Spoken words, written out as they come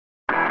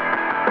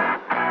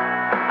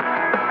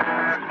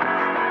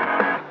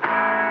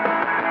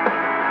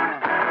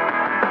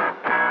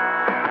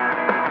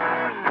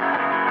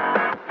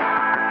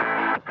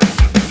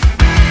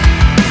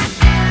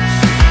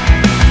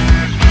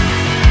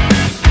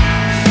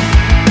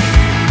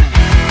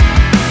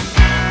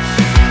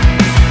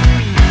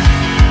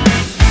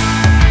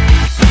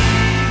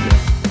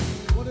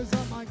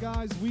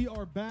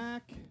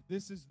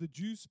This is the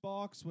Juice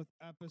Box with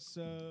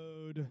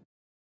episode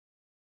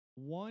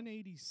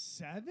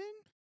 187?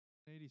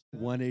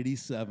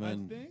 187. I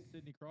think.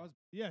 Sidney Crosby.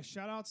 Yeah,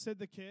 shout out Sid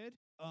the Kid.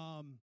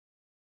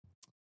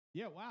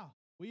 Yeah, wow.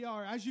 We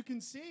are, as you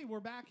can see, we're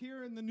back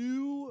here in the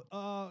new,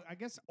 I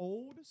guess,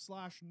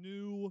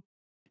 old/new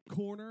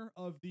corner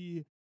of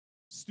the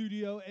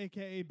studio,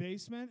 aka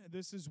basement.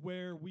 This is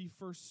where we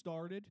first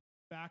started,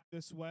 back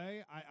this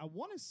way. I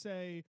want to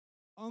say,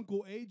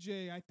 Uncle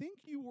AJ, I think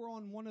you were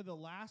on one of the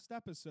last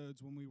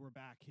episodes when we were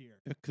back here.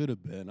 It could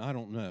have been. I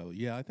don't know.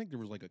 Yeah, I think there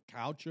was like a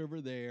couch over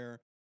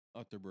there.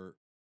 There were,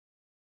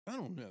 I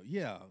don't know.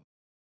 Yeah,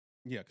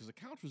 because the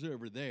couch was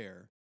over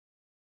there,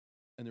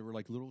 and there were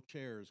like little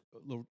chairs,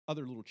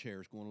 other little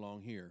chairs going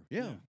along here.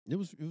 Yeah, it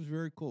was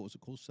very cool. It was a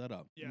cool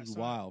setup. Yeah, it was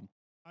so wild.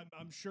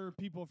 I'm sure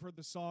people have heard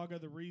the saga.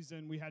 The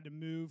reason we had to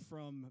move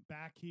from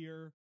back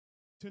here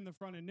to in the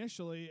front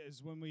initially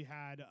is when we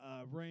had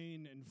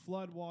rain and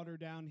flood water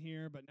down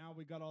here, but now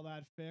we got all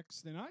that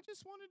fixed, and I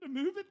just wanted to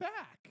move it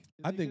back.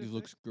 I think it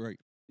looks great.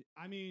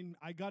 I mean,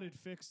 I got it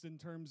fixed in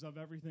terms of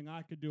everything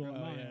I could do on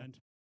my end.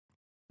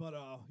 But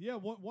yeah,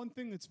 one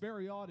thing that's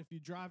very odd, if you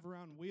drive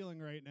around Wheeling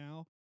right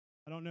now,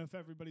 I don't know if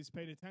everybody's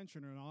paid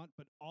attention or not,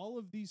 but all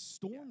of these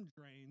storm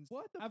drains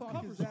What the have fuck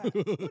covers. is that?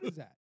 What is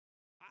that?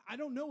 I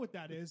don't know what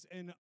that is,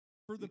 and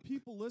for the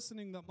people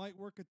listening that might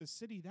work at the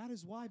city, that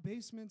is why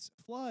basements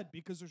flood,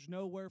 because there's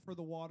nowhere for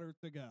the water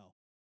to go.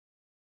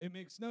 It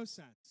makes no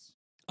sense.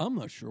 I'm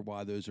not sure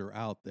why those are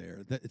out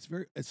there. That it's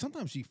very.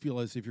 Sometimes you feel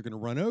as if you're going to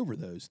run over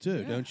those too,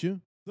 Yeah. don't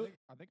you?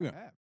 I think I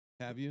have.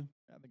 Have you?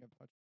 I think I've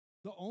touched.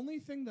 The only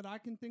thing that I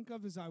can think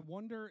of is I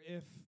wonder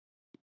if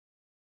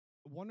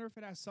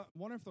it has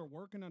wonder if they're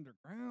working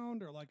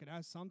underground, or like it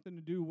has something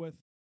to do with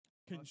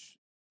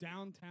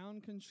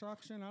downtown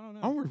construction. I don't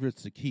know. I wonder if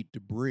it's to keep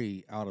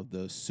debris out of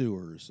the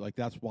sewers. Like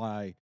that's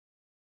why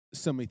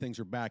so many things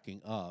are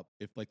backing up.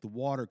 If like the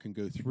water can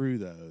go through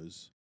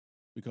those,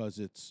 because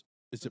is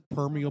it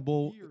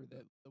permeable? Appear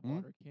that the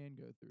water can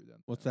go through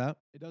them. What's though. that?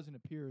 It doesn't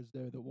appear as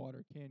though the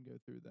water can go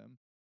through them.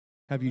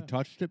 Have you Yeah.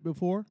 touched it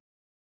before?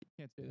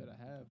 Can't say that I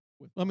have.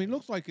 With I mean, it my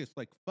looks like it's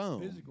like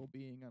foam. physical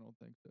being, I don't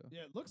think so.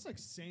 Yeah, it looks like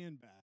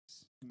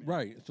sandbags.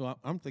 Right. So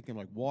I'm thinking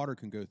like water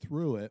can go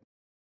through it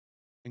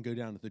and go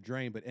down to the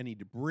drain, but any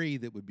debris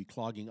that would be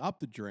clogging up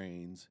the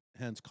drains,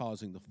 hence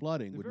causing the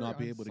flooding, They're would very not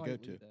be able to go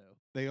unsightly, to. though.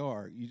 They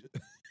are.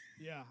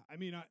 Yeah, I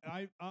mean,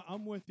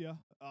 I'm with you.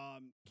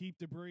 Keep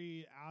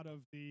debris out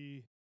of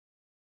the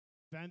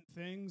vent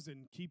things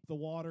and keep the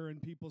water in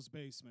people's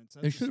basements.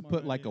 They should have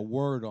put like a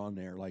word on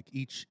there, like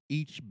each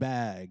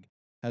bag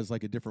has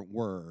like a different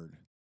word.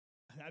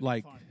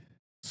 Like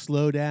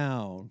slow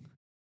down,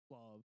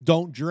 love,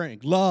 don't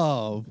drink,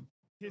 love,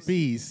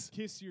 peace.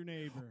 Kiss your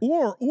neighbor.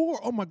 Or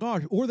oh my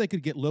gosh, or they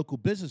could get local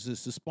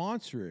businesses to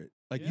sponsor it.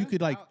 Like you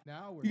could like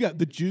now you got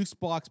the Juice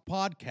Box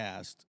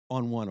podcast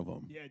on one of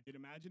them. Yeah, dude,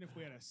 imagine if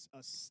we had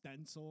a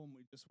stencil and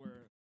we just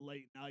were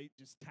late night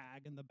just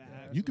tagging the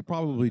bag. You could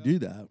probably do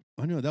that.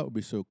 I know that would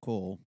be so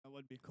cool. That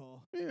would be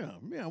cool.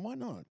 Yeah, why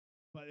not?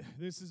 But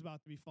this is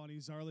about to be funny.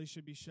 Zarly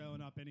should be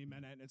showing up any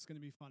minute, and it's going to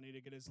be funny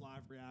to get his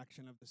live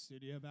reaction of the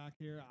studio back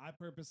here. I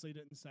purposely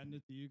didn't send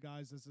it to you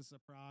guys as a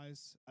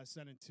surprise. I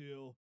sent it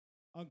to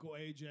Uncle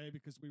AJ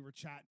because we were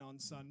chatting on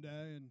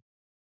Sunday, and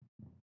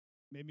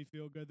made me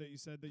feel good that you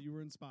said that you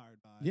were inspired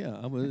by it.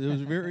 Yeah,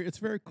 it's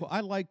very cool.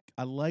 I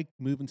like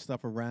moving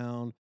stuff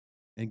around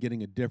and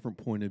getting a different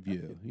point of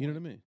view. You know what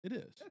I mean? It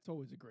is. That's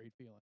always a great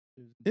feeling.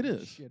 It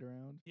is. Shit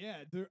around. Yeah,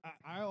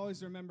 I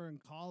always remember in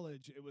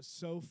college, it was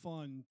so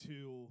fun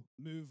to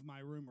move my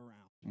room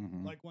around.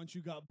 Mhm. Like once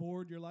you got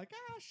bored, you're like,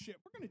 shit,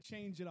 we're going to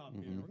change it up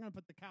here. Mhm. We're going to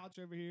put the couch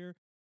over here,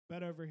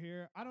 bed over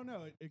here. I don't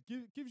know. It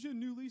gives you a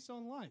new lease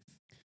on life.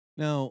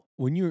 Now,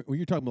 when you're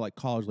talking about like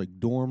college, like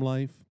dorm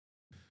life,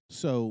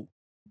 so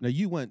now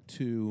you went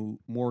to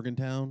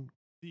Morgantown.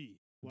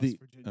 West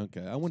Virginia.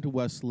 Okay, I went to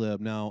West Lib.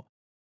 Now,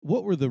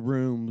 what were the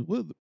rooms?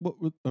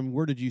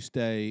 Where did you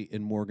stay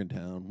in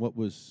Morgantown? What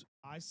was?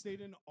 I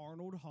stayed in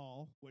Arnold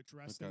Hall, which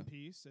rest in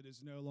peace. It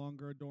is no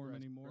longer a dorm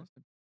anymore.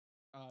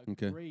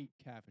 Okay. Great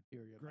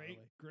cafeteria. by the way.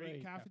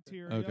 Great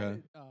cafeteria.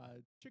 Okay.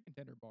 Chicken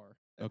tender bar.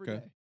 Every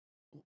day.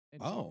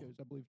 And tacos,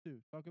 I believe too.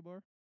 Taco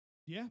bar.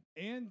 Yeah,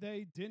 and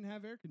they didn't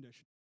have air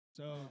conditioning.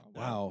 So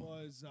Wow.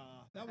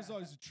 that was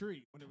always a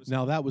treat when it was.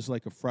 Now that was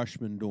like a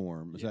freshman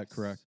dorm. Is that Yes.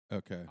 correct?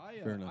 Okay.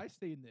 Fair enough. I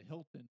stayed in the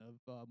Hilton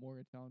of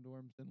Morgantown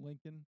dorms in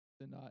Lincoln,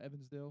 in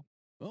Evansdale.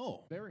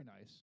 Oh. Very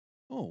nice.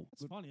 Oh.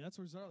 That's funny. That's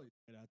where Zarly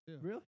stayed at too.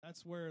 Really?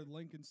 That's where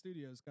Lincoln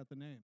Studios got the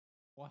name.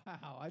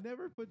 Wow. I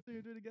never put two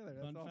and two together.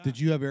 That's Fun awesome. fact. Did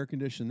you have air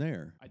conditioning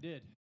there? I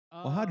did.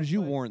 Well, how did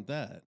you but, warrant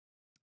that?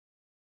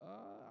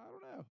 I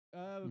don't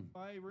know.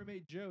 My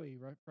roommate Joey,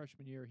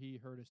 freshman year, he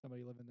heard of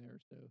somebody living there.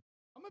 So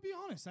I'm gonna be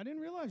honest. I didn't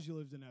realize you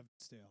lived in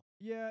Evansdale.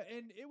 yeah,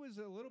 and it was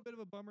a little bit of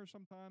a bummer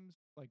sometimes.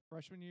 Like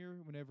freshman year,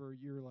 whenever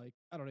you're like,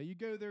 I don't know, you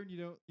go there and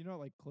you're not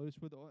like close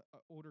with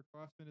older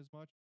classmen as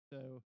much.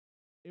 So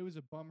it was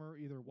a bummer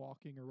either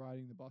walking or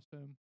riding the bus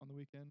home on the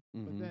weekend.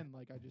 But Mhm. then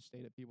like I just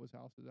stayed at people's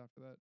houses after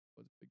that.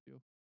 It was a big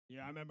deal.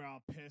 Yeah, I remember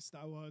how pissed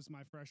I was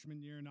my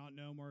freshman year, not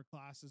knowing where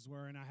classes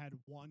were, and I had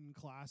one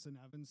class in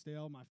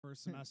Evansdale my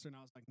first semester, and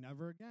I was like,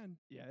 never again.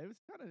 Yeah, it was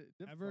kind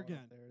of Never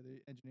again. there. The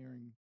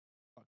engineering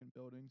fucking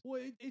buildings.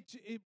 Well,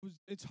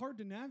 it's hard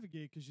to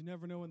navigate because you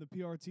never know when the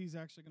PRT is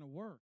actually going to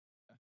work.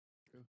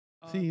 True.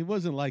 See, it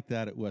wasn't like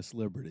that at West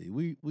Liberty.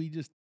 We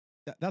just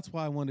that's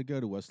why I wanted to go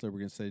to West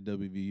Liberty instead of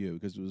WVU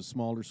because it was a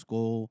smaller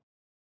school,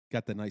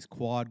 got the nice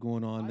quad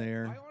going on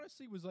there. I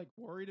honestly was like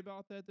worried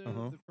about that though.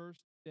 Uh-huh. The first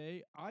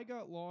day, I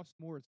got lost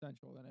more at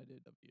Central than I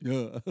did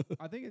WVU. Yeah.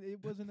 I think it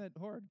wasn't that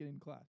hard getting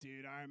class.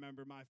 Dude, I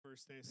remember my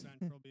first day at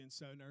Central being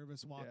so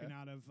nervous walking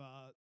out of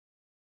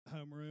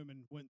homeroom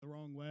and went the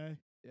wrong way.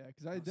 Yeah,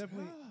 because I was like,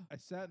 definitely "Ah." I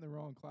sat in the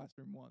wrong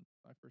classroom once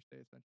my first day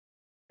at Central.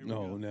 Here we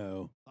No, go.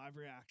 no. Live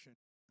reaction.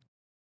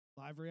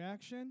 Live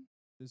reaction.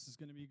 This is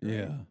going to be great.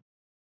 Yeah.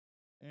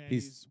 And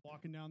He's- he's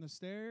walking down the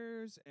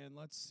stairs, and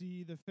let's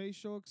see the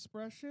facial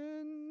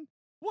expression.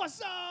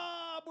 What's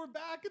up? We're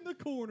back in the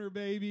corner,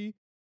 baby.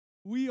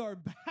 We are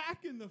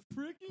back in the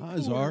freaking Hi,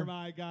 corner, Czar.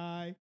 my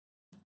guy.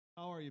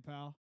 How are you,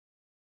 pal?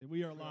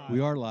 We are live.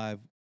 We are live.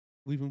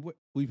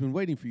 We've been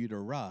waiting for you to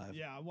arrive.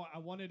 Yeah, I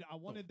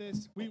wanted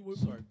this. We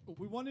sorry.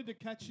 we wanted to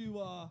catch you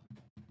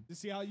to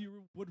see how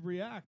you would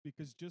react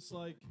because just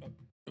like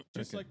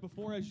Okay.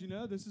 before, as you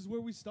know, this is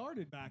where we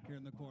started back here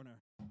in the corner.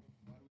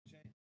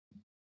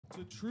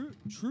 So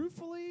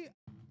truthfully,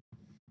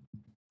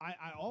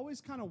 I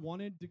always kind of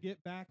wanted to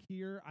get back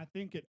here. I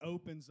think it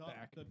opens up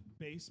the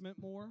basement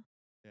more.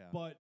 Yeah.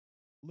 But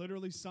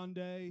literally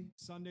Sunday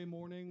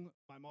morning,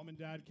 my mom and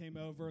dad came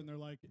over and they're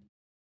like,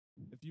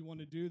 if you want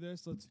to do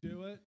this, let's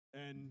do it.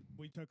 And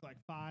we took like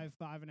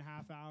 5.5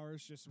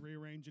 hours just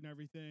rearranging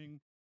everything,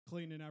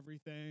 cleaning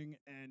everything.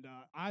 And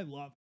I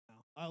love it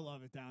now. I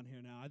love it down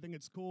here now. I think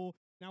it's cool.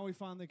 Now we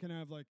finally can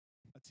have like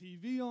a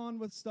TV on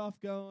with stuff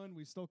going.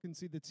 We still can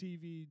see the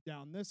TV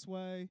down this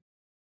way.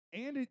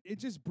 And it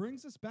just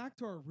brings us back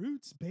to our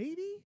roots,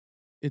 baby.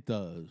 It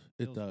does.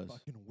 It Feels does.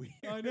 Fucking weird.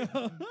 I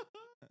know.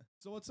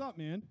 So what's up,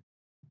 man?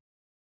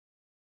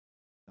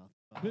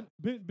 Nothing.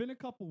 Been a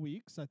couple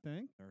weeks, I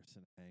think.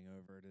 Nursing a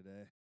hangover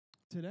today.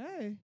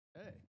 Today,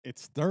 Hey,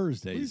 It's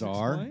Thursday, please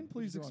Czar. explain. what'd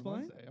Please you do on explain.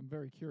 Wednesday? I'm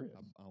very curious.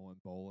 I went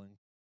bowling.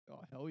 Oh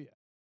hell yeah!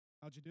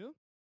 How'd you do?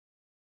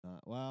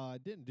 Well, I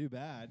didn't do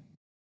bad.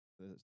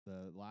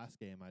 The last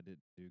game I didn't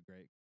do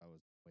great. I was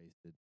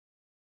wasted,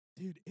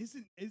 Dude,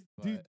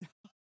 dude?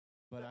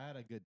 but I had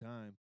a good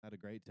time. Had a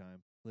great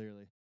time.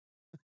 Clearly,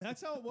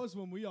 That's how it was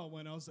when we all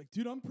went. I was like,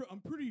 dude, I'm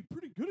pretty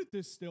good at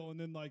this still. And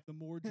then like the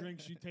more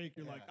drinks you take,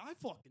 you're like, Yeah. I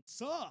fucking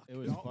suck. it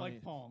was Not funny.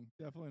 like Pong.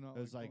 Definitely not.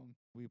 It was like Pong.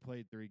 we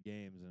played 3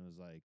 games, and it was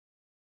like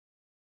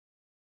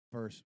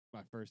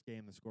my first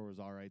game the score was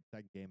all right.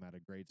 Second game I had a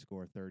great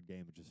score. Third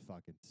game it just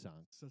fucking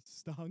sunk. So it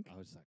stunk. I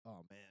was like,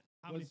 oh man.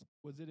 How many-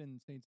 Was it in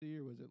St. C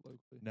or was it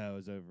locally? No, it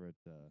was over at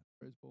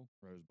Rose Bowl.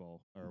 Rose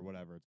Bowl or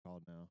whatever it's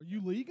called now. Are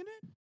you leaguing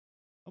it?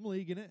 I'm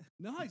leaguing it.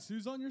 Nice.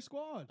 Who's on your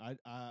squad? I'm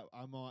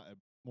on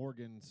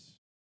Morgan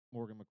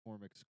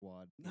McCormick's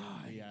squad. He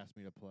Nice. asked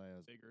me to play. I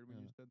was Figured when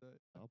yeah. you said that.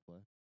 I'll play.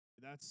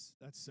 That's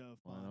so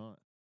Why fun. not?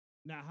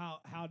 Now,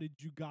 how did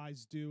you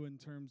guys do in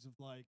terms of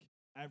like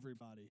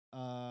everybody?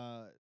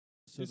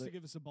 So Just to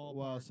give us a ballpark.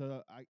 well,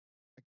 so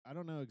I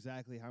don't know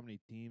exactly how many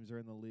teams are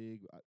in the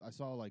league. I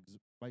saw like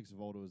Mike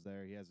Zavolta was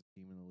there. He has a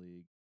team in the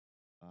league,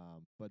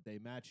 but they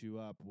match you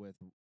up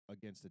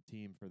against a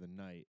team for the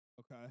night,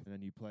 okay. and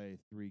then you play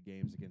 3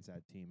 games against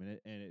that team,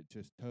 and it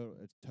just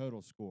it's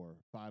total score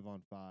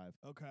 5-on-5,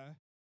 Okay.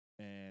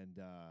 and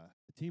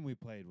the team we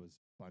played was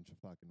a bunch of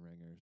fucking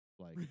ringers,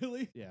 like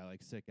Really? yeah,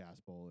 like sick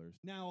ass bowlers.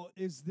 Now,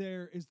 is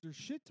there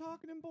shit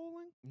talking in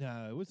bowling?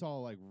 No, it was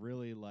all like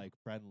really like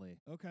friendly.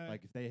 Okay.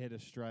 Like if they hit a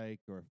strike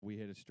or if we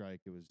hit a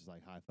strike, it was just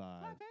like high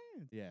five. Five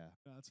hands. Yeah.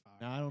 No, that's fine.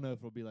 Now I don't know if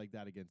it'll be like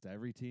that against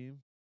every team.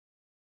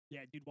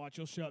 Yeah, dude, watch.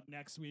 You'll show up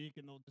next week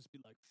and they'll just be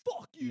like,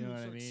 "Fuck you!" You know what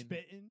I start mean?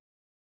 spitting.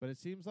 But it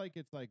seems like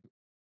it's like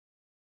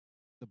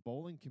the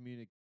bowling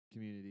community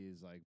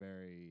is like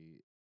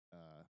very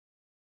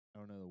I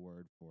don't know the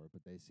word for it,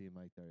 but they seem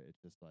like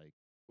it's just like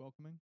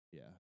Welcoming.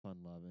 yeah, fun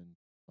loving.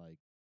 Like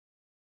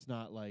it's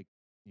not like,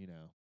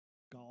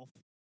 Golf.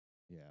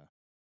 yeah,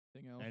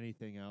 Thing else.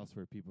 anything else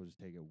where people just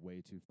take it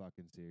way too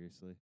fucking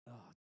seriously.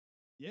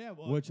 Yeah.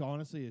 Well, Which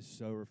honestly is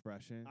so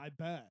refreshing. I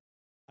bet.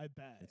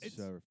 It's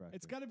so refreshing.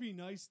 It's got to be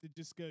nice to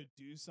just go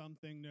do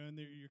something, knowing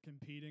that you're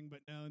competing, but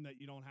knowing that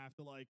you don't have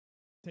to like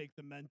take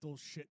the mental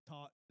shit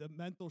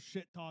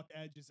talk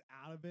edges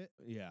out of it.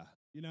 yeah,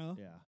 You know.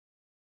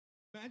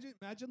 yeah,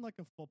 Imagine like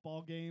a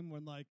football game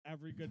when like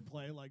every good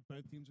play, like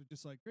both teams are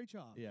just like, "Great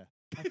job." yeah.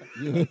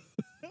 Yeah.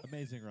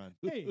 Amazing run.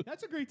 Hey,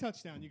 that's a great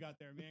touchdown you got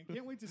there, man.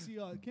 Can't wait to see.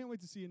 Can't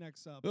wait to see you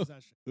next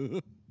possession.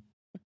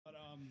 But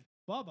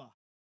Bubba,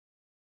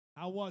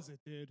 how was it,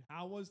 dude?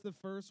 How was the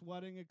first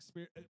wedding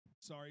experience?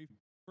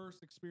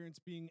 First experience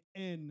being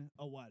in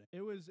a wedding.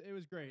 It was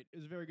great. It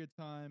was a very good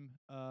time.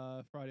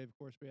 Friday, of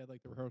course, we had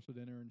like the rehearsal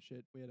dinner and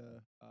shit. We had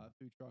a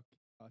food truck.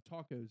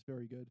 Tacos,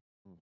 very good.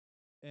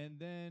 And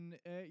then,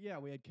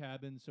 we had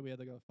cabins, so we had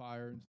like a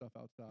fire and stuff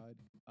outside.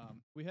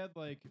 We had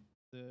like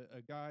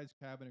a guy's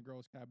cabin, a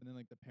girl's cabin, and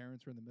like the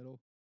parents were in the middle.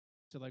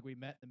 So like we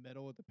met in the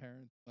middle with the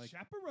parents. Like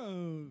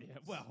Chaperones. yeah,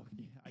 well,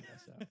 yeah, I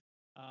guess so.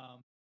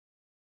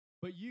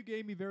 But you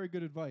gave me very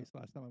good advice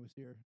last time I was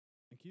here.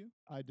 Thank you.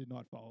 I did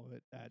not follow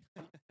it at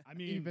I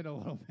mean, even a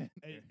little bit.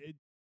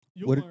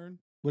 You'll What- learn.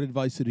 What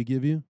advice did he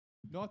give you?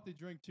 Not to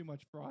drink too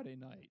much Friday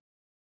night.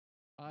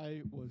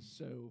 I was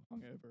so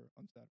hungover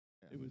on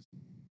Saturday.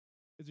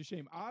 It's a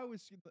shame.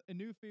 A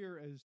new fear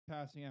is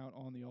passing out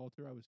on the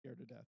altar. I was scared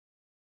to death.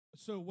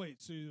 So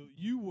wait, so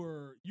you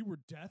were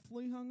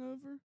deathly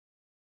hungover?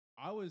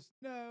 I was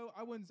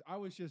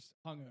just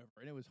hungover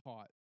and it was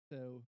hot.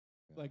 So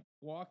Yeah. like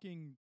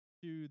walking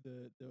to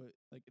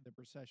the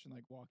procession,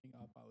 like walking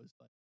up, I was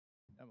like,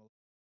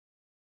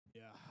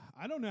 Yeah.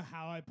 I don't know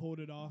how I pulled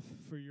it off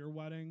for your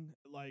wedding,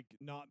 like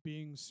not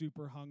being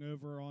super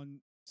hungover on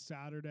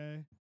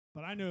Saturday.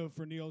 But I know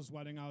for Neil's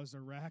wedding, I was a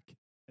wreck.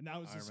 And that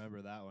was I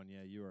remember that one.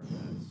 Yeah, you were a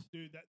mess.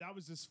 dude, that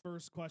was his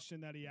first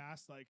question that he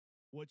asked, like,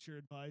 what's your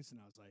advice? And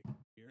I was like,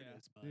 here Yeah. it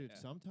is, bud. Dude,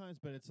 sometimes,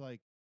 but it's like,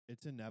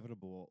 it's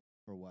inevitable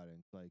for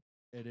weddings. Like,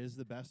 it is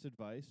the best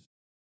advice,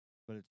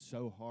 but it's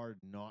so hard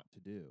not to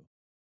do.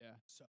 yeah.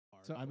 So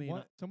hard. So I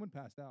mean, someone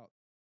passed out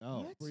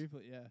Oh,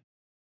 briefly, yeah.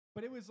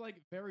 But it was like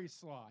very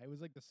sly. It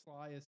was like the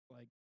slyest.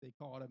 Like they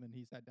caught him and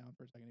he sat down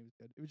for a second. He was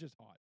good. It was just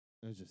hot.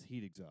 it was just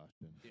heat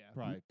exhaustion. Yeah.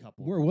 Probably a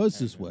couple. Where was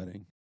this haircuts.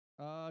 wedding?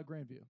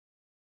 Grandview.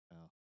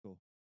 Oh, cool.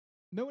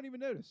 No one even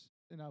noticed,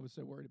 and I was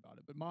so worried about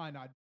it. But mine,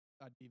 I'd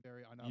be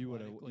very You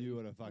would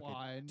unathletically have fucking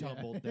flying, yeah.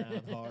 tumbled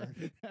down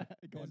hard.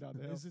 going down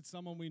the hill. Is it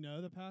someone we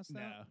know that passed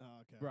No. out? Oh,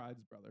 okay.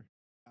 Bride's brother.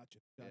 Gotcha.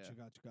 Yeah.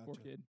 Gotcha. Poor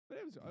kid. But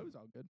it was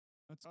all good.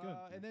 That's good.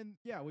 And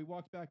then we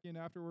walked back in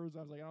afterwards. I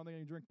was like, I don't think I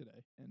can drink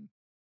today, and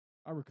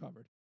I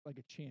recovered like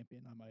a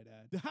champion, I might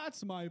add.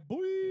 That's my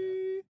boy.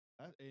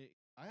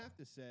 I have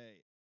to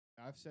say,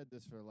 I've said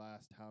this for the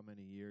last how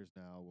many years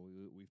now.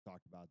 We've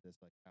talked about this,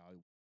 like how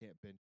you can't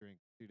binge drink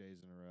 2 days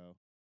in a row.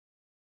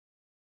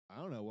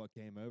 I don't know what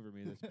came over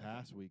me this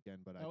past weekend,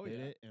 but I did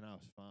it and I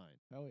was fine.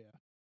 Oh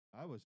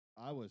yeah.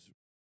 I was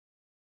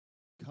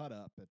cut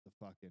up at the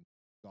fucking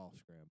golf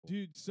scramble.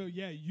 Dude, so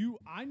yeah,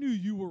 I knew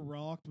you were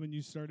rocked when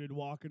you started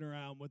walking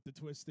around with the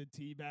twisted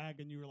tea bag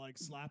and you were like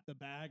slap the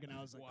bag and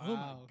I was like, oh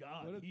my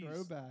god, what a he's-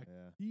 throwback.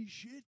 Yeah. He's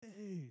shit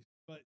faced.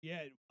 But yeah,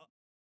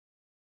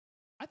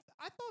 I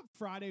thought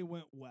Friday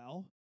went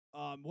well.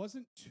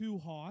 Wasn't too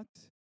hot.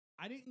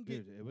 I didn't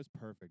get. Dude, it was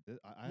perfect.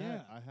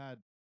 Yeah.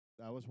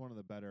 That was one of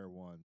the better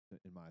ones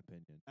in my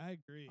opinion. I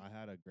agree. I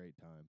had a great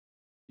time.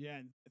 Yeah,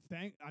 and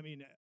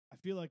I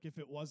feel like if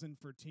it wasn't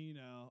for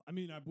Tino,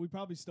 we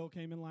probably still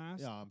came in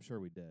last. Yeah, I'm sure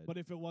we did. But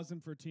if it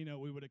wasn't for Tino,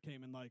 we would have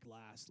came in like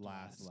last.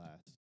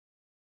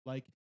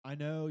 Like, I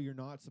know you're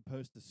not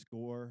supposed to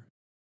score,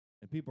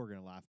 and people are going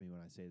to laugh at me when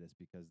I say this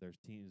because there's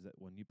teams that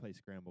when you play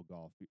scramble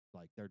golf,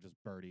 like they're just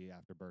birdie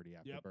after birdie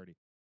after birdie.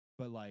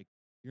 But like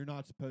you're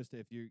not supposed to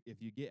if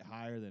you get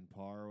higher than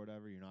par or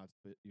whatever, you're not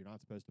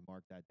supposed to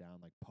mark that down.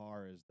 Like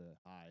par is the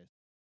highest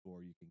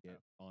score you can get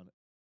on it.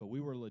 But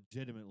we were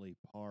legitimately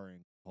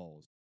parring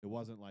holes. It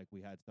wasn't like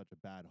we had such a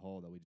bad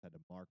hole that we just had to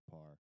mark par.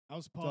 I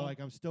was pumped. So like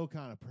I'm still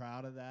kind of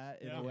proud of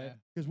that in a way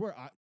because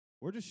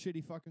we're just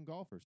shitty fucking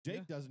golfers.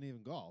 Jake doesn't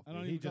even golf. I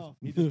don't he even just golf.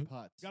 he just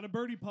putts. Got a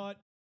birdie putt.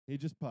 He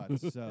just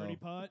putts. So Birdie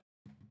putt.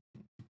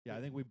 yeah,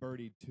 I think we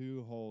birdied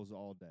 2 holes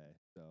all day.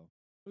 So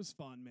It was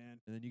fun, man.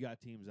 and then you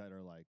got teams that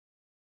are like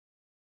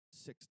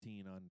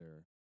 16 under.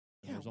 And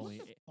Yeah, there's what only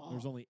the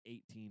there's fuck? only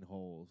 18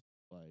 holes.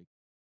 Like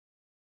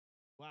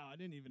Wow, I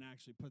didn't even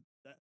actually put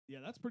that. Yeah,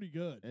 that's pretty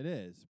good. it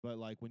is, but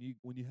like when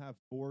you have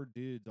 4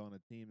 dudes on a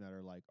team that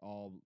are like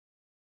all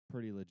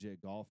pretty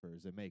legit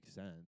golfers, it makes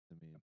sense. I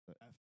mean, but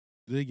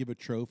Did they give a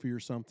trophy or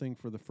something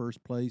for the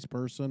first place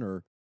person,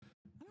 or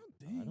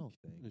I don't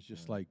think. it's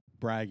just no. like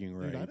bragging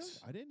Dude, rights?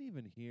 I didn't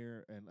even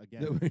hear, and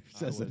again, Nobody I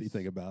says was-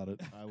 anything about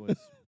it. I was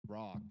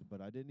rocked,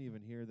 but I didn't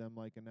even hear them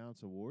like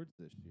announce awards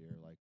this year,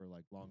 like for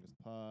like longest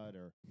putt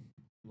or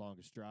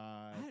longest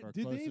drive or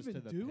did they closest even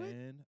to the do it?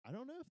 pin. I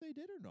don't know if they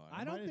did or not.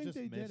 I don't might have think just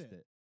they did missed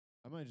it.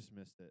 I might have just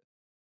missed it.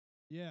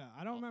 Yeah,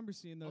 I don't remember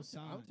seeing those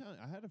I'm signs. telling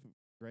you, I had a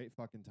great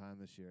fucking time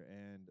this year,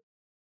 and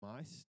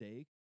my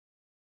steak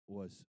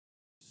was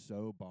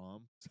so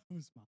bomb. So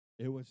was mine.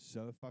 It was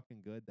so fucking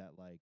good that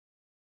like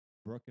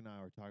Brooke and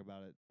I were talking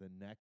about it the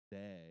next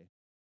day.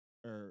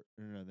 Or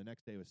no, the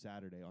next day was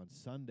Saturday. On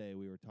Sunday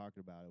we were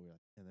talking about it. We were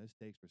like, and those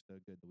steaks were so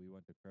good that we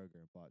went to Kroger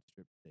and bought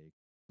strip steak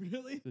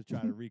Really? to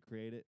try to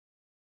recreate it.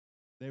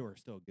 They were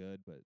still good,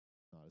 but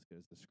not as good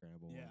as the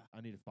scramble one. Yeah.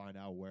 I need to find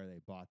out where they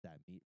bought that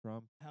meat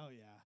from. Hell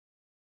yeah.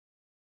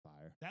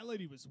 Fire. That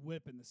lady was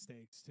whipping the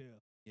steaks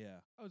too. Yeah.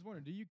 I was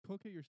wondering, do you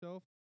cook it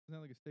yourself? Isn't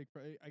that like a steak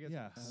fry? I guess.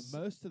 Yeah, it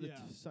most of the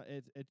yeah.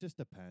 it just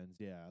depends.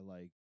 Yeah,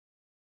 like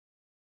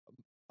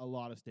a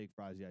lot of steak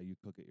fries. Yeah, you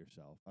cook it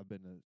yourself. I've been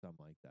to some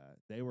like that.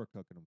 They were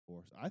cooking them for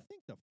us. I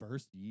think the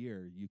first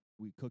year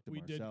we cooked them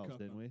We did ourselves, cook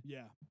didn't them. we?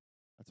 Yeah.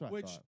 That's what I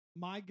Which thought.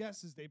 my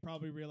guess is they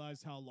probably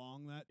realized how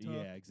long that took.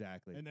 Yeah,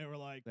 exactly. And they were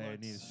like, They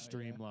let's need to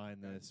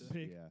streamline this. Gotcha.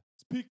 Pick- Yeah.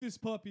 pick this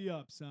puppy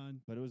up,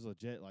 son. But it was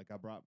legit. Like I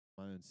brought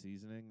my own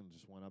seasoning and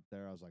just went up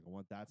there. I was like, I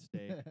want that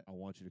steak. I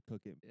want you to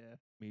cook it Yeah.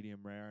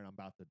 medium rare, and I'm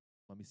about to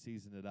let me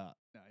season it up.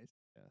 Nice.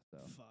 Yeah, so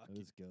Fuck. it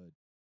was good.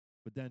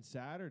 But then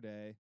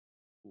Saturday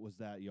was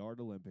that Yard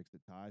Olympics at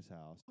Ty's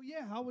house. Oh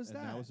yeah, how was and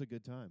that? that was a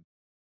good time.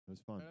 It was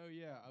fun. Oh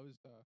yeah, I was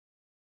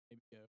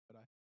maybe go, but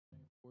of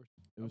course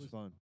It was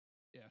fun.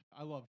 Yeah,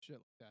 I love shit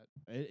like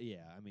that.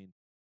 Yeah, I mean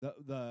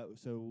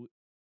so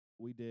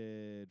we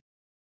did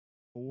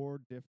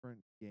 4 different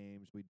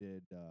games. We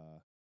did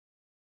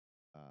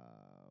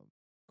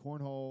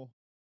cornhole,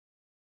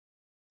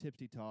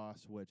 tipsy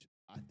toss, which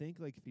I think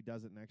like if he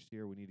does it next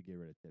year, we need to get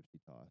rid of tipsy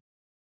toss.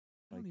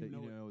 I don't Like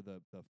even know the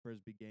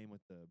frisbee game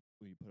with the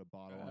where you put a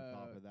bottle on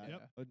top of that.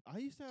 Yep. But I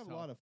used to have a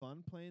lot Solid. of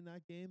fun playing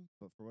that game,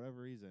 but for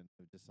whatever reason,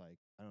 it was just like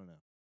I don't know.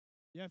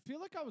 Yeah, I feel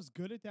like I was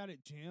good at that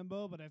at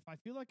Jambo, but I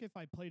feel like if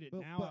I played it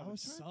now, But I I would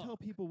was trying suck. to tell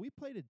people we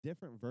played a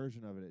different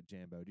version of it at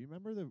Jambo. Do you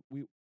remember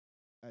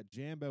at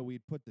Jambo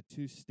we'd put the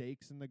 2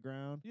 stakes in the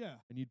ground Yeah,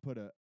 and you'd put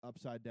a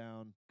upside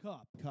down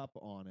cup. cup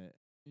on it.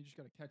 You just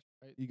gotta catch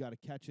it, right? You got to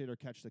catch it or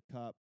catch the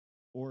cup,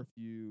 or if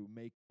you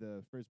make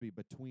the frisbee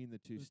between the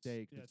 2 It's-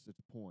 stakes, yeah.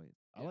 it's points.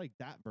 I Yeah. like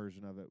that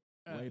version of it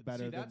way See,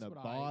 better than that's the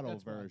what bottle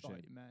that's what I version.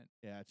 thought you meant.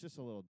 Yeah, it's just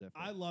a little different.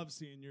 I love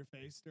seeing your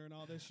face during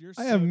all this. You're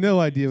I have no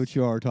idea what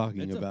you are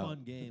talking It's about. a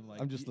fun game.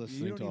 Like I'm just you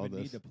listening don't to all even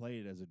this. need to play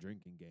it as a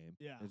drinking game.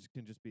 Yeah. It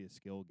can just be a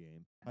skill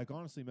game. Like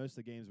honestly, most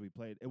of the games we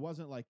played, it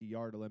wasn't like the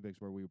Yard Olympics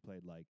where we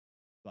played like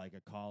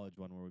a college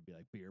one where we'd be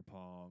like beer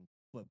pong,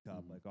 flip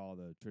cup, Mhm. like all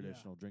the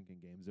traditional drinking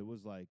games. It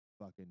was like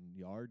fucking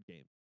yard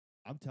game.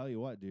 I'm telling you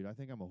what, dude. I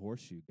think I'm a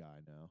horseshoe guy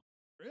now.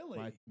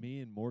 Really? Me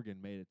and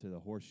Morgan made it to the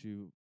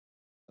horseshoe.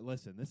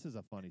 Listen, this is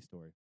a funny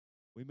story.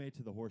 We made it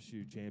to the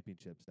horseshoe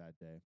championships that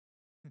day.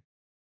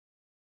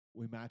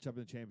 We match up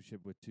in the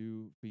championship with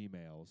 2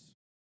 females,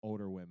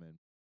 older women.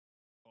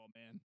 Oh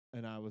man.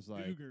 And I was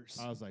like, Cougars.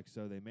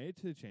 so they made it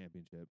to the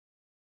championship.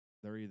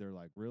 They're either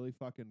like really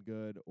fucking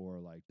good or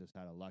like just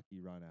had a lucky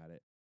run at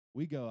it.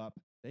 We go up.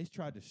 They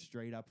tried to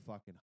straight up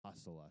fucking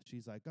hustle us.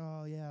 She's like,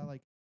 oh yeah,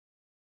 like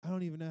I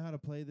don't even know how to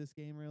play this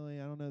game really.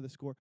 I don't know the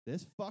score.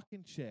 This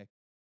fucking chick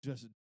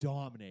just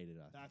dominated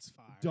us. That's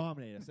fire.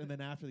 Dominated us. And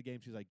then after the game,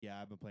 she's like,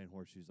 yeah, I've been playing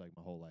horseshoes like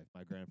my whole life.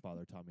 My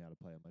grandfather taught me how to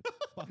play. I'm like,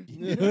 fuck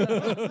you.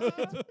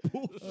 It's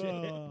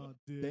bullshit. Oh,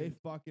 dude. They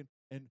fucking,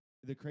 and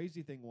the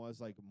crazy thing was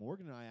like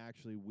Morgan and I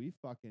actually, we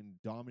fucking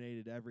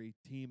dominated every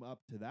team up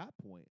to that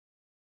point.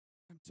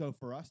 So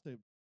for us to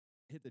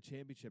hit the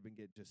championship and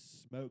get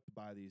just smoked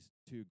by these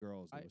 2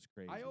 girls, it was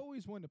crazy. I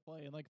always wanted to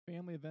play in like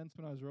family events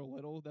when I was real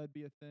little. That'd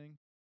be a thing.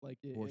 Like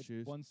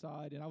Horseshoes? one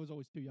side, and I was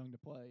always too young to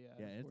play.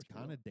 Yeah. yeah, and it's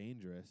kind of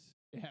dangerous.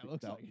 Yeah, it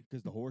looks like it.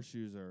 because the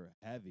horseshoes are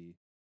heavy,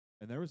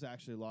 and there was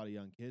actually a lot of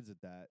young kids at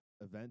that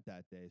event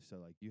that day. So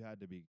like you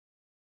had to be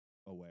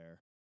aware.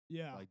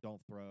 Yeah. Like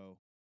don't throw.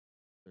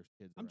 There's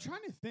kids. I'm around.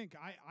 trying to think.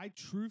 I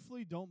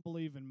truthfully don't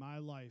believe in my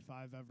life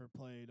I've ever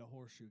played a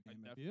horseshoe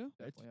game. Have you?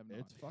 Definitely have not.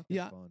 It's fucking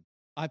Yeah. fun.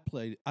 I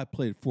played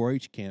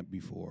 4-H camp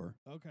before,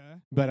 Okay.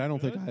 but I don't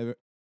think Good? I ever.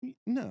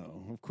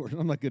 No, of course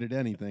I'm not good at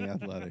anything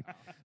athletic.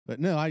 But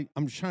no,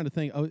 I'm just trying to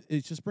think. Oh,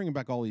 it's just bringing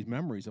back all these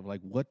memories of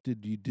like what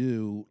did you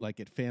do like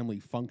at family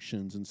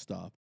functions and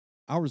stuff.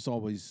 I was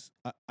always.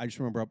 I just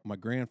remember up at my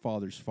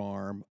grandfather's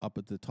farm up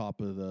at the top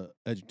of the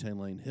Edgerton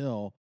Lane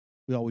Hill.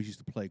 We always used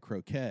to play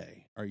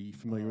croquet. Are you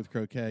familiar with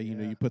croquet? You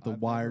know, Yeah, you put the I've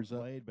never wires up.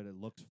 played, but it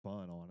looks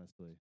fun,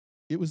 honestly.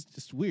 It was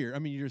just weird. I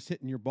mean, you're just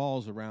hitting your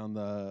balls around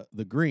the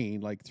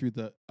green, like through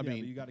the. I Yeah,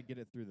 mean, but you got to get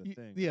it through the Y-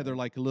 thing. Yeah, they're right?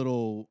 like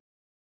little,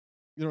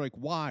 they're like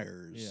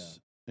wires.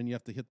 Yeah. And you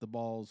have to hit the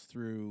balls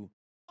through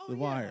Oh, the yeah,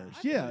 wires.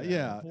 I've Yeah, played that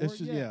yeah. before, It's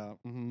just, yeah.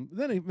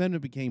 Then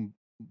it became,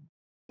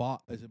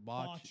 is it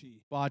bocce?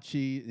 Bocce.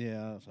 Bocce.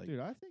 Yeah. It's like, Dude,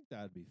 I think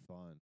that'd be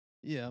fun.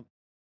 yeah.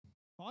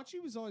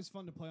 Bocce was always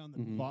fun to play on the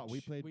Mhm. beach. We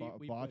played We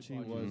played bocce.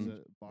 bocce. Was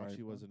Mhm. bocce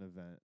Right. was an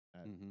event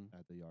Mhm.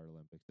 at the Yard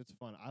Olympics. It's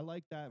fun. I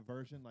like that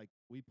version. Like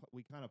we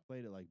kind of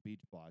played it like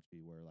beach bocce,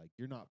 where like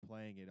you're not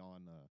playing it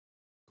on a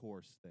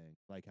course thing,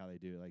 like how they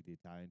do it, like the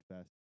Italian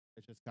Fest.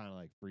 It's just kind of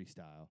like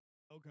freestyle.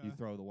 Okay. You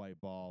throw the white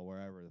ball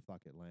wherever the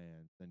fuck it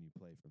lands, then you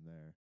play from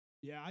there.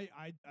 Yeah,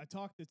 I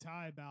talked to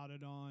Ty about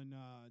it on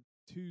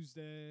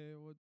Tuesday.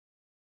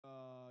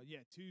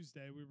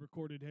 Tuesday we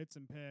recorded hits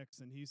and picks,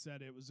 and he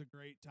said it was a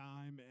great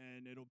time,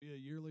 and it'll be a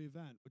yearly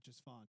event, which is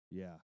fun.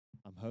 Yeah,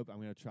 I'm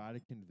gonna try to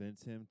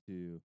convince him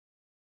to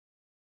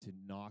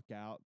knock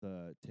out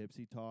the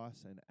tipsy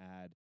toss and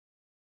add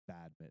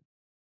badminton.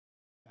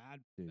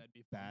 Dude, That'd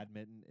be fun.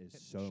 badminton is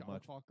Hitting so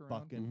much shuttlecock around.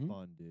 fucking Mhm.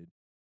 fun, dude.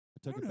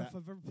 I don't know if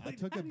I've ever played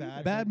took a that either.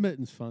 badminton.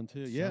 Badminton's fun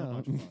too. So Yeah.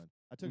 much fun.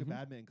 I took a Mhm.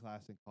 badminton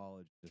class in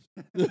college. Just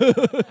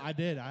a I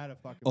did. I had a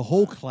fucking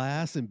whole blast.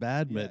 class in Yeah,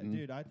 badminton.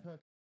 dude. I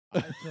took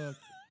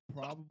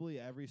probably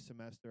every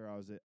semester I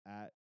was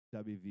at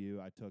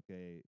WVU. I took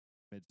a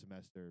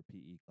mid-semester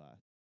PE class.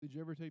 Did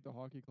you ever take the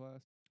hockey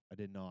class? I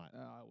did not.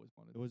 I always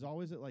wanted. It was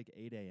always at like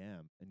 8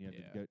 a.m. and you had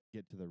Yeah. to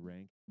get to the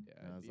rink. Yeah,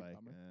 And I it'd was be a like,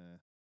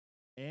 bummer.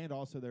 And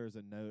also there was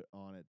a note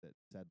on it that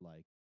said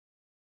like,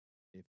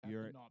 if Have to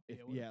you're not be if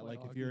able to yeah play like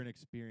if hockey. you're an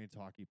experienced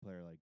hockey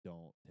player, like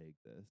don't take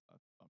this.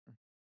 That's a bummer.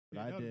 But Dude,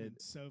 I that would've did. been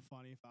so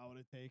funny if I would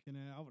have taken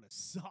it. I would have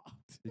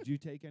sucked. Did you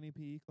take any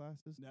PE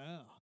classes?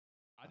 No.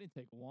 I didn't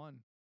take one.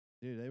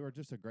 Dude, they were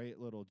just a great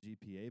little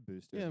GPA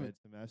booster Yeah, mid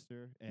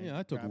semester. And Yeah,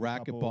 I took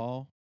grab a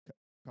racquetball.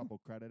 couple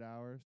credit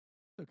hours.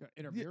 Took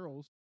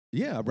intramurals.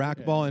 Yeah,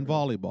 racquetball and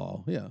really.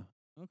 volleyball. Yeah.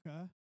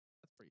 Okay.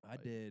 That's pretty. I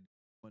did.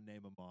 I'm gonna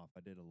name them off.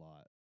 I did a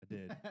lot.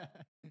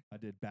 I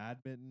did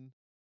badminton.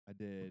 I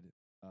did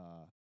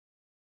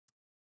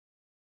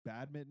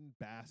badminton,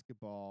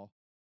 basketball,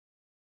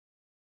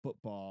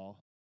 football.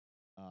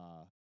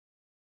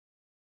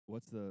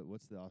 What's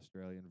the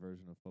Australian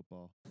version of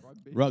football?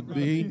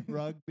 Rugby.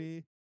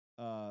 Rugby.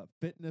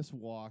 Fitness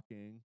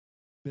walking,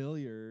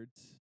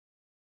 billiards.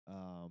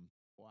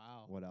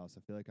 Wow. What else?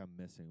 I feel like I'm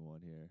missing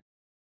one here.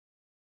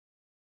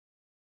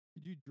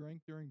 Did you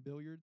drink during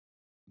billiards?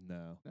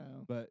 No,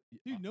 No. but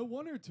Dude, no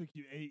wonder it took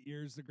you 8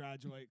 years to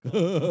graduate.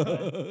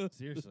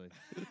 seriously,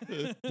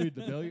 dude,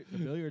 the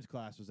billiards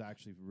class was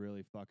actually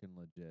really fucking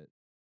legit.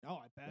 Oh,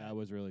 I bet. That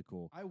was really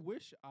cool. I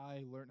wish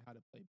I learned how to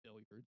play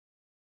billiards.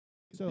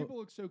 'Cause So- people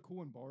look so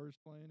cool in bars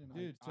playing, and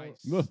Dude, I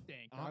so-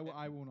 stink. I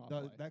will not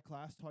play. That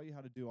class taught you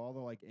how to do all the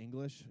like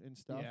English and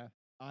stuff. Yeah.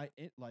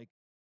 Like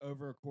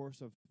over a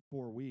course of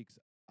 4 weeks,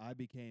 I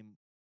became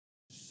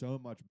so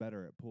much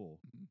better at pool.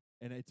 Mhm.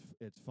 And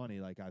it's funny,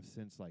 like I've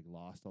since like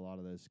lost a lot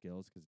of those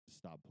skills because I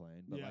stopped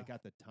playing. But Yeah. like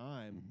at the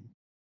time, Mhm.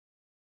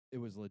 it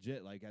was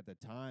legit. Like at the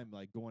time,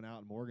 like going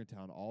out in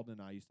Morgantown, Alden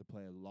and I used to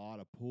play a lot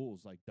of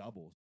pools, like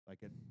doubles.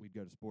 Like we'd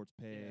go to Sports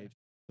Page.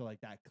 So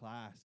like that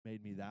class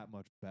made me that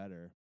much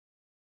better.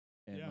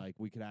 And Yeah. like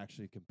we could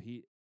actually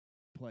compete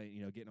playing,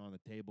 getting on the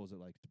tables at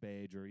like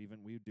Spage, or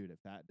even we would do it at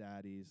Fat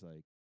Daddy's.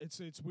 Like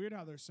It's weird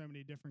how there's so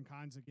many different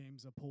kinds of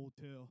games of pool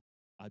too.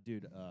 I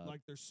dude,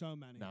 Like there's so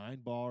many.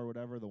 9-ball or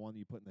whatever, the one that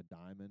you put in the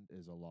diamond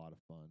is a lot of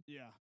fun.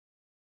 Yeah.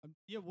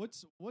 Yeah.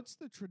 What's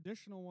the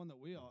traditional one that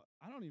we all?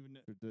 I don't even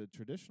know. The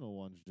traditional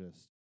one's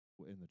just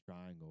in the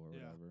triangle or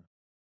Yeah.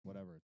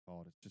 whatever it's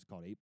called. It's just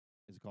called 8.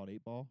 Is it called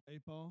 8-ball?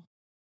 8-ball.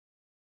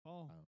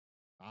 Ball.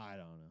 I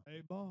don't know.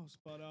 8 balls.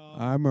 But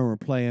I remember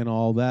playing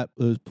all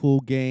those pool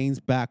games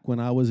back when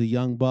I was a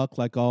young buck,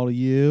 like all of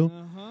you.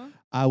 Uh-huh.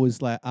 I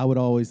would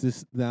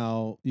always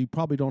now you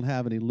probably don't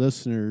have any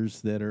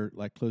listeners that are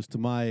like close to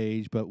my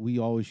age, but we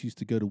always used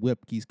to go to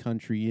Whipke's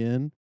Country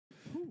Inn.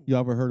 You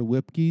ever heard of Is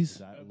Whipke's?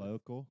 that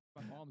local?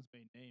 My mom's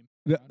main name.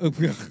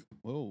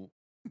 Whoa.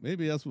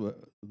 Maybe that's what.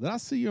 Did I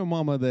see your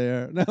mama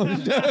there? No,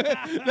 I'm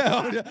just,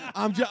 no,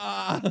 I'm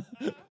just,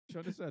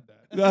 Should have said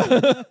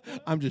that.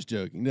 I'm just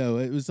joking. No,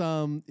 it was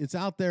it's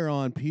out there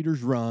on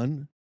Peter's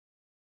Run.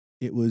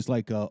 It was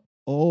like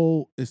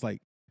it's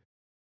like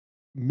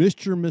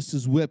Mr. and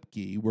Mrs.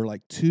 Whipke were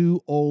like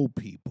two old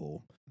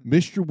people.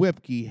 Mr.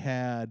 Whipke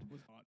had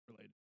Was not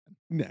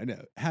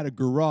related. had a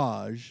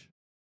garage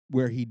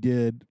where he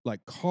did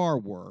like car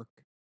work,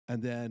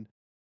 and then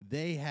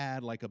they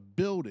had like a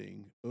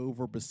building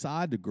over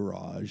beside the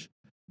garage.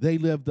 They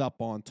lived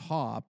up on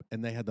top,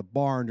 and they had the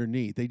bar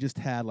underneath. They just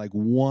had like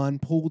one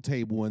pool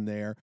table in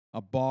there,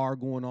 a bar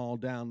going all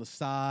down the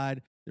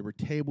side. There were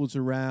tables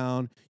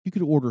around. You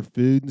could order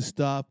food and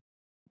stuff,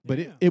 but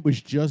Damn. it was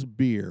just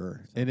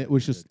beer, and Sounds it like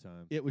was a just good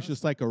time. it was That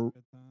just sounds like a good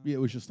time. it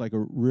was just like a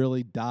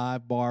really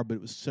dive bar, but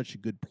it was such a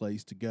good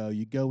place to go.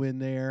 You go in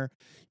there,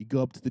 you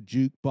go up to the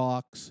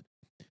jukebox,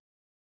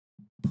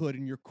 put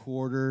in your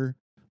quarter,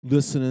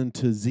 listening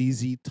to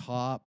ZZ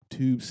Top,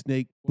 Tube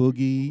Snake What were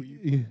you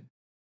Boogie. playing?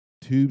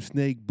 Tube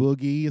Snake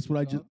Boogie. It's what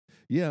I just Top?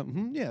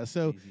 yeah.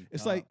 So Easy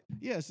it's top. like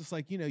it's just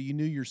like you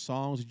knew your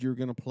songs that you were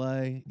gonna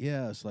play.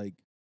 Yeah, it's like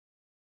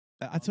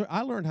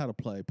I learned how to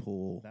play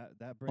pool that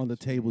on the brings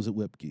tables me- at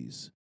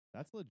Whipke's.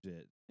 That's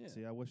legit. Yeah.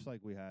 See, I wish like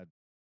we had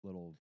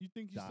little You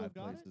think you still dive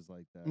got it? places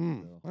like that.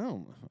 Mm, Still. I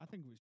don't know. I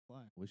think we should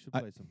play. We should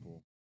I- play some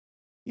pool.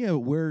 Yeah, but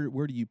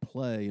where do you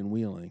play in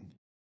Wheeling?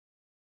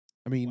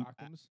 I mean,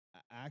 Whackums.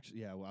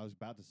 Actually, yeah. Well, I was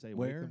about to say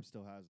Where? Wickham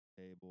still has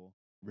a table.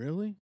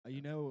 really?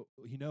 You know,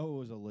 it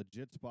was a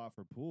legit spot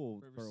for pool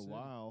River for a City.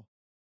 while.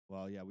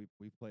 Well, yeah, we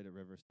played at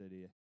River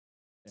City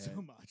So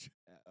and much.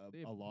 They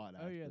have a lot.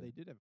 Oh yeah, actually. they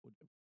did have.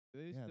 Do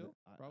they Yeah, still?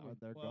 Probably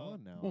they're Well,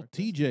 gone now. Well, aren't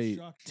they?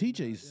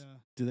 TJ's. Yeah.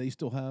 Do they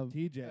still have?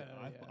 TJ, Yeah,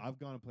 yeah. I've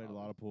gone and played a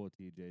lot of pool at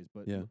TJ's,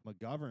 but Yeah.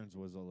 McGovern's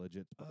was a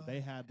legit spot. Oh,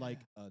 They had like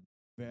yeah. a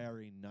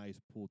very nice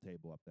pool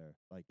table up there.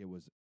 Like it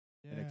was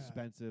an Yeah.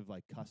 expensive,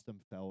 like custom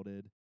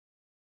felted.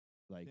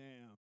 Like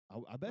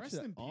Damn. I bet Rest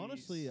you, in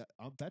honestly, peace.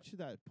 I'll bet you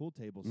that pool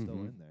table's still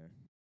Mhm. in there.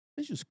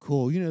 It's just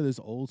cool. You know those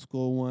old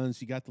school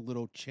ones. You got the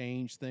little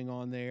change thing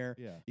on there.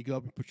 Yeah. You go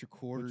up and put your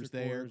quarters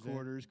there.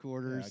 quarters in.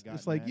 Quarters. I got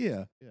It's like next.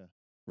 yeah, Yeah.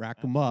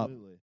 rack them up.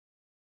 Absolutely.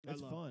 I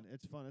It's love fun.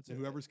 It's fun. It's And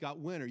whoever's got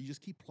winner, you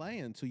just keep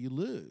playing until you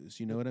lose.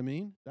 You know what I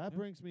mean? That Yeah.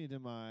 brings me to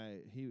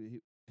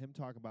him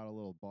talking about a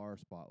little bar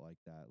spot like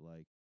that.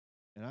 Like,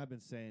 and I've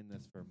been saying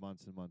this for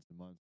months and months and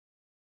months.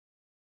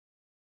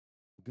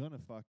 I'm gonna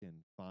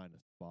fucking find a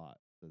spot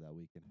so that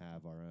we can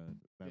have our own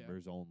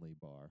members only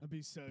bar. That'd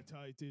be so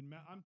tight, dude.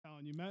 I'm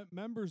telling you,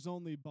 members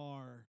only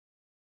bar.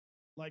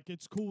 Like,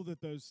 it's cool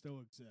that those still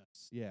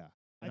exist. Yeah.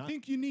 I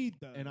think you need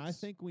those. And I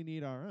think we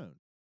need our own.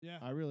 Yeah.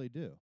 I really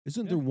do.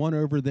 Isn't there one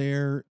over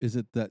there? Is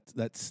it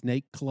that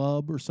Snake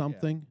Club or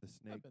something? Yeah, the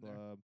Snake been there.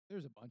 Club.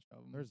 There's a bunch of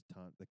them. There's a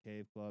ton. The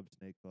Cave Club,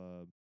 Snake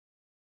Club.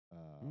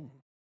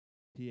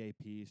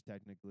 PAP's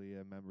technically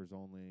a members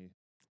only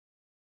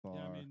bar.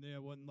 Yeah, I mean,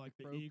 it wasn't like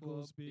the Pro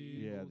Eagles Club,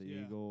 be. Yeah, the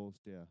Eagles.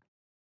 Yeah.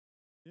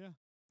 Yeah.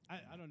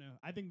 I don't know.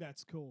 I think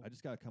that's cool. I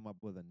just got to come up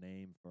with a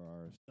name for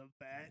ours. The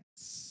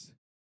Vets.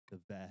 The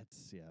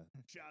Vets. Yeah.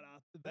 Shout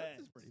out the That's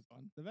Vets. is pretty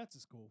fun. The Vets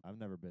is cool. I've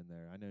never been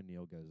there. I know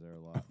Neil goes there a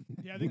lot.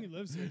 Yeah, I think he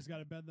lives here. He's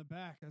got a bed in the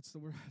back. That's the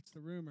rumor. That's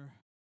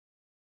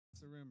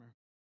the rumor.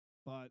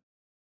 But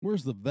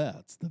Where's the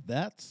Vets? The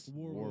Vets?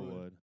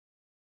 Warwood.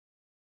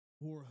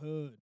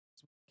 Warhood.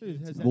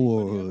 Dude, has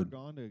Warwood. anybody ever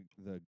gone to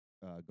the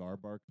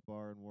Garbarks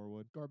bar in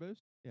Warwood? Garbos?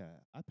 Yeah,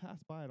 I pass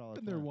by it all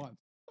the Been time. there once.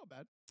 Not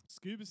bad.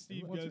 Scuba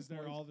Steve Once or goes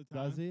there twice. all the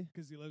time. Does he?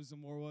 Because he lives in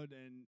Warwood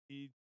and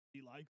he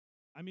likes.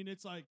 I mean,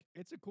 it's like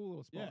It's a cool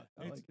little spot.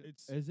 yeah, I like it.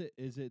 it's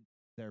Is it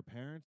their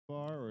parents'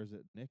 bar or is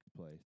it Nick's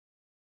place?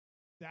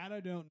 that I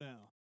don't know.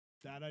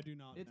 That I do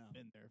not It's know.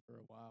 been there for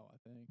a while,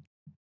 I think.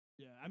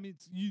 Yeah, I mean,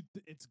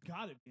 it's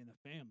got to be in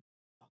a family,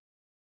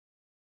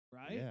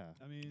 right? Yeah.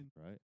 I mean,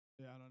 Right.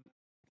 yeah, I don't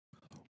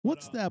know.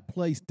 What's But, that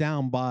place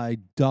down by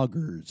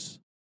Duggars?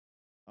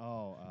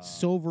 Oh,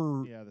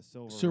 Silver yeah, the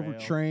Silver rail.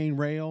 Train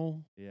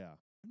Rail. Yeah.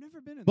 I've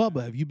never been in. Bubba,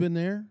 there. have you been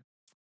there?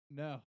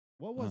 No.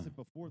 What was Huh. it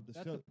before the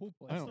That's show? a pool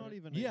place. That's right? not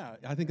even. Yeah,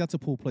 I think that's a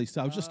pool place.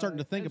 I was just starting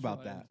to think Ezra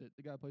about that. owns it.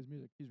 The guy who plays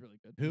music. He's really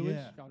good. Who is?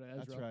 Yeah, Shout out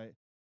Ezra. that's right.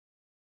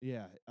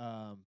 Yeah.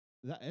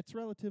 It's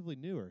relatively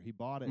newer. He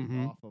bought it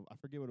Mhm. off of. I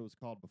forget what it was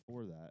called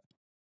before that.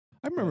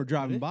 I remember But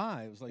driving it-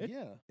 by. It was like, it-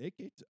 yeah.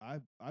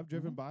 I've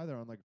driven by there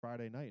on like a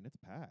Friday night and it's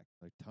packed.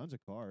 Like tons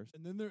of cars.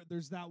 And then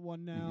there's that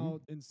one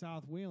now in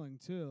South Wheeling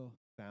too.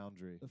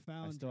 Foundry. The I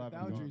Foundry. still haven't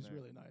gone Foundry's there.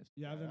 really nice.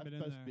 Yeah, I haven't that's been in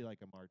supposed there. to be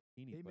like a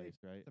martini They place,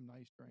 make right? some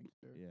nice drinks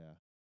there. Yeah.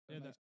 Yeah, A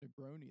nice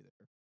Negroni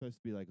there. Supposed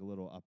to be like a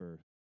little upper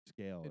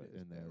scale It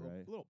is in there, a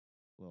right? little.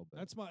 A little bit.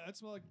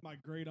 that's like my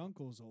great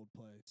uncle's old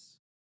place.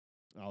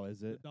 Oh, is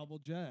The it? Double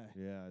J.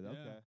 Yeah.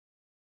 Okay.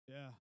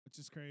 Yeah, which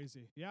is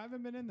crazy. Yeah, I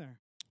haven't been in there.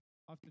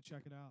 I'll have to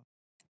check it out.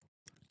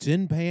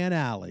 Tin Pan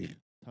Alley.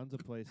 Tons of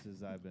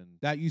places I've been.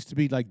 That used to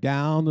be like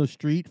down the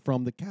street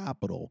from the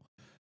Capitol.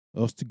 I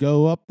was to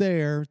go up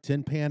there,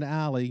 Tin Pan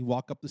Alley,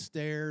 walk up the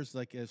stairs,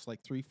 like it's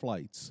like 3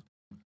 flights.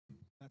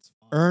 That's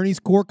fun. Ernie's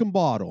Cork and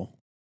Bottle,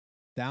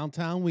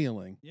 downtown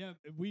Wheeling. Yeah,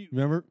 we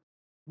Remember?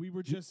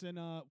 were just in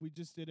we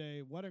just did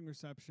a wedding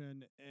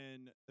reception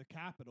in the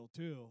Capitol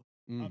too.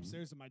 Mm.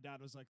 Upstairs, and my dad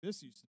was like,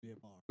 "This used to be a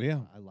bar."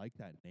 Yeah, I like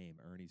that name,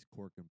 Ernie's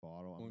Cork and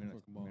Bottle. Cork and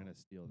I'm Bottle. gonna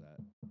steal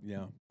that.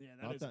 yeah. Yeah,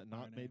 Not is a that, fire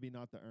not name. maybe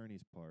not the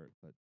Ernie's part,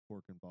 but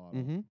Cork and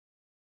Bottle. Mm-hmm.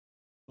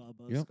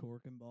 Bubba's Yep.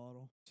 Cork and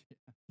Bottle.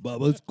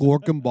 Bubba's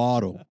Cork and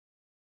Bottle.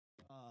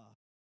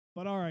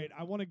 But all right,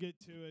 I want to get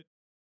to it.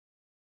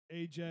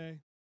 AJ,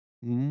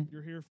 Mm-hmm.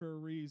 you're here for a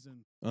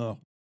reason. Oh,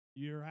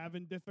 You're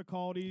having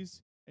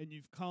difficulties, and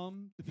you've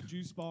come to the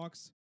Juice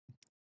Box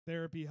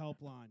Therapy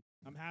Helpline.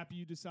 I'm happy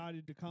you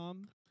decided to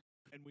come,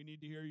 and we need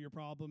to hear your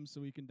problems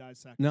so we can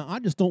dissect. now I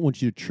just don't want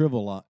you to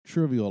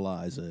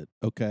trivialize it,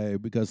 okay?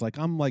 Because like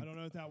I'm I like, don't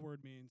know what that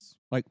word means.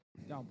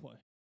 Downplay.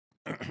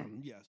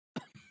 yes,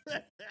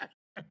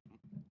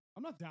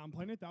 I'm not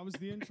downplaying it. That was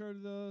the intro to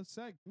the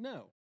seg.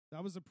 no.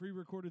 That was a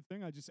pre-recorded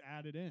thing I just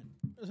added in.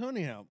 So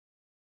anyhow,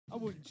 I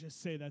wouldn't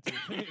just say that to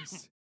your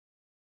face.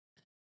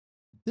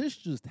 this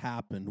just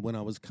happened when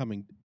I was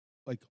coming,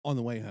 like on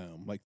the way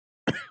home. Like,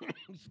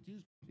 excuse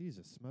me.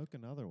 Jesus, smoke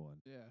another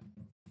one.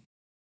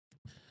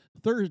 Yeah.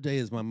 Thursday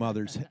is my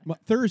mother's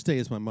Thursday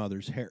is my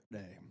mother's hair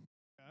day.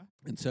 Okay.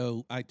 And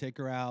so I take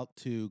her out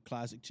to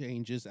Classic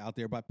Changes out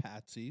there by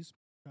Patsy's.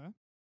 Okay.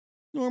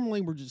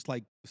 Normally we're just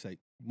like say,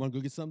 want to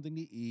go get something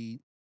to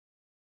eat.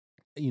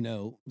 You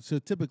know, so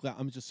typically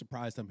I'm just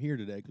surprised I'm here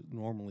today because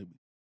normally,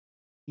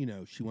 you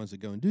know, she wants to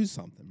go and do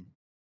something.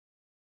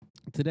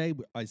 Today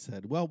I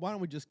said, well, why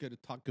don't we just go to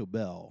Taco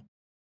Bell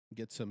and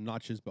get some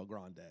Nachos Bel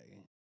Grande?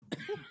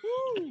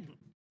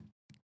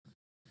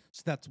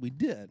 So that's what we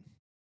did.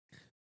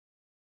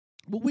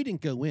 But we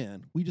didn't go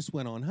in. We just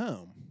went on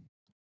home.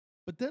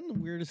 But then the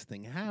weirdest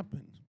thing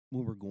happened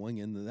when we're going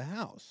into the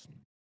house.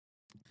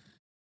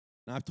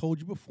 Now, I've told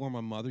you before,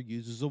 my mother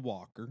uses a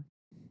walker.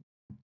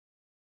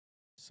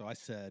 So I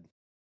said,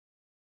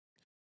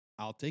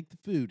 I'll take the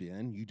food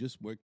in. You just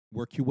work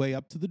your way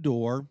up to the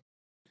door.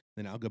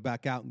 Then I'll go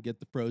back out and get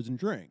the frozen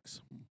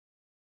drinks.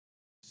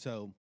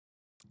 So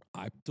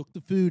I took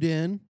the food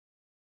in,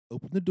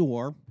 opened the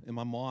door, and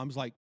my mom's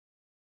like,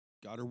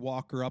 got her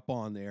walker up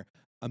on there.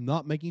 I'm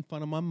not making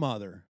fun of my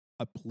mother.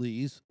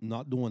 Please, I'm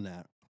not doing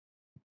that.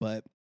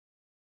 But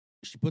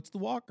she puts the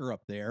walker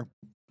up there,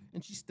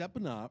 and she's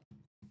stepping up.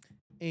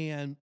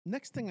 And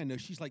next thing I know,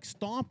 she's like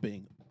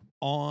stomping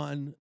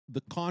on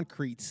the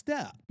concrete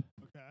step.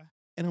 Okay.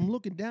 And I'm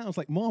looking down. I was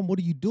like, Mom, what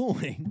are you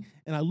doing?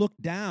 And I look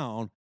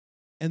down,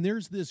 and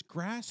there's this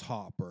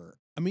grasshopper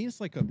I mean,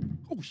 it's like a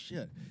oh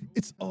shit.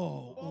 It's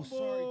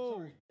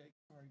sorry.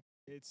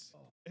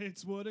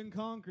 It's wood and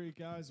concrete,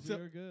 guys. We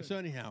are good. So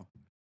anyhow,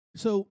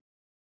 so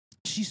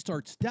she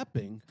starts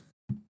stepping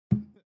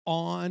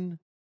on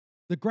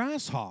the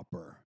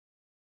grasshopper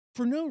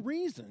for no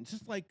reason. It's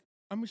just like,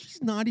 I mean,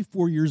 she's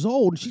 94 years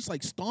old and she's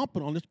like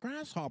stomping on this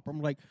grasshopper.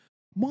 I'm like,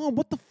 Mom,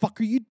 what the fuck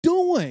are you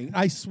doing?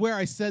 I swear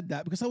I said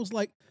that because I was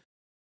like,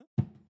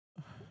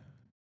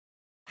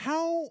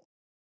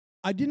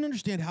 I didn't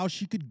understand how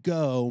she could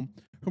go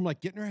from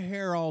like getting her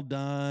hair all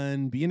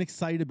done, being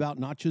excited about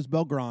Nachos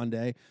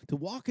Belgrande, to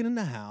walking in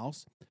the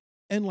house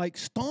and like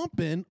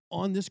stomping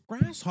on this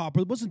grasshopper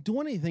that wasn't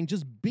doing anything,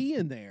 just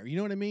being there. You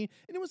know what I mean?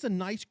 And it was a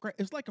nice, it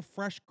was like a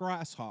fresh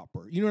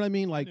grasshopper. You know what I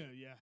mean? Like,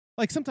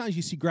 like sometimes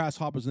you see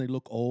grasshoppers and they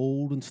look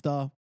old and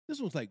stuff.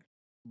 This was like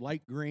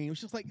light green. It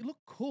was just like, it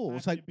looked cool.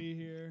 It's like, to be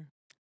here.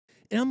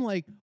 and I'm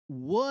like,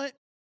 what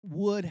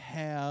would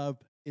have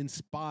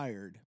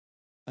inspired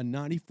a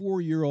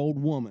 94-year-old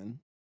woman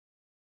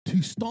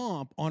to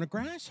stomp on a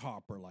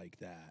grasshopper like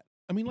that?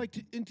 I mean,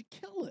 like, and to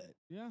kill it.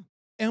 Yeah.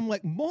 And I'm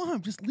like,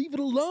 Mom, just leave it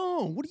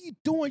alone. What are you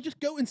doing? Just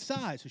go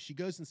inside. So she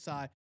goes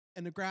inside,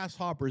 and the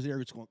grasshopper is there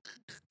just going.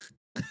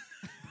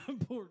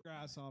 Poor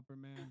grasshopper,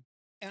 man.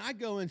 And I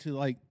go into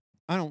like,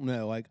 I don't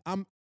know, like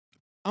I'm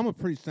a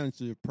pretty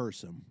sensitive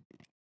person,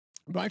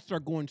 but I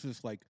start going to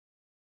this like,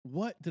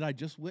 what did I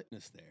just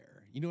witness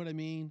there? You know what I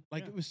mean?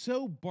 Like it was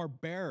so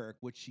barbaric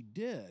what she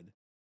did.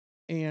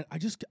 And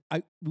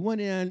I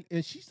went in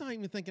and she's not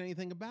even thinking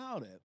anything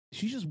about it.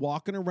 She's just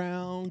walking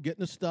around,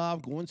 getting the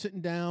stuff, going,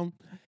 sitting down.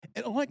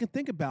 And all I can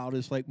think about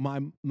is like my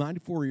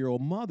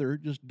 94-year-old mother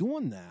just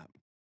doing that.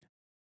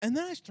 And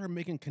then I started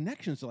making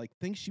connections to like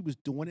things she was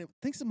doing,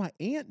 things that my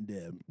aunt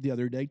did the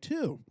other day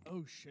too.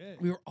 Oh,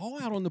 shit. We were all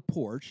out on the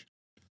porch.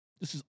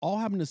 This is all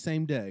happened the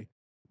same day.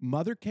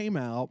 Mother came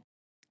out,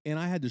 and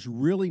I had this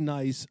really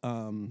nice,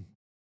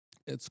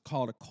 it's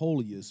called a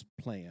coleus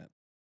plant,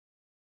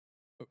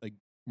 like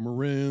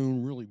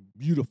maroon, really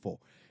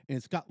beautiful. And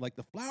it's got like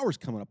the flowers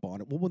coming up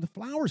on it. Well, when the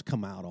flowers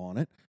come out on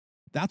it,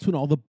 that's when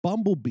all the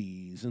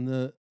bumblebees and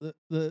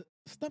the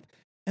stuff.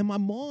 And my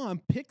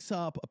mom picks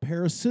up a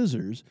pair of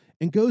scissors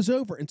and goes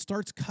over and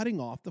starts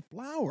cutting off the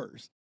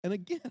flowers. And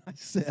again, I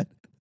said,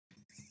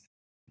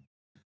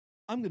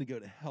 I'm going to go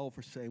to hell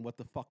for saying what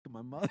the fuck to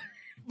my mother.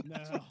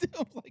 That's what I did.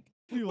 I'm like,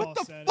 what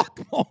the fuck,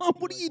 Mom?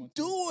 What are you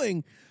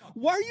doing?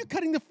 Why are you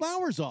cutting the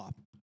flowers off?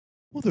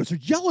 Well, those are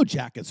yellow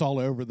jackets all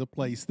over the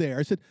place there.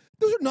 I said,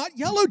 those are not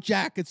yellow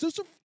jackets. Those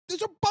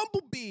are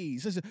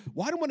bumblebees. I said,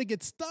 well, I don't want to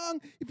get stung.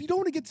 If you don't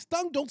want to get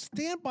stung, don't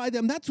stand by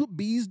them. That's what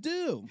bees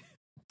do.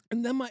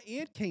 And then my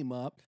aunt came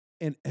up,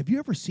 and have you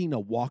ever seen a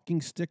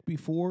walking stick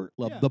before?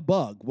 The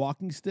bug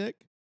walking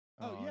stick?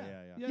 Oh,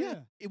 yeah.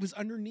 It was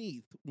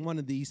underneath one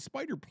of these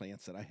spider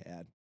plants that I had.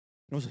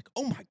 And I was like,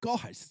 oh my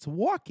gosh, it's a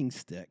walking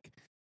stick.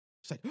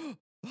 It's like,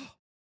 oh.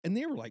 And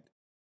they were like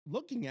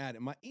looking at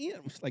it. My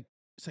aunt was like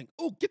saying,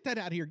 oh, get that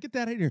out of here. Get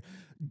that out of here.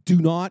 Do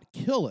not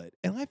kill it.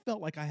 And I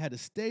felt like I had to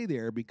stay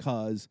there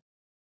because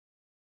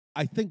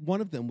I think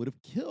one of them would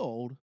have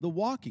killed the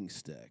walking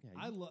stick.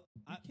 Yeah, you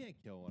can't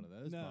kill one of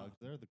those bugs.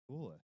 They're the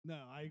coolest. No,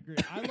 I agree.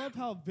 I love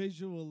how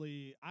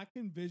I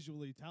can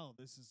visually tell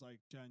this is like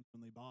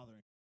genuinely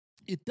bothering.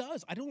 It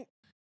does.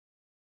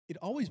 It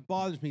always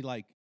bothers me.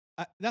 Like,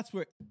 that's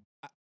where,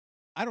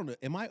 I don't know.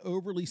 Am I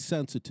overly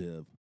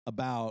sensitive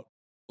about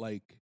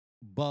like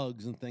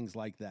bugs and things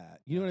like that?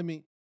 You know what I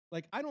mean?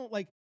 Like,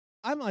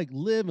 I'm like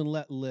live and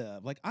let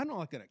live. Like, I'm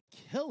not going to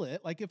kill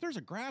it. Like, if there's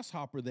a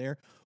grasshopper there,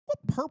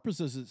 what purpose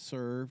does it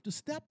serve to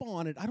step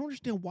on it? I don't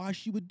understand why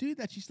she would do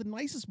that. She's the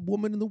nicest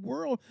woman in the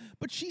world,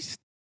 but she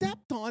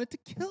stepped on it to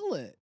kill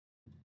it.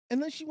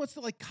 And then she wants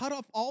to like cut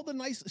off all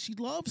the she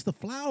loves the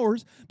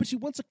flowers, but she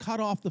wants to cut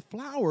off the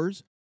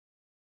flowers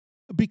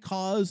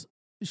because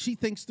she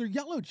thinks they're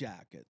yellow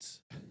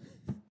jackets.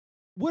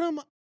 Am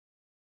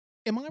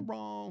I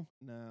wrong?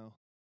 No.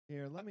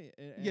 Here, let me.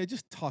 Yeah,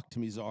 just talk to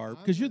me, Czar,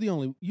 because you're the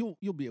only.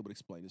 You'll be able to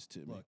explain this to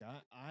me. Look,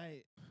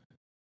 I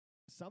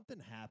something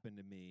happened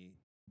to me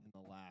in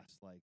the last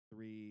like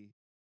 3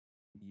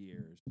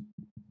 years,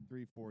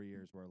 4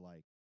 years, where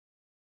like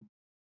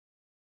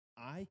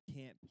I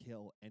can't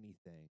kill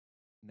anything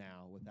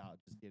now without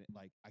just getting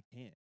like I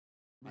can't.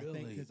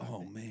 Really?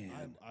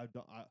 Man.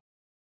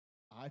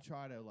 I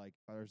try to like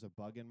if there's a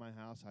bug in my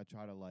house, I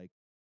try to like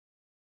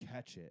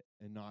catch it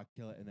and not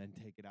kill it and then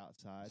take it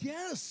outside.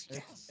 Yes.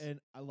 And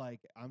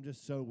I'm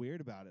just so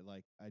weird about it.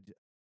 Like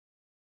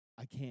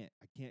I can't.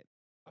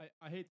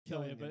 I hate to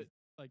tell you, but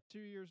like 2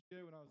 years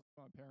ago when I was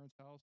at my parents'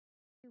 house,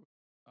 there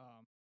were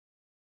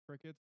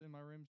crickets in my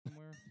room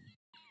somewhere.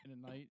 And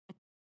at night,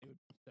 it would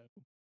be so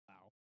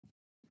loud.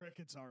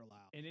 Crickets are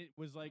loud. And it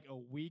was like a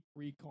week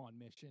recon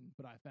mission,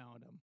 but I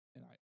found them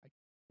and I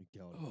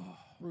killed them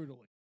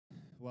brutally.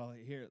 Well,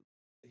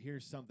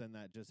 here's something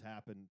that just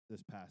happened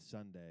this past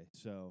Sunday.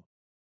 So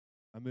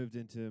I moved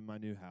into my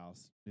new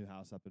house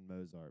up in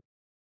Mozart.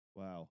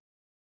 Well,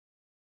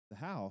 the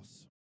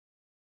house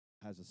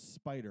has a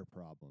spider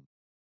problem.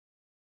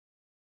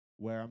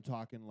 where I'm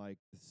talking like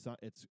the sun.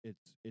 It's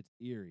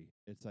eerie.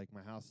 It's like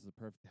my house is a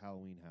perfect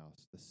Halloween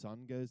house. The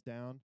sun goes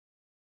down,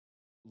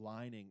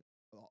 lining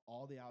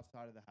all the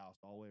outside of the house,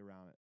 all the way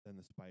around it. Then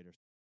the spiders.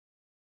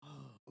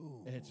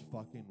 It's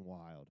fucking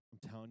wild.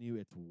 I'm telling you,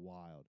 it's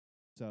wild.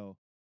 So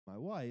my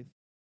wife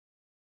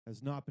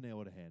has not been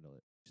able to handle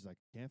it. She's like,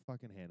 can't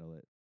fucking handle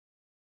it.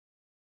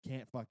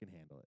 Can't fucking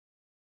handle it.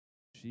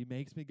 She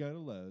makes me go to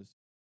Lowe's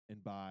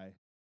and buy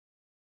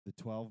the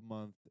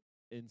 12-month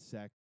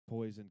insect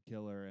poison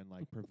killer and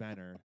like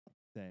preventer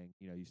thing.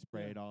 You know, you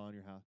spray it all on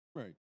your house.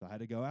 Right. So I had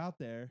to go out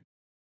there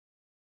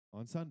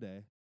on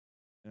Sunday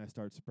and I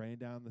start spraying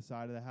down the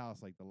side of the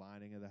house, like the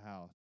lining of the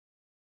house.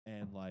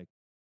 And like,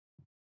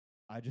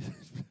 I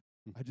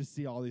just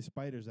see all these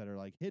spiders that are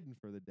like hidden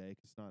for the day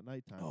because it's not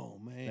nighttime. Oh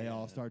man. They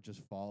all start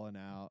just falling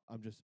out.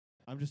 I'm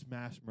just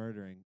mass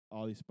murdering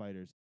all these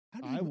spiders.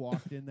 How do I you-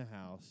 walked in the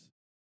house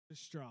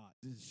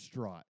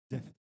Distraught.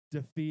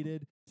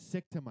 defeated,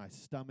 sick to my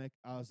stomach.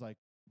 I was like,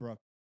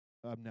 Brooke,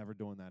 I'm never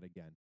doing that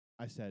again.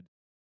 I said,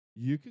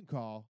 you can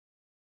call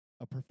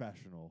a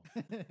professional.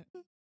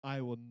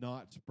 I will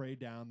not spray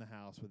down the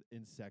house with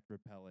insect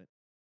repellent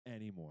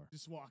anymore.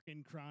 Just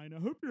walking crying. I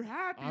hope you're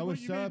happy. I what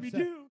was you so made upset. me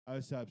do. I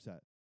was so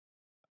upset.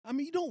 I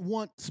mean, you don't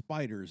want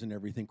spiders and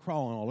everything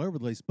crawling all over the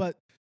place, but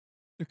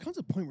there comes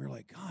a point where you're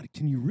like, God,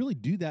 can you really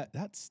do that?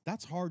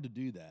 That's hard to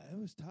do that. It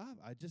was tough.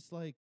 I just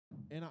like,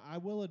 and I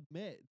will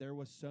admit there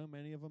was so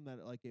many of them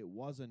that like it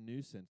was a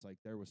nuisance. Like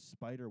there was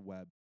spider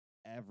web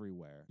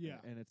everywhere. Yeah.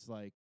 And it's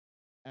like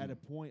at a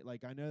point,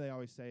 like I know they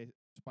always say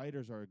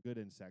spiders are a good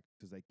insect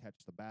because they catch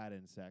the bad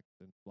insects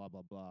and blah,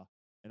 blah, blah.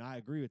 And I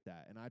agree with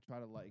that. And I try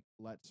to like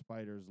let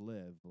spiders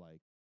live.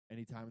 Like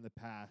anytime in the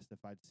past, if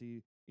I'd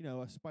see, you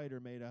know, a spider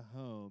made a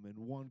home in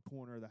one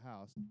corner of the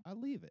house, I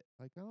leave it.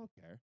 Like I don't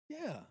care.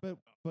 Yeah.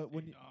 But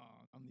when you,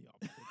 I'm the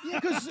opposite. Yeah,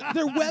 because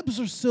their webs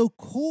are so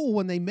cool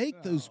when they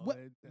make those.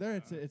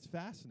 there, it's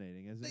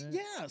fascinating, isn't it?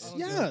 Yes, I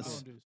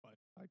yes. don't do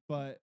spider.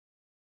 But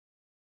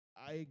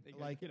I They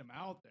gotta like get them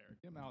out there.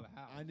 Get them out of the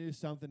house. I knew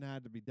something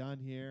had to be done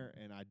here,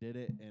 and I did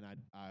it, and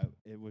I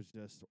it was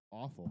just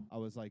awful. I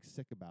was like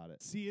sick about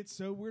it. See, it's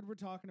so weird we're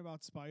talking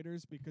about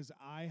spiders because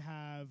I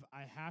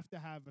have to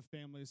have a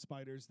family of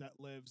spiders that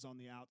lives on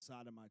the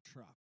outside of my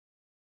truck.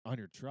 On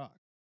your truck.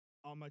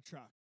 On my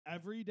truck.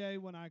 Every day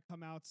when I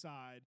come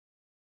outside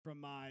from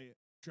my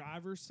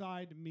driver's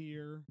side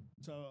mirror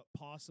to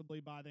possibly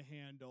by the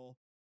handle,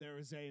 there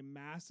is a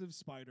massive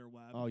spider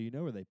web Oh, you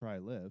know where they probably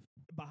live?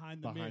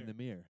 behind the mirror. Behind the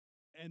mirror.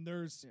 And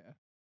there's Yeah.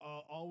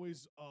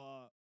 always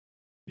a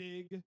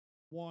big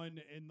one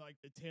in like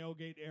the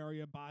tailgate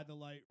area by the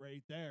light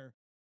right there.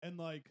 And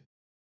like,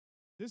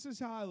 this is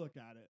how I look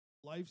at it.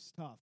 Life's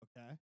tough,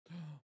 okay?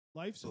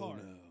 Life's Oh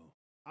hard. no.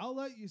 I'll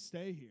let you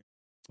stay here,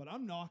 but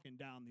I'm knocking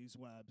down these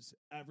webs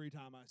every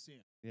time I see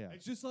them. Yeah.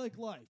 It's just like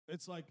life.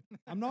 It's like,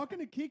 I'm not going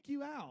to kick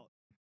you out,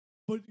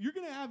 but you're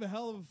going to have a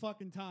hell of a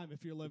fucking time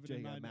if you're living in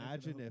Jake, my neck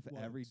of the imagine if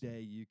every woods.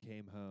 day you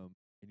came home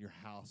and your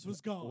house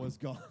Was gone. Was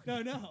gone.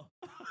 No.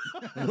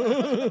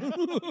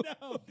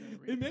 No.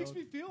 It makes Rebuild.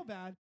 me feel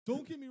bad.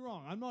 Don't get me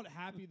wrong. I'm not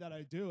happy that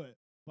I do it,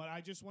 but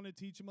I just want to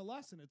teach him a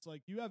lesson. It's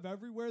like you have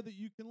everywhere that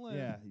you can live.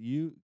 Yeah,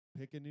 you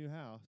pick a new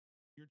house.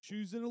 You're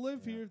choosing to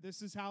live Yeah. here.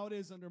 This is how it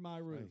is under my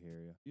roof. I hear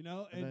you. You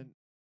know, And and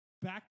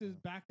then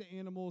back to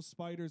animals,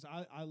 spiders.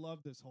 I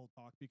love this whole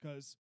talk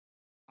because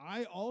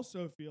I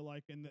also feel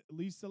like in at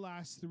least the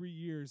last 3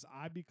 years,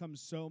 I become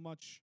so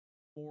much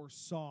more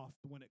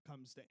soft when it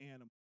comes to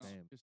animals.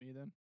 Same. Just me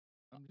then.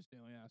 I'm just the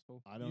only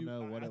asshole. I don't You-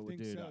 know what I it would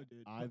think do. so,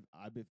 dude.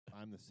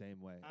 I'm the same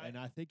way, I- and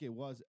I think it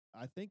was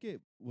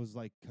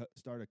like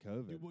start of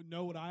COVID. You would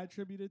know what I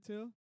attribute it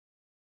to?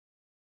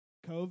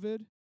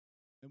 COVID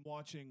and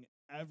watching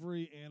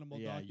every animal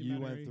Yeah, documentary you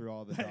went through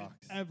all the that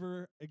docs.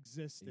 ever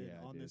existed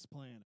Yeah, on dude. this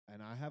planet.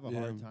 And I have a Yeah.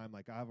 hard time.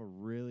 Like I have a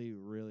really,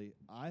 really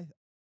I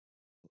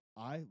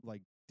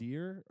like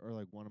deer are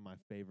like one of my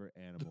favorite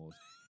animals.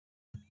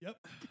 Yep.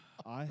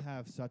 I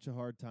have such a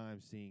hard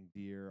time seeing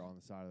deer on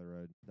the side of the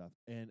road and stuff.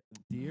 And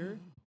deer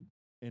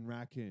and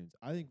raccoons.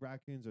 I think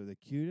raccoons are the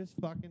cutest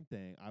fucking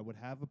thing. I would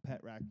have a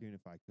pet raccoon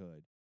if I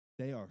could.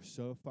 They are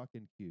so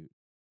fucking cute.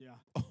 Yeah.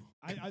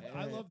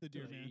 I love the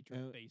deer, Till they man. eat your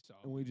And- face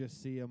off. And we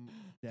just see them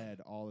dead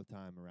all the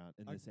time around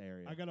in this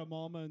area. I got a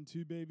mama and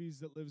 2 babies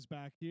that lives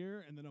back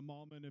here, and then a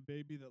mama and a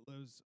baby that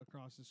lives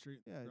across the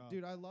street. Yeah,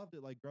 dude, I loved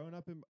it. Like growing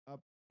up in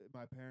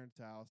my parents'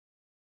 house,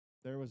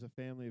 there was a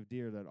family of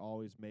deer that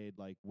always made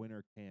like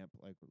winter camp,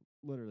 like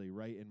literally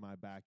right in my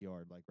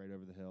backyard, like right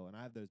over the hill. And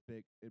I have those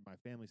big in my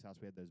family's house.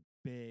 We had those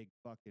big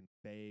fucking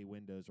bay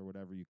windows or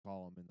whatever you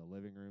call them in the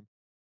living room.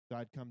 So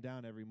I'd come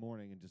down every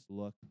morning and just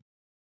look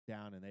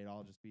down, and they'd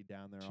all just be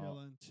down there,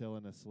 all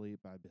chilling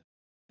asleep. I'd be,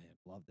 man,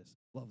 love this,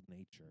 love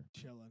nature.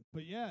 Chilling.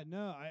 But yeah,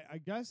 no, I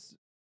guess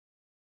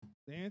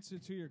the answer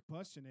to your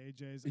question,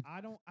 AJ, is I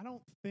don't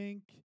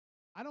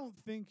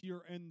think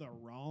you're in the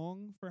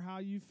wrong for how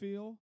you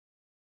feel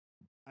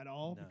at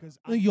all No. because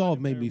Well, I'm y'all kind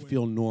of made there me with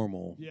feel you.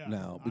 normal Yeah,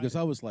 now because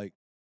I was like,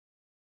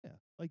 Yeah,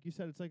 like you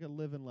said, it's like a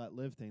live and let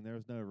live thing. There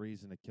was no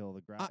reason to kill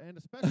the grass, and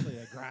especially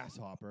a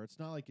grasshopper. It's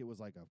not like it was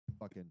like a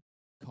fucking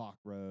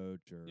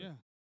cockroach or Yeah.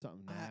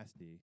 something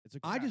nasty. It's a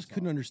I just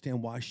couldn't grasshopper.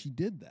 understand why she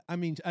did that. I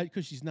mean,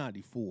 because she's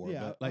 94, Yeah, I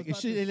but was like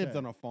about she to lived say.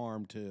 on a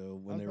farm too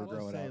when I was they were about to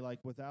growing say, up.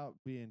 like, without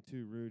being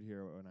too rude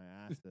here, when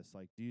I asked this,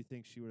 like, do you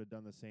think she would have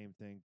done the same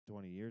thing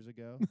 20 years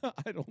ago?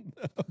 I don't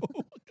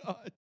know.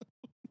 God.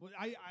 Well,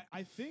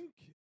 I think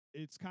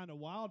it's kind of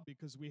wild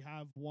because we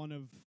have one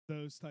of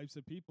those types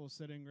of people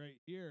sitting right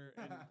here,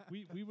 and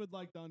we would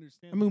like to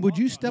understand. I mean, the would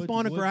you thought step process.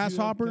 on a Would you have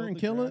grasshopper killed and the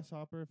kill it?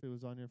 grasshopper if it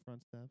was on your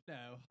front steps?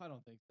 No, I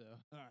don't think so.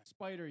 All right.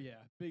 Spider, yeah,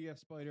 big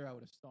ass spider, I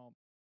would have stomped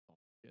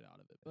get out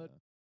of it, but Yeah.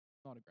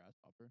 not a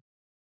grasshopper.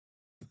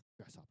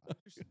 Grasshopper.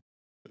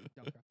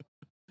 Dumb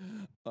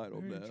grasshopper. I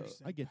don't Very know.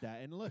 interesting. I get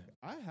that. And look,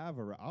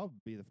 I'll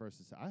be the first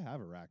to say I have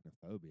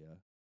arachnophobia.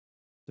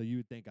 So you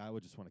would think I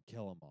would just want to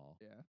kill them all.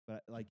 Yeah,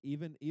 But like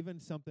even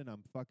something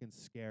I'm fucking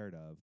scared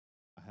of,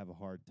 I have a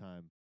hard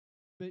time.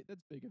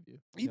 that's big of you.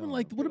 Even No,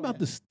 like, no. what Good on about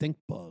the you. stink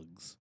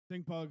bugs?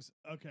 Stink bugs.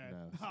 Okay,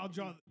 No. I'll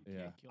draw. You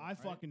Yeah. can't kill 'em, I right?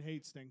 fucking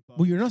hate stink bugs.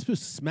 Well, you're not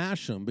supposed to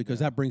smash them because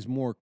No. that brings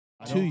more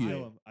I to don't you.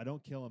 kill 'em. I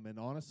don't kill them. And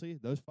honestly,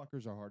 those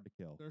fuckers are hard to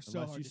kill. They're so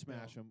unless hard you to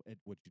smash kill. them,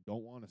 which you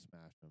don't want to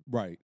smash them.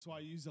 Right. That's why I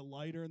use a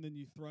lighter and then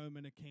you throw them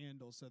in a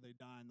candle so they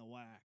die in the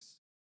wax.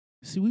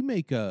 See, we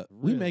make a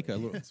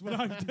little. That's what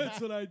I. That's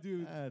what I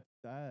do.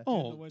 That,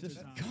 Oh, winter just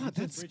time. God,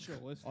 that's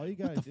ritualistic. all you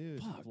what gotta the do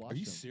is fuck? flush Are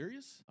you 'em.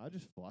 serious? I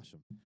just flush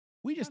them.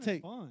 We just Kinda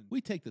take fun.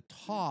 we take the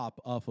top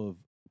off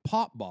of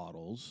pop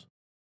bottles,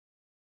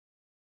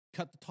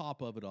 cut the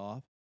top of it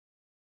off,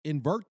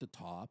 invert the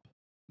top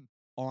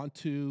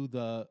onto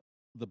the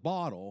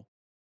bottle,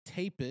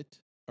 tape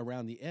it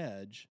around the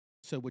edge.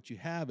 So what you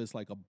have is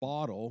like a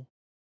bottle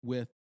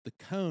with the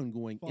cone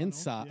going Funnel,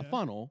 inside a yeah.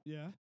 funnel,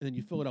 Yeah. and then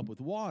you fill it up with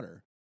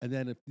water. And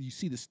then if you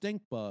see the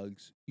stink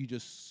bugs, you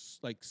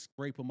just like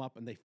scrape them up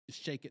and they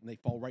shake it and they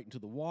fall right into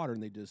the water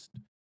and they just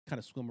kind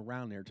of swim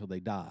around there until they I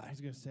die. was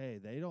gonna say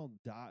they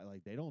don't die,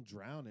 like they don't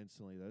drown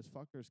instantly. Those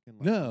fuckers can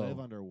No. live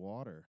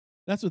underwater.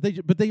 That's what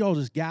but they all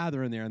just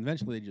gather in there and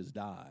eventually they just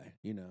die,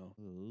 you know.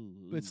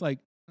 But it's like,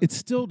 it's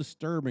still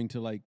disturbing to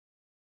like,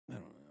 I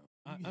don't know.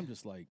 I'm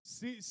just like,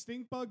 See,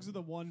 stink bugs are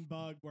the one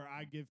bug where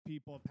I give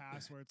people a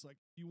pass where it's like,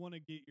 you want to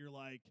get your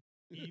like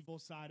evil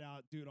side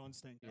out, do it on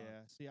stink bug.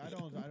 Yeah. See,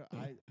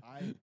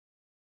 I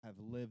have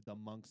lived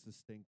amongst the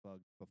stink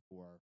bugs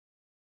before.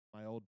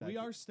 My old We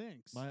bedroom, are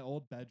stinks. my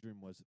old bedroom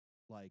was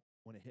like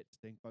when it hit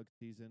stink bug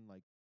season.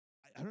 Like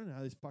I don't know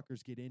how these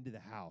fuckers get into the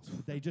house,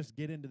 but they just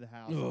get into the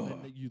house. And Ugh.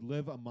 then you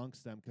live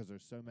amongst them because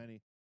there's so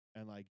many,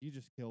 and like you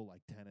just kill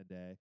like 10 a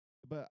day.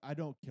 But I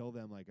don't kill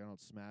them. Like I don't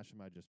smash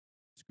them. I just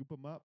scoop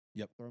them up.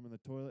 Yep. Throw them in the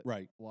toilet.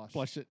 right,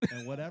 Flush. it.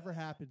 And whatever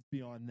happens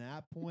beyond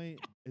that point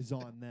is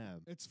on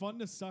them. It's fun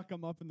to suck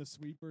them up in the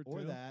sweeper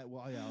Or too. that.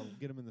 Well, yeah, I'll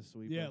get them in the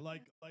sweeper. Yeah,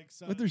 like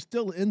some. But they're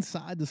still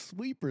inside the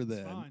sweeper It's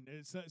then.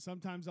 fine.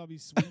 Sometimes I'll be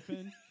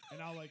sweeping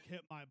and I'll like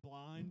hit my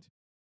blind,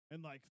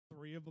 and like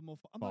 3 of them will.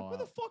 I'm like, where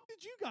the Wow. fuck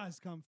did you guys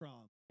come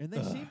from? And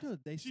they seem to.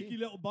 They Cheeky seem.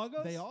 little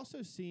buggos. They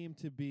also seem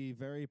to be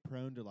very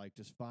prone to like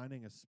just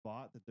finding a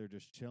spot that they're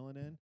just chilling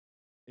in,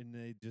 and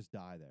they just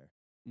die there.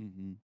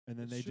 Mm-hmm. And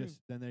then It's they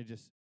true.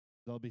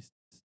 they'll be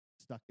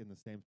stuck in the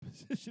same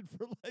position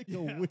for like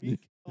Yeah. a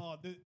week. Oh,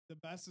 the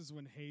best is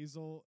when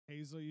Hazel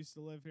used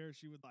to live here.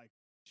 She'd like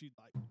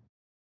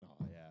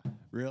Oh yeah.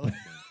 Really?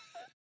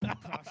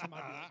 crush him.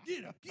 I'd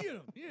be like, get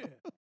him, yeah,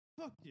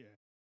 fuck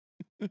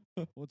yeah.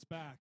 What's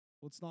back?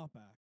 What's not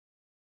back?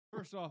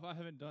 First off, I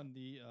haven't done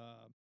the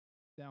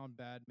down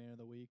bad man of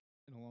the week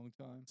in a long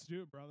time. Let's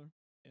do it, brother.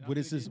 And I'm What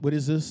gonna is this? get, What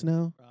is this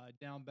now?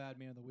 down bad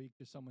man of the week?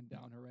 Just someone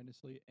down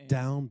horrendously. And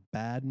Down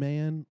bad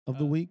man of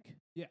the week?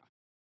 Yeah.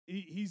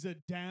 He's a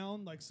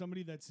down, like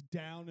somebody that's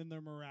down in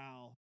their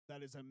morale.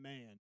 That is a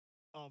man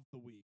of the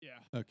week. Yeah.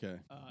 Okay.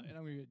 And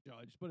I'm gonna get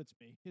judged, but it's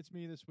me. It's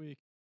me this week.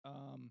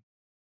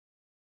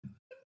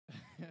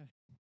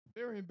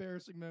 Very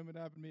embarrassing moment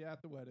happened to me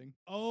at the wedding.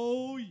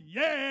 Oh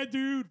yeah,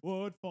 dude.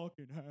 What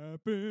fucking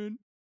happened?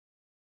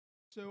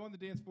 So on the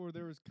dance floor,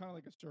 there was kind of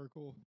like a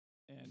circle,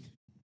 and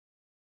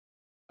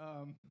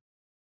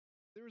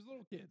there was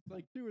little kids,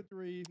 like 2 or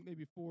 3,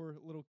 maybe 4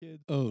 little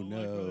kids. Oh, like,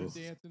 where they're no.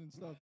 dancing and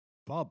stuff.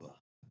 Bubba.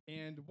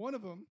 And one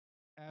of them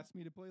asked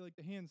me to play like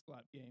the hand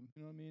slap game.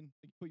 You know what I mean?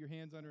 Like you put your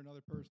hands under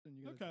another person.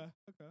 You gotta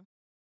Okay.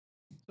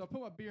 So I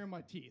put my beer in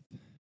my teeth.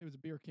 It was a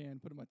beer can,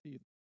 put it in my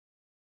teeth.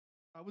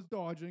 I was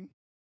dodging.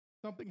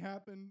 Something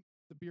happened.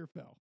 The beer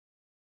fell.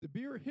 The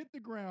beer hit the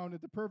ground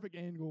at the perfect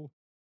angle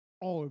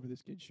all over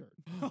this kid's shirt.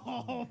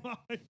 Oh my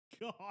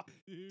god,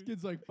 This dude.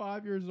 kid's like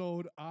 5 years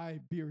old. I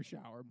beer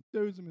shower.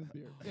 Throws him his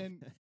beer.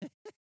 And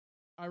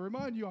I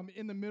remind you, I'm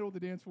in the middle of the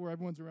dance floor.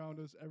 Everyone's around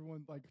us.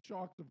 Everyone's like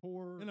shocked of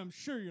horror. And I'm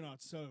sure you're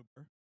not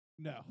sober.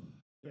 No,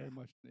 very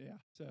much. Yeah.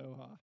 So,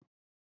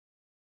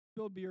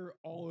 spilled beer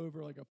all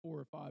over like a 4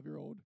 or 5 year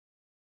old.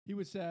 He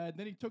was sad.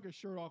 Then he took his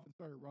shirt off and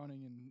started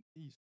running, and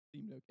he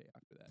seemed okay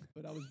after that.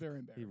 But I was very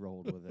embarrassed. He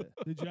rolled with it.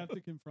 Did you have to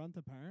confront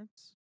the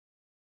parents?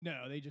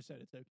 No, they just said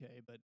it's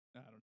okay, but I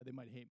don't know. They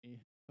might hate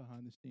me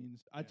behind the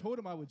scenes. I told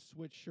him I would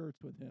switch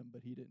shirts with him,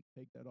 but he didn't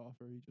take that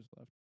offer. He just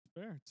left.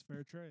 Fair. It's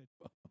fair trade.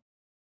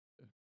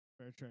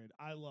 Fair trade.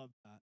 I love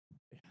that.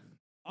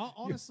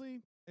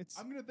 Honestly, it's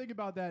I'm gonna think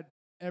about that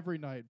every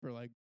night for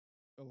like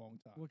a long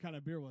time. what kind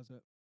of beer was it?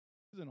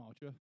 It was an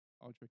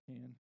ultra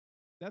can.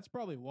 That's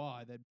probably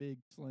why that big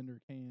slender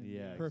can,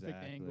 Yeah, perfect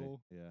exactly.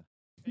 angle. Yeah.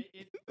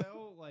 It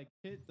fell like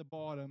hit the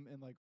bottom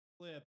and like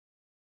flipped.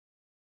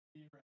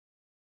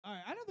 All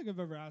right, I don't think I've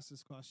ever asked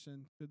this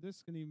question, but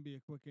this can even be a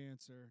quick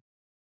answer.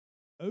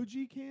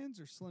 OG cans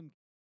or slim?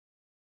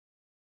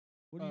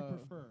 What do you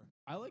prefer?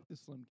 I like the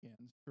slim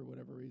cans for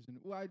whatever reason.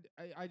 Well,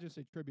 I just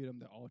attribute them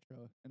to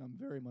Ultra, and I'm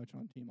very much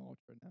on Team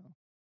Ultra now,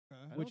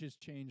 Okay. which has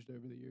changed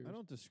over the years. I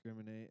don't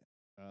discriminate.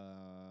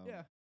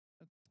 Yeah,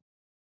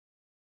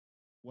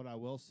 What I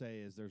will say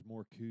is there's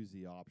more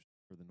koozie options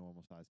for the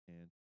normal size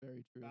can.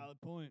 very true.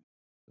 Valid point.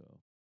 So,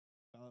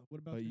 What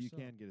about but you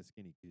yourself? can get a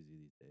skinny koozie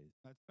these days.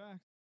 That's fact.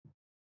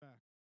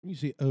 When you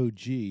say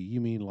OG, you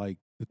mean like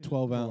the Yeah,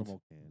 12 ounce?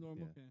 Normal can.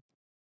 Normal yeah. can.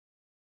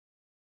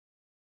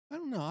 I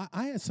don't know.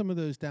 I had some of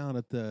those down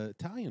at the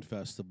Italian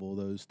festival.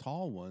 Those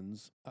tall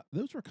ones.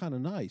 Those were kind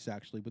of nice,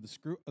 actually. But the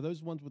screw, are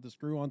those ones with the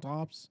screw on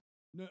tops?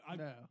 No,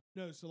 No,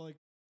 no. So like,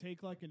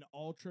 take like an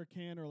ultra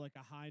can or like a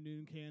high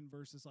noon can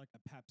versus like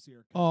a Pepsi or.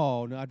 Coke.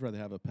 Oh no, I'd rather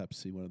have a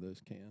Pepsi, one of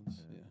those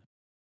cans. Yeah.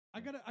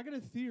 Yeah. I got a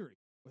theory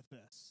with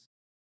this.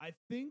 I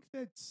think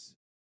that's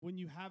when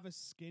you have a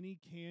skinny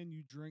can,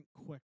 you drink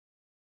quick.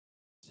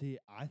 See,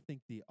 I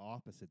think the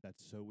opposite.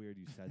 That's so weird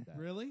you said that.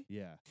 Really?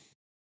 Yeah.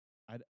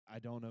 I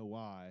don't know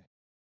why.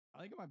 I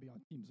think it might be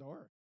on Team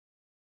Czar.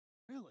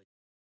 Really?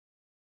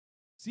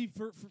 See,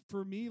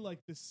 for me, like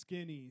the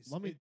skinnies,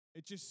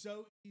 it's just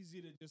so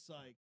easy to just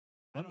like,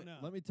 I don't know.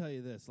 Let me tell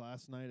you this.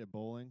 Last night at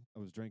bowling, I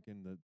was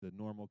drinking the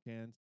normal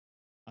cans.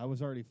 I was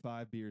already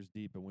 5 beers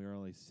deep, and we were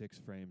only 6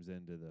 frames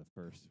into the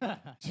first game.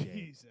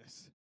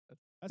 Jesus.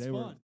 That's they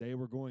fun. They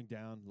were going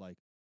down like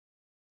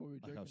What were we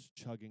I drinking? was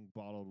chugging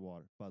bottled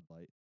water, Bud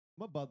Light.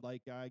 I'm a Bud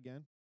Light guy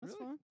again. That's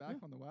Really? fun. Back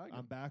Yeah. on the wagon.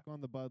 I'm back on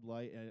the Bud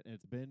Light, and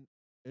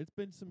it's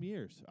been some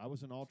years. I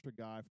was an Ultra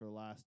guy for the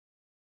last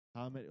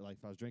how many? Like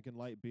if I was drinking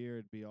light beer,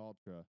 it'd be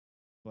Ultra.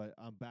 But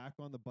I'm back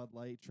on the Bud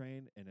Light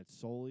train, and it's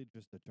solely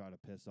just to try to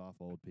piss off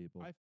old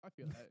people. I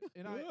feel that,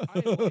 and I like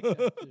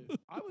that too.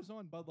 I was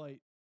on Bud Light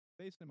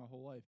basically my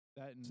whole life.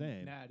 That and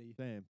Same. Natty.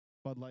 Same.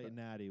 Bud Light But- and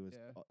Natty was. Yeah,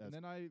 That's and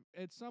then I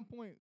at some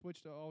point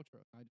switched to Ultra.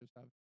 I just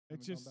haven't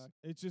gone back.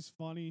 It's just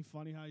funny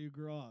how you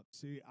grew up.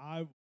 See,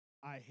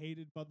 I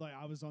hated Bud Light.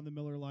 I was on the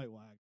Miller Lite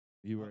wagon.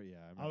 you were. Yeah,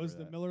 I I was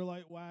remember the Miller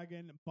Lite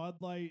wagon. Bud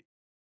Light.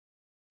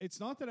 It's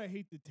not that I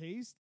hate the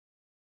taste.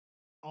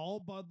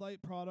 All Bud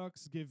Light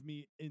products give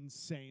me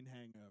insane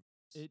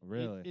hangovers.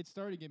 Really? It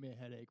started to give me a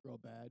headache real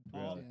bad.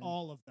 Really?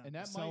 All of them. and the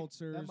that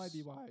seltzers. might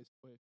be why I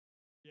switched.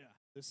 Yeah,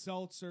 the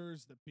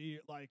seltzers, the beer,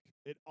 like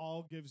it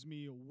all gives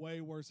me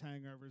way worse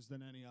hangovers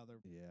than any other.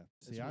 Yeah.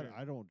 It's See, weird.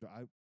 I don't.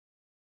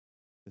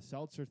 The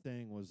seltzer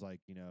thing was like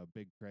a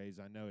big craze.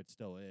 I know it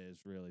still is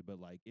really, but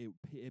like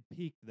it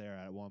peaked there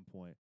at one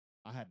point.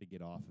 I had to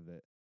get off of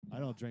it. I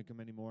don't drink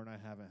them anymore, and I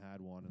haven't had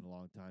one in a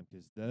long time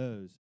because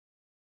those.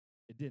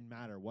 It didn't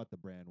matter what the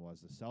brand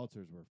was. The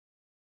seltzers were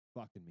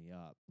fucking me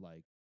up,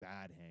 like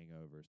bad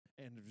hangovers,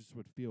 and it just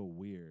would feel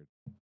weird.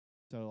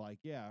 So like,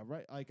 yeah,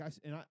 right. Like I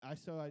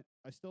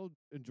still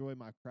enjoy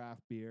my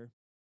craft beer.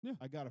 Yeah.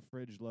 I got a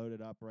fridge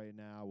loaded up right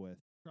now with.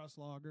 Crust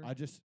lager.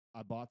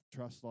 I bought the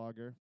Trust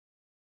Lager,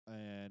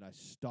 and I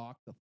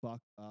stocked the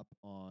fuck up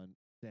on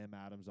Sam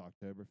Adams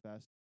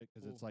Oktoberfest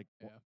because it's Ooh, like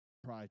yeah.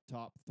 probably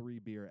top 3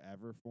 beer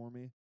ever for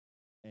me.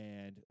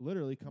 And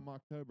literally, come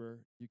October,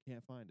 you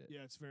can't find it.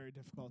 Yeah, it's very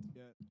difficult to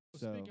get. Well,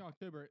 So- speaking of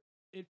October,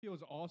 it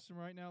feels awesome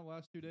right now. The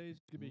last 2 days,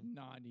 it's gonna be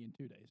 90 in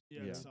 2 days.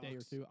 Yeah, Yeah. it A day or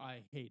sucks. two.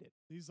 I hate it.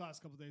 These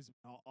last couple days have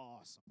been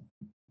awesome.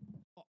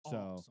 So-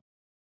 Awesome.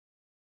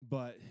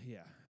 But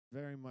yeah,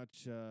 very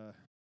much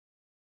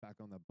back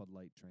on the Bud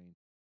Light train.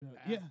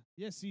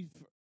 Yeah. See,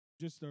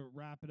 just to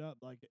wrap it up,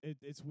 like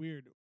it's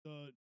weird.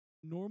 The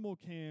normal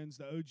cans,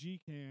 the OG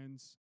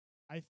cans,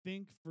 I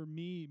think for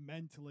me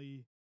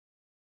mentally,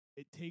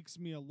 it takes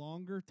me a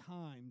longer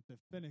time to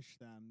finish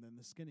them than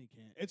the skinny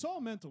can. It's all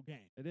mental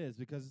game. It is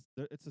because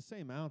it's the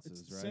same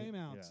ounces, It's the right? same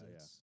Yeah,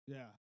 ounces.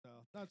 Yeah. So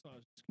that's what I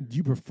was just Do curious.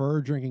 you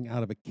prefer drinking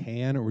out of a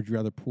can, or would you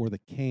rather pour the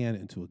can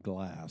into a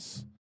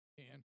glass?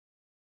 Can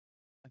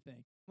I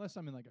think unless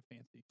I'm in like a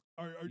fancy.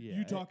 Are Yeah,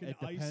 you talking it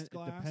iced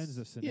glass? It depends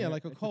the scenario.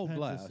 like a it cold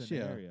depends the glass,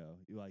 yeah. scenario.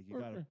 You Or-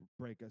 gotta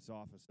break us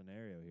off a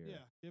scenario here.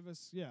 Yeah. Give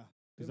us. Yeah.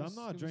 Because Give I'm us-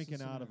 not give us a drinking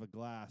out of scenario. a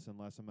glass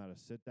unless I'm at a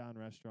sit down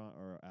restaurant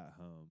or at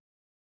home.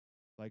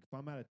 Like if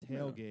I'm at a Yeah.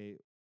 tailgate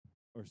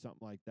or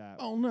something like that.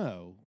 Oh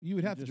no, you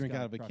would you have to just drink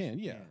gotta out of a crush can.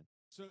 the Yeah, can.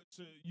 So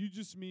you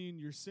just mean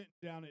you're sitting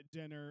down at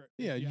dinner.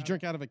 yeah. You have-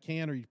 drink out of a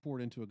can, or you pour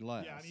it into a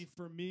glass. Yeah, I mean,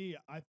 for me,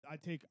 I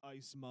take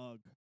ice mug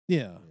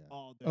yeah. Yeah.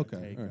 all day. Okay.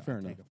 Take, all right, fair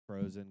I take enough. a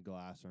frozen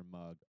glass or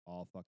mug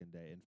all fucking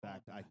day. In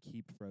fact, I day.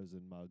 keep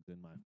frozen mugs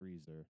in my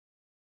freezer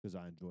because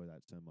I enjoy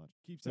that so much.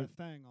 Keeps There- that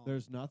thing on.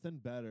 There's nothing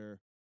better.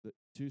 The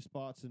 2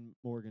 spots in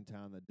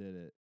Morgantown that did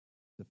it,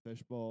 the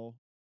Fish Bowl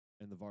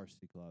and the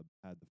Varsity Club,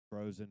 had the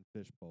frozen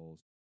fish bowls.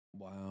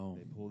 Wow.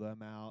 They pull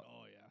them out,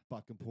 Oh yeah.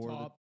 fucking The pour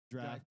top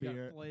draft got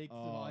beer. flakes of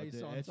Oh, ice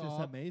dude, on it's just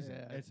top. amazing.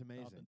 Yeah, It's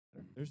amazing. nothing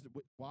better.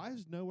 Why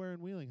is nowhere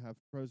in Wheeling have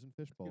frozen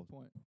fish bowls? Good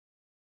point.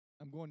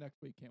 I'm going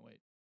next week. Can't wait.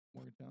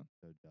 Morgantown.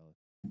 So jealous.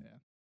 Yeah.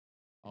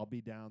 I'll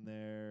be down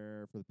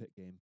there for the pit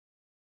game.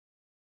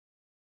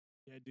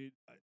 Yeah, dude.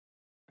 I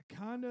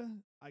kind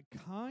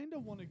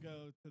of want to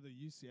go to the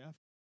UCF.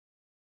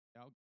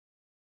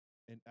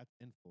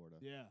 In Florida.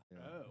 Yeah.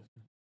 Oh.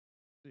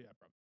 Yeah,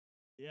 probably.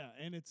 Yeah,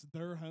 and it's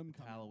their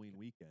homecoming. Halloween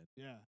weekend.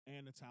 Yeah,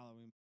 and it's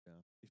Halloween. Yeah.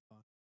 Be fun.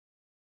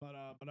 But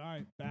all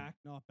right, back,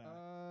 not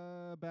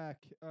back. Back.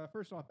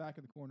 First off, back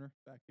in the corner.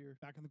 Back here.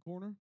 Back in the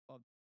corner.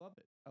 Love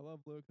it. I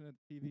love looking at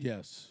the TV.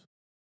 Yes.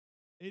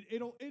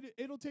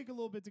 It'll take a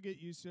little bit to get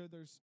used to.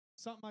 There's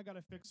something I got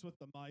to fix with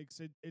the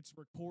mics. It's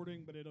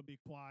recording, but it'll be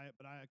quiet.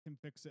 But I can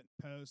fix it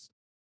in post.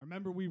 I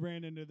remember we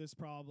ran into this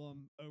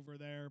problem over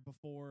there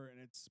before, and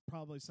it's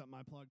probably something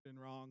I plugged in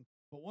wrong.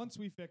 But once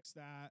we fix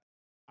that,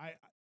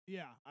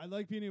 I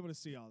like being able to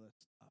see all this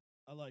stuff.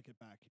 I like it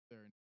back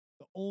there.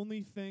 The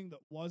only thing that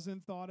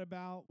wasn't thought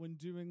about when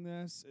doing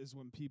this is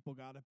when people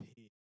gotta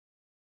pee.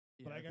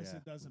 But I guess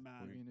it doesn't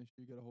matter. An issue,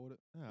 you gotta hold it.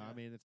 No, Yeah. I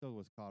mean, it still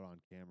was caught on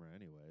camera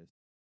anyways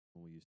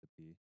when we used to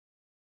pee.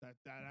 That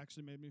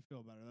actually made me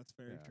feel better. That's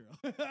very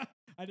Yeah. true.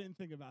 I didn't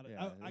think about it.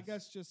 Yeah, I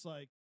guess just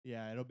like,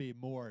 Yeah, it'll be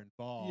more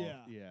involved.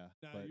 Yeah. Yeah.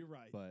 no, but, you're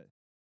right. But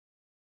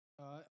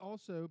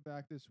Also,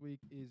 back this week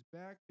is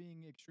back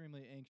being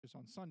extremely anxious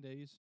on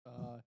Sundays.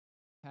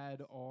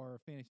 Had our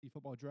fantasy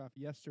football draft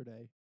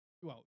yesterday.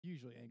 Well,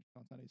 usually anxious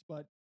on Sundays,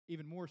 but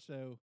even more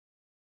so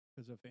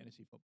because of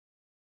fantasy football.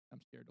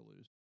 I'm scared to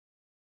lose.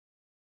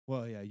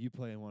 well, yeah, you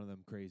play in one of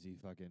them crazy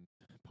fucking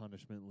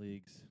punishment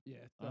leagues. Yeah,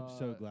 I'm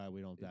so glad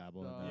we don't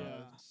dabble in that.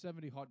 Yeah.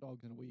 70 hot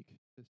dogs in a week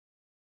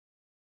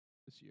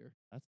this year.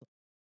 That's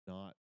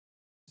not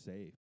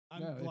safe.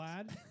 I'm No, it's-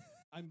 glad.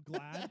 I'm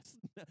glad.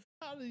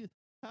 How do you?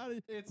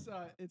 It's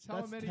how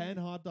That's many 10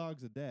 hot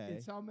dogs a day.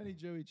 It's how many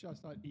Joey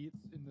Chestnut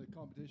eats in the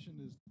competition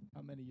is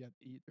how many you have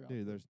to eat throughout.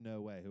 Dude, there's no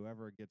way.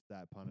 Whoever gets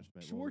that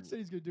punishment, Schwartz said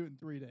he's gonna do it in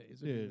 3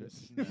 days. Dude,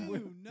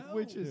 no.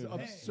 which is dude,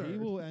 absurd. he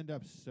will end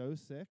up so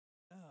sick.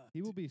 Ugh,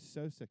 He will be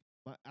so sick.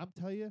 I'm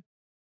telling you,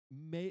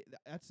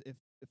 that's if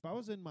I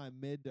was in my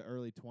mid to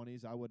early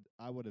 20s,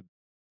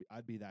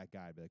 I'd be that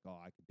guy. I'd be like, oh,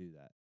 I could do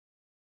that.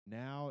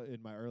 Now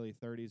in my early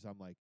 30s, I'm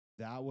like,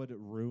 that would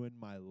ruin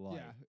my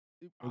life.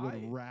 Yeah, It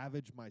would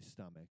ravage my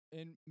stomach.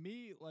 and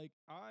me, like,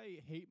 I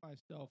hate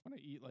myself when I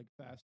eat like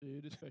fast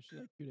food, especially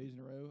like 2 days in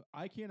a row.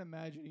 I can't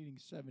imagine eating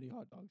 70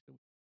 hot dogs a week.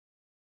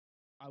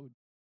 I would.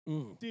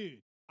 Ooh.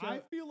 dude, So- I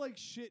feel like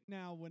shit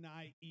now when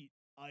I eat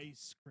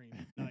ice cream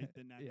at night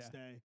the next Yeah.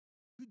 day.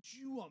 Could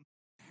you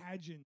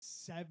imagine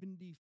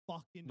 70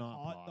 fucking Not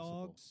hot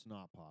possible. dogs?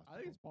 Not possible. I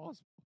think it's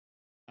possible.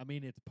 I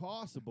mean, it's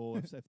possible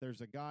if there's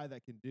a guy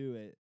that can do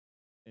it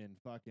and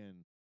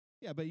fucking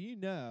yeah, but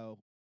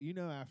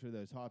after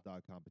those hot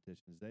dog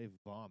competitions, they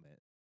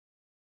vomit.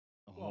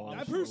 a Well, whole I'm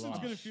that sure- person's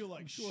I'm gonna sh- feel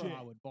like I'm sure shit.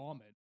 I would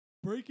vomit.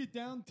 Break it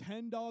down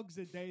 10 dogs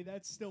a day.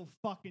 That's still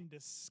fucking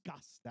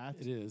disgusting.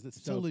 That's It is.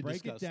 It's so totally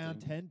break disgusting. it down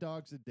 10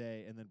 dogs a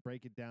day and then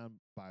break it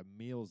down by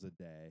meals a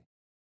day.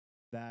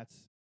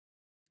 That's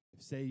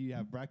say you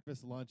have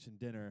breakfast, lunch, and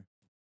dinner.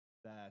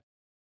 That's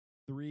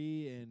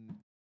 3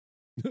 and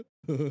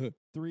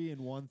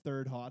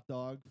 1/3 hot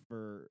dog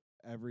for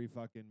every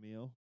fucking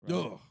meal. Right?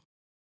 Ugh.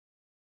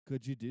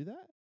 Could you do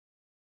that?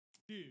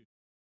 Dude.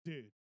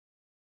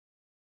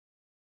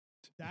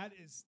 That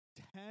is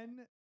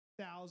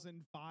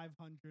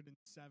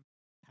 10,507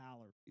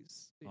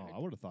 calories. Yeah, I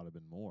would have thought it'd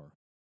been more.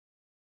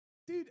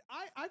 Dude,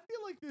 I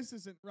feel like this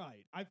isn't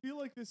right. I feel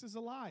like this is a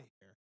lie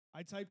here.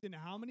 I typed in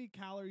how many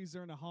calories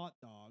are in a hot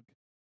dog,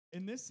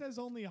 and this says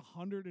only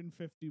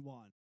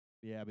 151.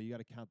 Yeah, but you got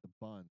to count the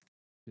bun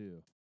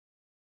too.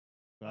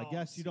 But Oh, I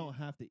guess you see. don't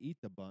have to eat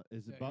the bun.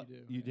 Is it Yeah, bun? you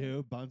do, You yeah.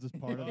 do. Buns is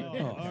part of it. Oh,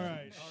 Oh, all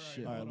right.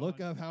 shit. All right, hold look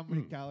on. up how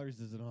many Hmm.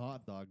 calories is in a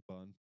hot dog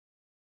bun.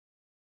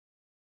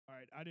 All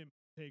right, I didn't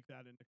take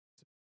that into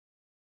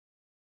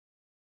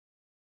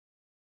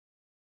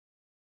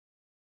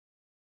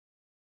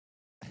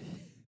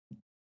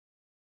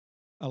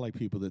I like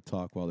people that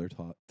talk while they're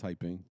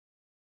typing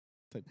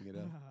it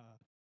out.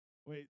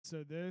 Wait,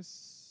 so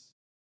this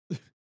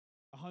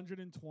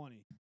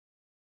 120.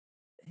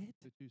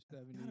 The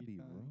 270. Gotta be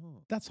times-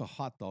 wrong. That's a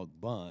hot dog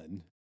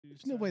bun.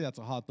 There's no way that's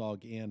a hot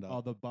dog and a.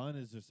 Oh, the bun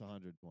is just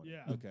 120.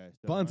 Yeah. Okay.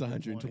 So Bun's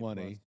 120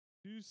 120.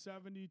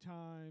 270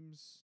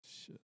 times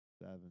Shit.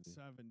 plus 70.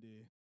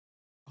 70.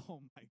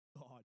 Oh my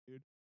god,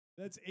 dude.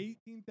 That's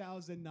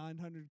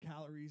 18,900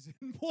 calories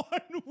in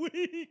 1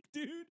 week,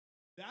 dude.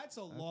 That's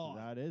a lot.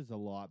 That is a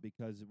lot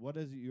because what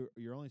is it?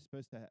 You're only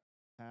supposed to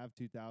have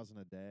 2,000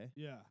 a day,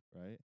 Yeah.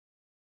 right? Oh,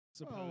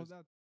 Suppose.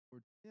 that's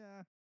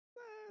yeah.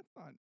 It's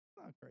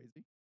not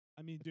crazy,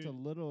 I mean, It's dude. a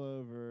little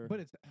over. but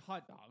it's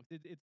hot dogs.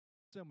 It's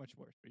so much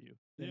worse for you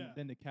than, Yeah.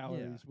 than the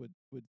calories would.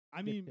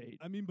 I mean,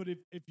 dictate. but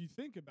if you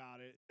think about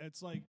it,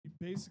 it's like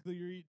basically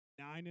you're eating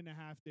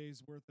 9.5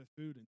 days worth of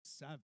food in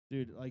 7.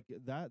 Dude, like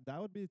that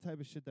would be the type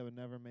of shit that would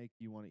never make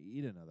you want to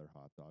eat another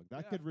hot dog.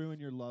 That Yeah. could ruin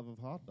your love of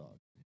hot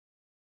dogs.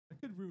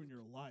 could ruin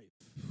your life.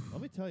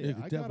 Let me tell It you,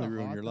 could I got a definitely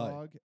ruin hot your life.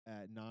 dog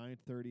at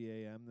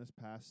 9:30 a.m. this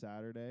past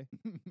Saturday.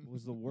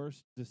 Was the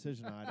worst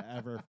decision I'd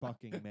ever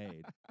fucking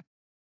made.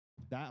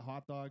 That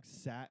hot dog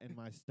sat in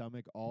my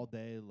stomach all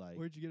day, like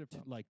Where'd you get it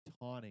from? like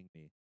taunting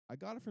me. I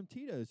got it from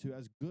Tito's, who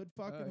has good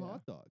fucking yeah.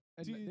 hot dogs.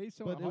 And Dude, they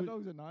sell but it hot was-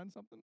 dogs at 9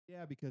 something.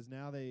 Yeah, because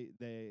now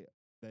they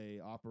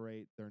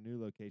operate, their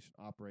new location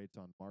operates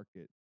on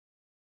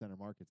Center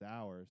Market's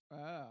hours.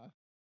 And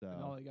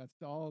all So they got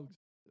dogs.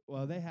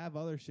 well, they have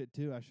other shit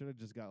too. I should have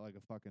just got like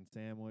a fucking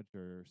sandwich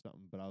or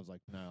something, but I was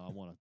like, no, I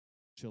want a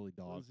chili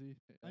dog. Lizzie,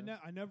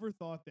 I never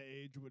thought the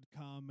age would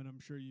come, and I'm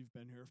sure you've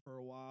been here for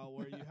a while,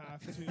 where you have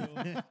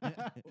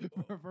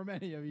to for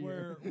many of you.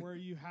 where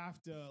you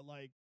have to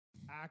like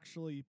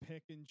actually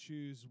pick and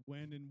choose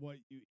when and what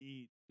you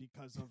eat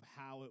because of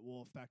how it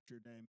will affect your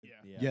day.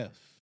 yeah. Yes.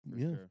 for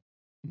Yeah. sure.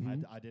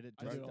 Mhm. I did it.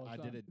 I do Just, it all the I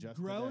did time. it just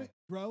Growing today.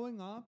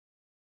 growing up,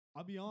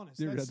 I'll be honest,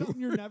 Dude, that's I don't-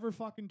 something you're never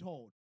fucking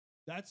told.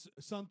 That's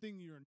something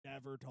you're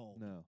never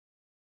told. No,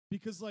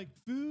 Because like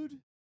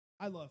food,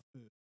 I love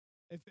food.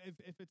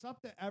 If it's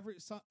up to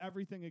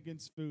everything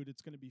against food,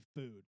 it's going to be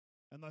food,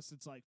 unless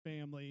it's like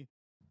family.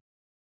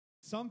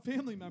 Some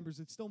family members,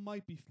 it still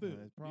might be food.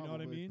 it's You know what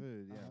I probably mean?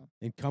 Food, yeah. Uh-huh.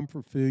 And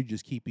comfort food,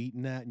 just keep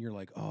eating that, and you're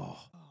like,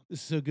 oh, this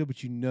is so good,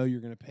 but you know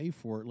you're going to pay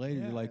for it later.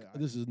 Yeah, You're like, I-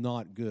 this is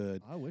not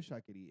good. I wish I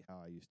could eat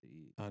how I used to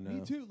eat. I know.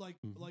 Me too. Like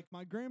Mhm. like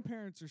my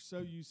grandparents are so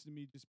used to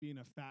me just being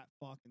a fat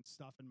fuck and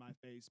stuff in my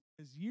face.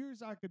 Because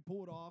years I could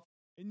pull it off,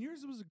 and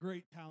years was a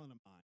great talent of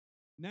mine.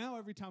 Now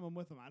every time I'm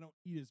with them, I don't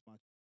eat as much.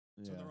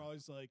 So Yeah. they're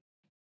always like,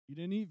 "You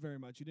didn't eat very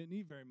much. You didn't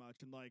eat very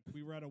much." And like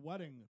we were at a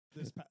wedding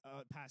this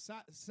past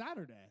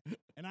Saturday,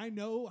 and I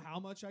know how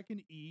much I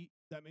can eat.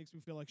 That makes me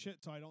feel like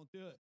shit, so I don't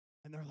do it.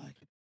 And they're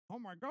like, "Oh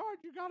my god,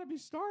 you got to be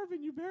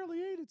starving. You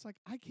barely ate." It's like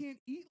I can't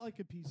eat like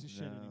a piece of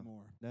shit No.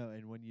 anymore. No,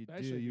 and when you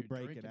Especially do, if you you're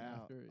break it drinking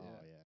out. after, Oh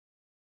yeah.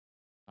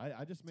 yeah.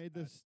 I just made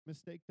this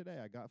mistake today.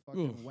 I got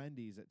fucking Ugh.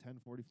 Wendy's at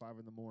 10:45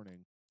 in the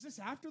morning. Is this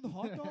after the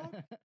hot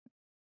dog?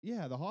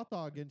 Yeah, the hot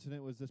dog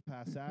incident was this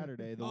past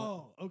Saturday.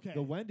 Oh, okay.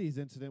 The Wendy's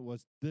incident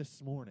was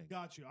this morning.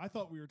 Got you. I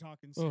thought we were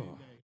talking same Ugh.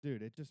 day.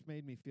 Dude, it just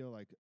made me feel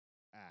like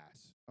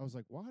ass. I was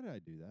like, why did I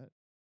do that?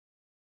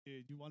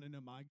 Dude, you want to know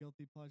my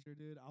guilty pleasure,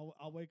 dude?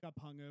 I'll wake up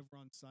hungover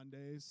on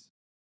Sundays.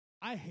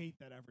 I hate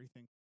that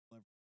everything.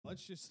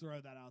 Let's just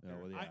throw that out Oh, there.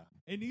 well, yeah.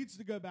 It needs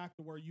to go back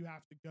to where you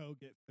have to go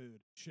get food.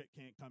 Shit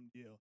can't come to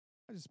you.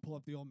 I just pull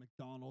up the old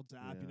McDonald's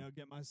app, Yeah.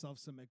 get myself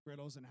some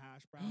McGriddles and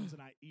hash browns,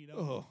 and I eat them,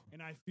 Oh,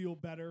 and I feel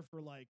better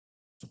for like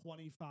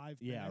 25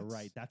 Yeah, minutes.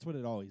 right. That's what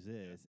it always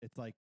is. It's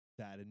like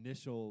that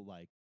initial,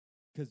 like,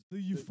 because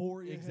The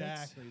euphoria hits.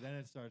 exactly. Then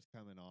it starts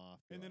coming off.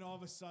 And You're then all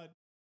of a sudden,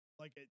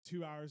 like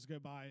 2 hours go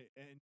by,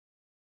 and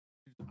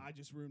I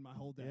just ruined my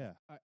whole day.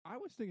 yeah. I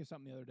was thinking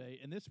something the other day,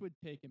 and this would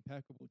take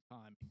impeccable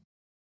time.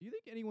 Do you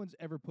think anyone's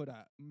ever put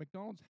a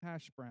McDonald's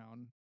hash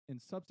brown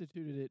and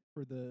substituted it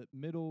for the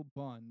middle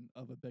bun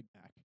of a Big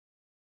Mac?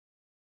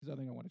 Because I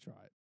think I want to try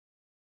it.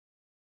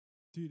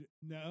 Dude,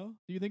 no.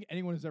 Do you think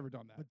anyone has ever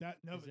done that?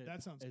 But Is it-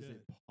 that sounds Is good.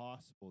 it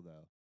possible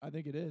though? I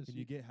think it is. Can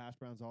you get hash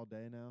browns all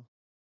day now?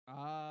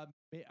 I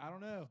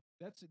don't know.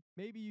 That's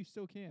maybe you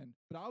still can,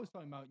 but I was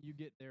talking about you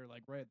get there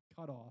like right at the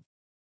cutoff,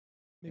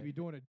 maybe Yeah.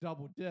 doing a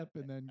double dip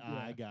and then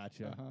I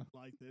gotcha. uh-huh.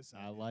 Like this.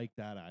 I idea. like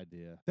that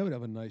idea. that would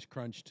have a nice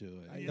crunch to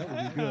it. Yeah. That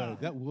would be good.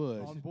 That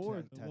would. On Should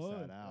board. Test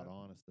Would. that out, Yeah.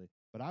 honestly.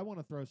 But I want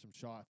to throw some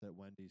shots at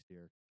Wendy's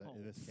here.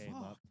 Oh, This came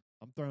up. fuck.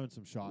 I'm throwing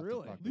some shots.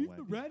 Really? At fucking Leave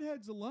Wendy's. the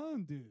redheads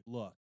alone, dude.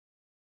 Look,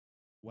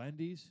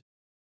 Wendy's,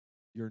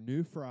 your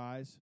new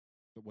fries,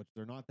 which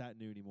they're not that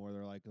new anymore.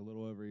 They're like a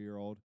little over a year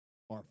old,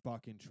 are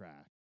fucking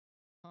trash.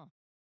 Huh.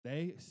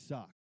 They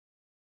suck.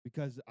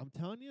 Because I'm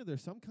telling you,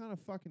 there's some kind of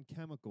fucking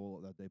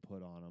chemical that they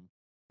put on them.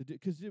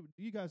 Because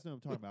you guys know what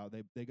I'm talking about.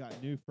 They got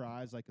new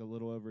fries like a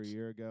little over a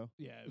year ago.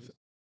 Yeah, it was,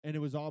 And it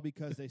was all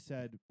because they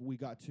said we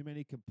got too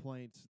many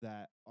complaints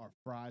that our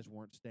fries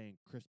weren't staying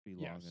crispy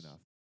long Yes. enough.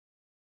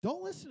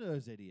 Don't listen to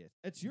those idiots.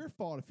 It's your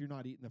fault if you're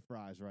not eating the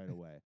fries right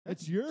away.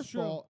 It's your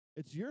true. fault.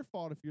 It's your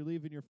fault if you're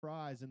leaving your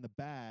fries in the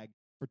bag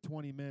for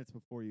 20 minutes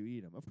before you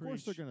eat them. Of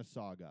course they're Preach. going to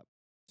sog up.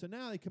 So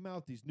now they come out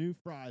with these new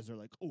fries. They're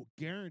like, oh,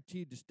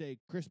 guaranteed to stay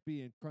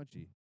crispy and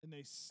crunchy. And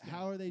they stink.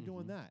 How are they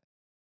doing Mhm. that?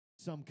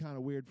 Some kind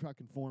of weird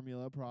fucking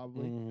formula,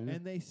 probably. Mhm.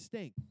 And they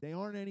stink. They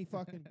aren't any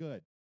fucking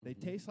good. They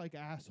Mhm. taste like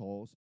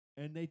assholes,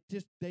 and they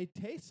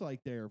taste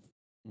like they're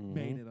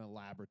made Mhm. in a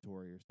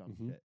laboratory or some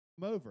Mhm. shit.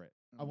 I'm over it.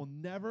 I will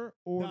never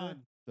order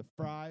Done. the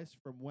fries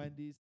from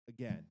Wendy's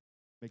again.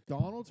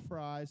 McDonald's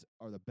fries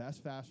are the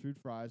best fast food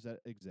fries that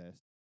exist,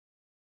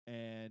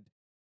 and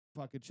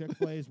fucking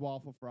Chick-fil-A's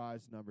waffle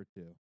fries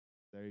 #2.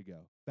 There you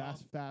go.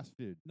 Fast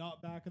food,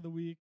 Not back of the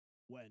week.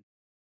 When?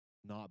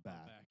 not not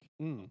bad. back.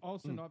 Mm.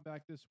 Also Mm. not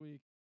back this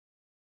week.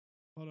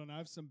 Hold on, I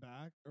have some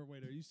back. Or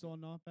wait, are you still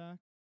not back?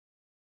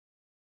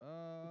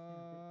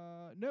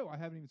 No, I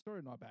haven't even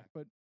started not back,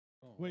 but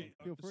Wait,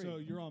 feel free. so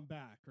you're on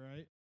back,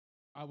 right?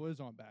 I was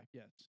on back.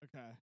 Yes.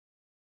 Okay.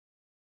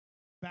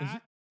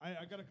 Back.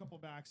 I got a couple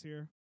backs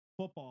here.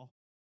 Football.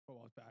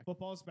 Football's back.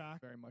 Football's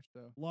back. Very much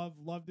so.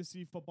 Love to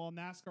see football.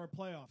 NASCAR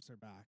playoffs are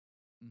back.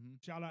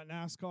 Shout out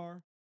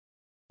NASCAR.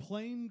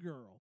 Plane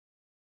Girl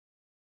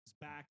is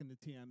back in the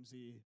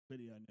TMZ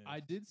video news. I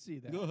did see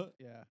that.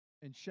 Yeah.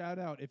 And shout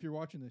out, if you're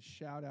watching this,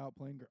 shout out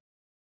Plane Girl.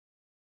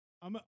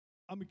 I'm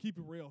gonna keep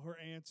it real. Her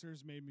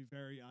answers made me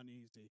very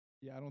uneasy.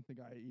 Yeah, I don't think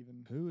I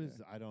even. Who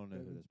is? I don't know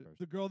who this person.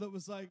 The girl that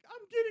was like,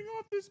 "I'm getting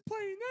off this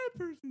plane. That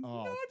person's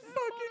Oh. not That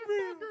fucking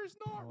real. motherfucker's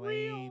not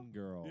Plain real.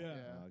 girl. Yeah.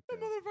 Okay. That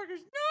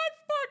motherfucker's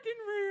not fucking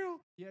real."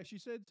 Yeah, she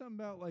said something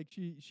about like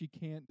she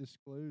can't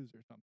disclose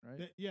or something,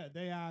 right?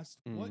 They asked,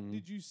 "What Mhm.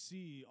 did you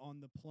see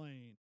on the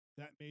plane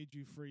that made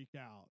you freak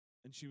out?"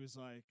 And she was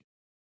like,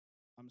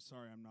 "I'm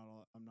sorry, I'm not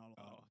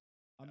allowed.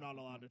 I'm not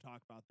allowed to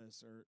talk about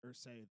this or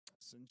say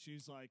this." And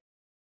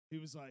he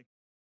was like,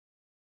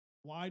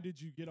 "Why did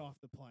you get off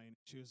the plane?"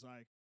 She was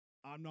like,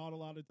 "I'm not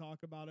allowed to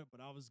talk about it,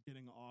 but I was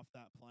getting off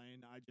that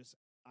plane.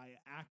 I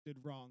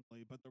acted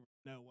wrongly, but there was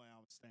no way I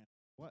was standing."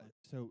 What?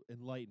 So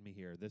enlighten me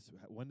here.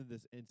 When did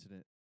this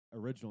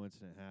original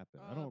incident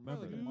happen? I don't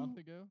remember Probably like that. a month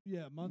ago.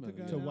 Yeah, a month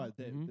ago. So now. what?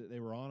 Mhm. They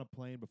were on a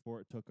plane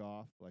before it took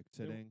off, like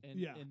sitting. And,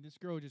 Yeah. and this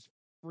girl just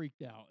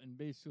freaked out and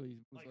basically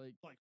was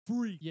like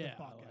freak yeah, the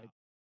fuck like out.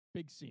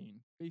 big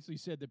scene. Basically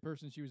said the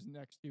person she was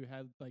next to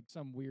had like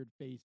some weird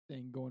face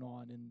thing going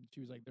on, and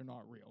she was like, "They're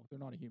not real. They're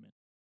not a human."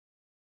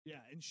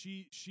 Yeah, and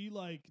she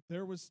like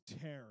there was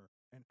terror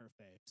in her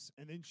face,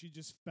 and then she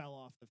just fell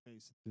off the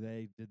face.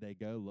 Did they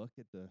go look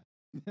at the?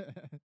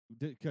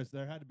 Because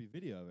there had to be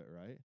video of it,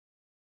 right?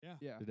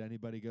 Yeah. Did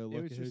anybody go It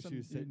look was at who just some she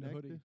was dude sitting in a next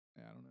hoodie. to?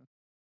 Yeah, I don't know.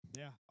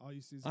 Yeah, all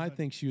you see is. I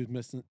think she was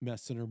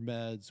messing her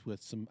meds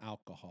with some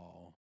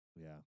alcohol.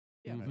 Yeah.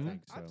 Yeah, Mhm. but I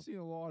think so. I've seen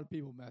a lot of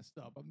people messed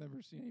up. I've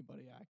never seen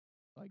anybody act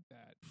like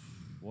that.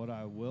 What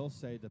I will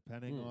say,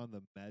 depending Mm. on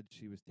the med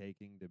she was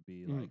taking to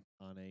be Mm. like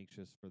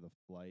unanxious for the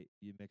flight,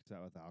 you mix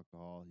that with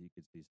alcohol, you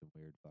could see some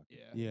weird fucking.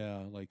 Yeah. Yeah,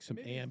 like some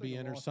Maybe it's like a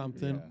Ambien or lawsuit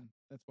something. something.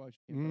 That's why she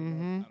can't let it up. Mhm.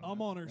 I don't I'm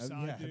know. on her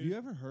side, Have dude. you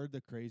ever heard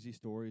the crazy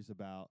stories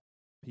about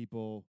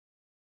people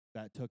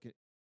that took it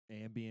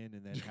Ambien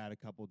and then had a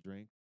couple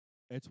drinks?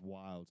 It's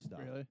wild stuff.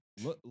 Really?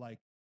 Look, like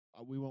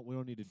we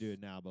don't need to do it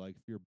now, but like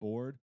if you're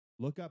bored,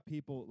 look up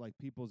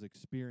people's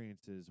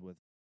experiences with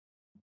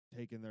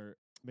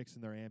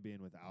mixing their Ambien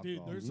with alcohol.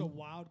 Dude, there's a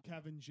wild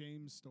Kevin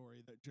James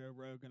story that Joe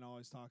Rogan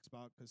always talks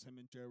about because him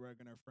and Joe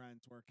Rogan are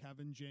friends, where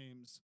Kevin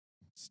James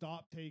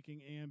stopped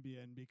taking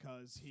Ambien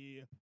because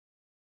he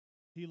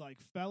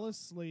like fell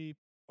asleep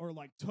or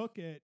like took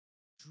it,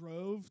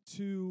 drove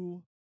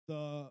to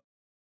the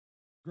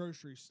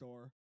grocery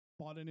store,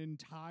 bought an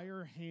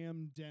entire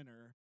ham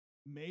dinner,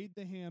 made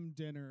the ham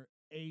dinner,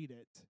 ate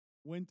it,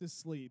 went to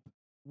sleep,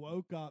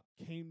 woke up,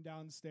 came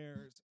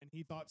downstairs, and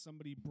he thought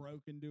somebody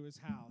broke into his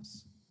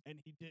house, and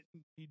he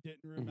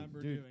didn't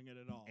remember Dude, doing it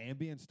at all.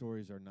 Ambien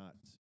stories are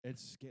nuts.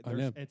 I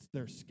know.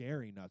 They're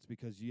scary nuts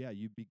because you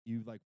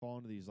like fall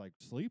into these like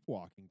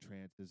sleepwalking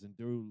trances and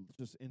do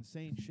just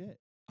insane shit.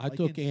 I Like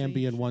took insane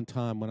Ambien shit. one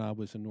time when I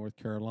was in North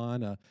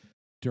Carolina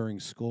during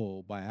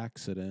school by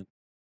accident.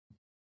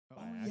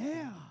 Oh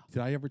yeah,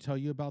 Did I ever tell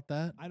you about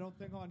that? I don't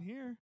think on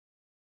here.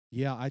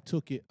 Yeah, I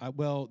took it.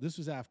 Well, this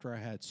was after I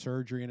had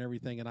surgery and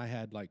everything, and I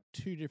had like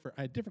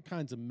I had different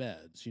kinds of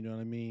meds. You know what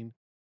I mean?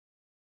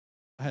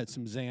 I had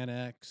some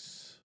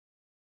Xanax,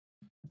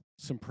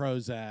 some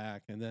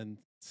Prozac, and then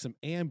some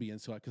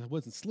Ambien, because I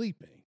wasn't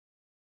sleeping.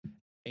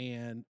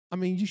 And I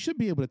mean, you should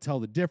be able to tell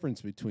the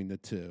difference between the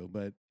two,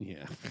 but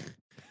yeah.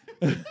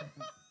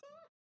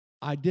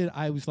 I did.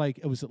 I was like,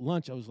 it was at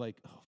lunch. I was like,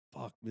 oh,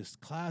 fuck, this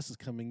class is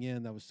coming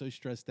in. I was so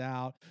stressed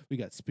out. We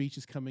got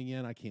speeches coming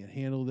in. I can't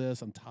handle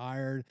this. I'm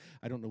tired.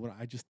 I don't know what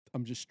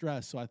I'm just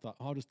stressed. So I thought,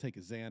 I'll just take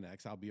a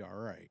Xanax. I'll be all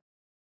right.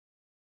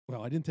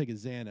 Well, I didn't take a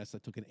Xanax. I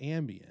took an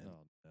Ambien.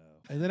 Oh no.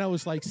 And then I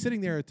was like sitting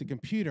there at the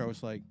computer. I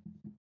was like,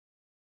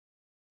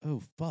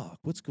 oh, fuck,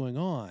 what's going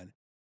on?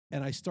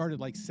 And I started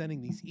like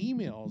sending these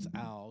emails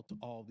out to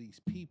all these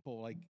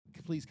people, like,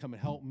 please come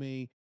and help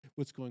me.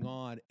 What's going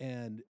on?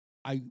 And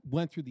I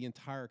went through the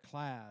entire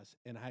class,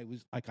 and I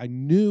was like, I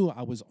knew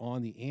I was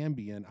on the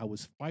Ambien. I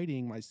was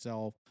fighting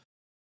myself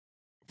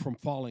from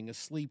falling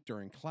asleep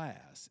during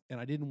class, and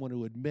I didn't want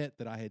to admit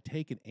that I had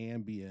taken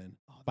Ambien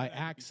by That had to be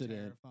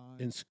accident terrifying.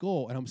 in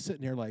school. And I'm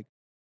sitting there like,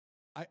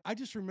 I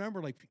just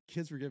remember like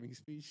kids were giving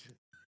speeches,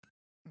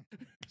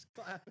 just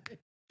clapping,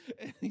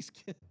 and these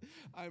kids.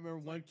 I remember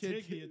one Like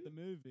kid Tiggy at the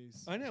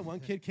movies. I know one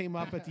kid came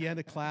up at the end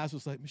of class,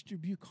 was like,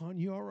 "Mr. Buchan,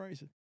 you all right?" I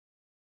said,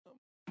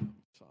 "I'm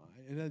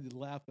fine." And then they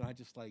left, and I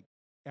just like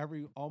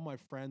all my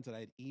friends that I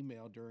had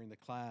emailed during the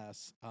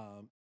class,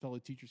 fellow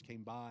teachers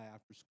came by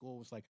after school,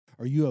 was like,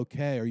 "Are you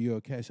okay? Are you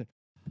okay?"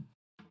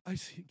 I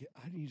said,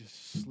 I need to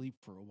sleep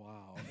for a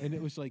while. And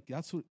it was like,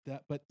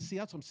 but see,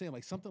 that's what I'm saying.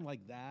 Like something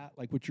like that,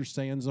 like what your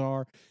sayings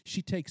are,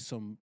 she takes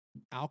some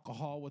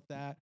alcohol with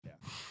that. Yeah.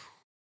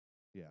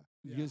 Yeah.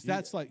 Because Yeah.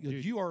 that's like,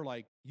 Dude. you are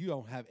like, you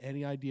don't have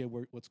any idea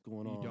what's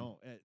going on. You don't.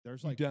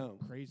 There's You like don't.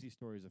 crazy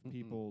stories of Mm-mm.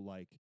 people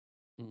like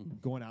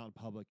Mm. going out in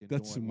public and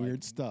That's doing some weird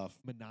like, stuff.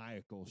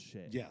 maniacal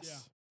shit. Yes. Yeah.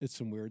 It's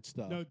some weird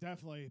stuff. No,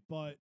 definitely.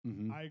 But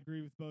Mhm. I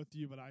agree with both of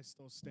you, but I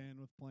still stand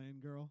with Playing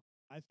Girl.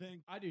 I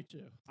think I do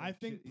too. I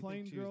think you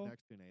Plain she was Girl.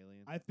 next to an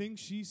alien. I think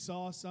she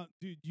saw something.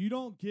 Dude, you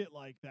don't get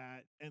like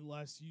that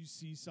unless you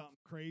see something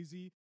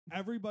crazy.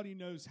 Everybody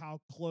knows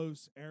how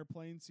close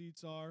airplane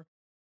seats are.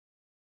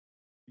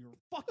 You're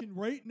fucking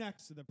right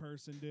next to the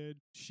person, dude.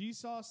 She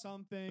saw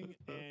something,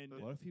 and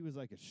What if he was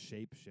like a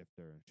shapeshifter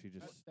and she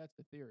just? That's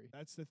the theory.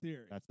 that's the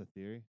theory. That's the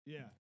theory.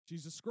 Yeah,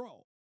 she's a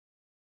scroll.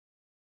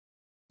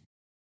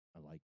 I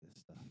like this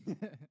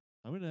stuff.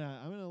 I'm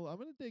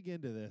gonna dig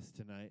into this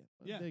tonight.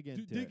 Yeah, dig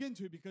into dig it.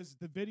 into it because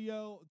the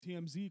video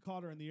TMZ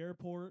caught her in the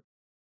airport.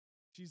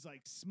 She's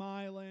like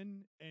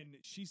smiling, and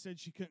she said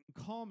she couldn't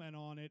comment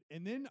on it.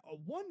 And then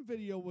one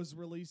video was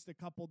released a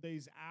couple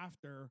days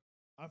after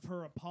of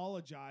her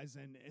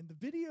apologizing, and the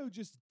video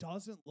just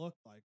doesn't look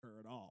like her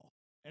at all.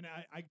 And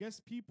I guess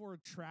people are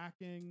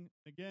tracking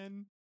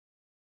again.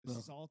 This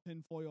is all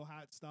tinfoil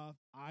hat stuff.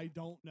 I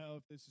don't know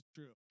if this is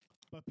true,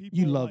 but people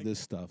You are love like, this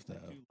stuff, I though.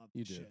 do love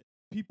You this do. shit.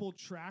 People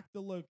track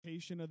the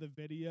location of the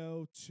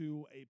video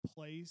to a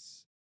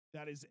place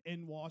that is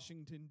in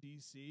Washington,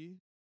 D.C.,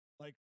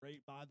 like right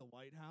by the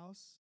White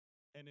House.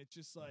 And it's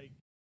just like,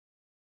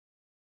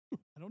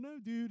 I don't know,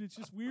 dude. It's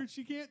just weird.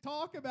 She can't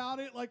talk about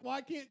it. Like,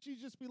 why can't she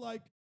just be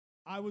like,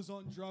 I was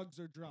on drugs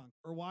or drunk?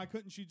 Or why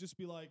couldn't she just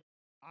be like,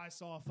 I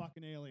saw a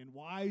fucking alien?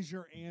 Why is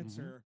your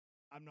answer,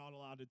 I'm not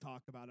allowed to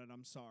talk about it?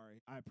 I'm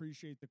sorry. I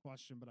appreciate the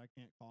question, but I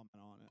can't comment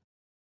on it.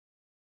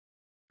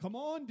 Come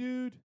on,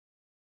 dude.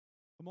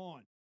 Come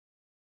on.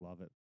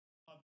 Love it.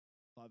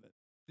 Love it.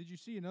 Did you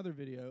see another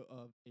video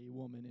of a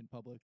woman in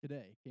public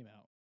today came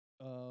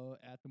out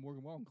at the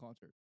Morgan Wallen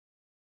concert?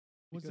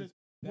 Was Because it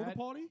Porta that-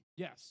 Potty?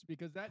 Yes,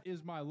 because that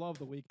is my love of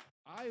the week.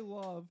 I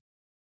love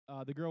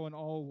the girl in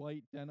all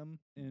white denim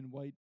and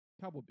white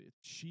cowboy boots.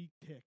 She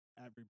kicked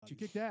everybody. She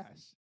kicked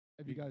ass.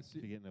 Have you guys To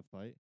seen? get in a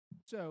fight.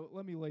 So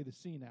let me lay the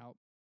scene out.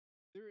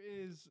 There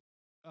is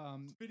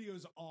This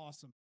video's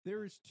awesome.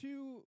 there is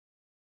two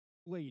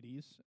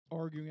ladies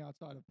arguing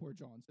outside of Porta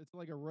Johns. It's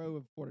like a row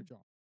of Porta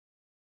Johns.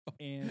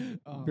 And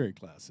Very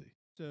classy.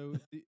 so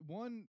the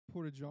one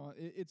Porta John,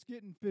 it's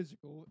getting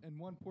physical, and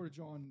one Porta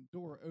John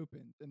door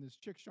opens, and this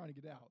chick's trying to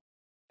get out,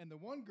 and the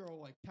one girl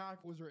like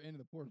tackles her into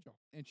the Porta John,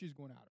 and she's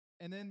going at her,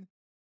 and then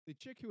the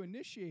chick who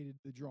initiated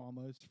the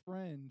drama's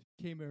friend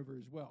came over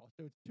as well.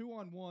 So it's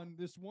 2-on-1.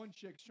 This one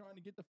chick's trying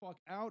to get the fuck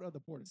out of the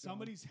Porta John.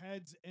 Somebody's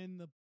head's in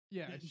the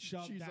yeah, getting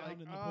shoved she's down like, in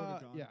the Porta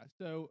John. Yeah,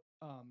 so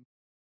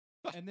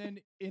and then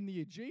in the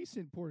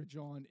adjacent Porta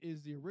John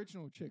is the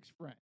original chick's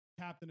friend.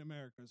 Captain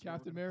America.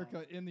 Captain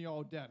America in the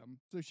all denim.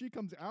 So she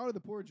comes out of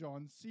the Porta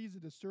John, sees a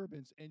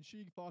disturbance, and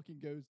she fucking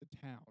goes to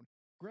town.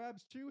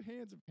 Grabs two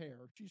hands of hair.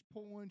 She's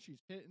pulling,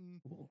 she's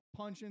hitting,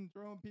 punching,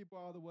 throwing people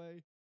out of the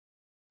way.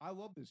 I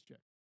love this chick.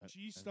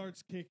 She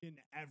starts kicking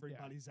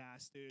everybody's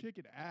ass, dude.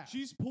 Kicking ass.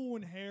 She's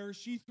pulling hair.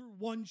 She threw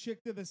one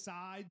chick to the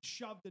side,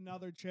 shoved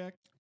another chick,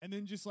 and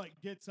then just like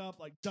gets up,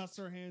 like dusts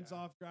her hands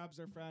off, grabs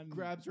her friend,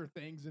 grabs her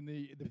things in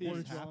the This Porta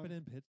This John. happened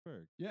in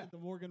Pittsburgh. Yeah, at the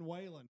Morgan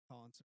Wallen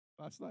concert.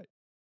 last night.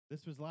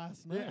 This was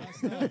last Yeah.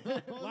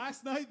 night.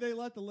 Last night they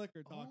let the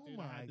liquor talk, Oh dude.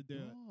 my I had to do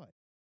it. God.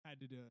 Had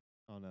to do it.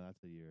 Oh no,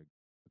 that's a year ago.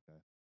 Okay.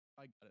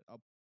 I got it up.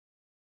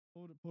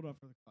 Pulled up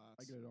for the class.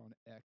 I got it on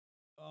X.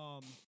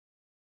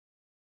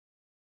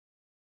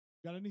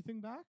 Got anything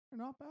back or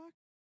not back?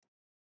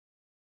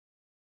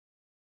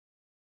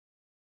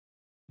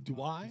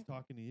 Do I? He's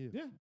talking to you.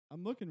 Yeah,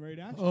 I'm looking right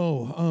at you.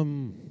 Oh,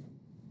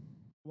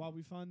 While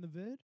we find the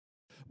vid.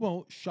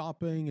 well,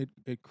 shopping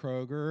at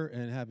Kroger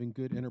and having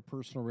good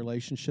interpersonal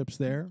relationships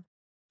there.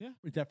 Yeah.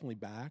 We're definitely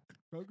back.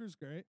 Kroger's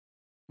great.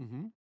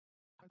 Mm-hmm.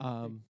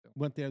 I think so.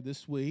 Went there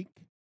this week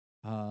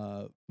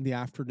in the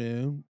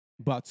afternoon,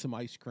 bought some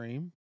ice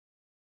cream,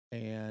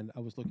 and I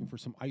was looking for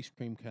some ice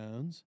cream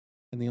cones,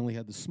 and they only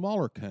had the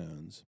smaller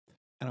cones.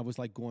 And I was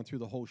like going through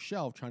the whole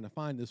shelf trying to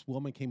find this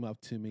woman came up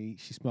to me.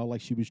 She smelled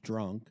like she was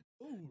drunk.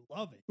 Ooh,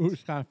 love it. It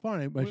was kind of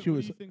funny, but What she do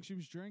was, you think she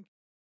was drinking?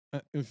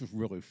 it was just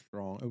really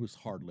strong. It was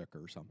hard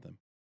liquor or something,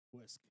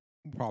 Whiskey.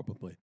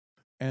 probably.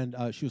 And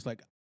she was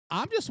like,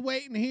 I'm just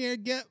waiting here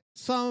to get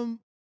some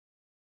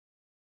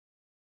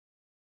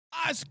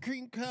ice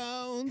cream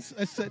cones.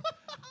 I said,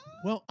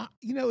 well,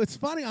 it's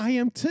funny. I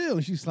am too.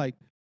 And she's like,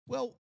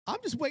 well, I'm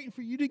just waiting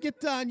for you to get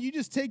done. You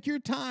just take your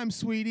time,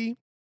 sweetie.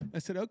 I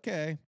said,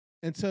 okay.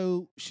 And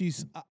so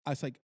I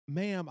was like,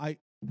 ma'am,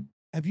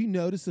 have you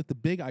noticed that the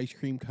big ice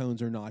cream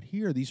cones are not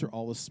here? These are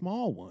all the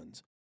small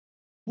ones.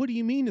 What do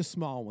you mean the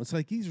small ones?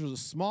 Like, these are the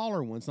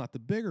smaller ones, not the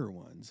bigger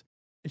ones.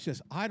 It's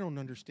just, I don't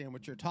understand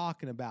what you're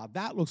talking about.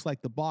 That looks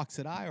like the box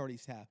that I already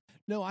have.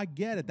 No, I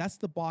get it. That's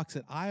the box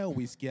that I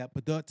always get,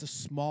 but that's a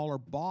smaller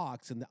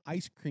box, and the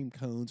ice cream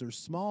cones are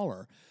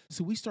smaller.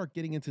 So we start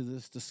getting into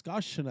this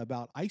discussion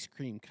about ice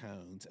cream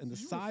cones and the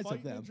You were size of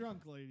fighting a them.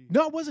 drunk lady.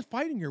 No, I wasn't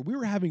fighting her. We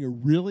were having a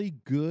really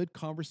good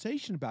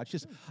conversation about it.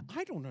 Just,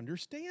 I don't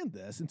understand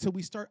this. And so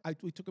we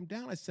took them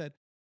down. I said,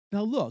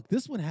 now look,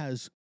 this one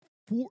has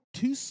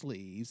two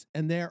sleeves,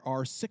 and there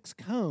are 6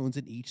 cones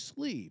in each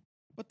sleeve.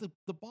 But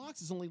the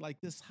box is only like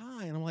this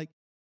high. And I'm like,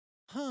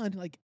 "Hun,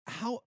 like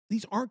how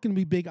these aren't going to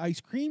be big ice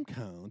cream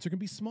cones. They're going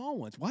to be small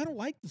ones." "Well, I don't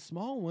like the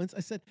small ones." I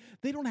said,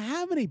 "They don't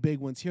have any big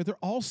ones here. They're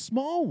all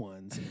small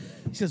ones."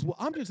 He says, "Well,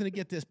 I'm just going to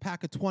get this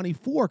pack of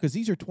 24 because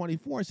these are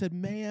 24." I said,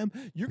 "Ma'am,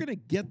 you're going to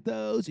get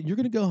those and you're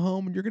going to go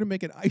home and you're going to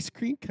make an ice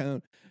cream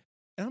cone."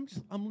 And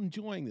I'm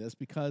enjoying this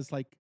because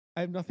like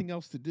I have nothing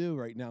else to do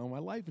right now in my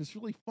life. It's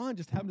really fun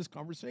just having this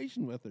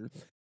conversation with her.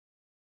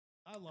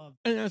 I love.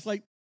 And I was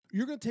like,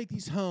 "You're going to take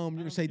these home.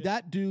 You're going to say get-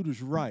 that dude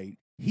was right.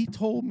 He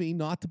told me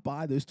not to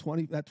buy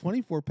that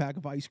 24 pack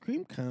of ice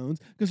cream cones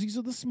because these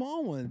are the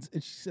small ones."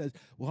 And she says,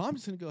 "Well, I'm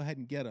just going to go ahead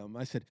and get them."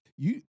 I said,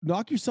 "You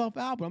knock yourself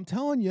out, but I'm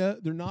telling you,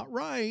 they're not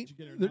right." Did you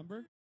get her They're-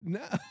 number?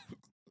 No.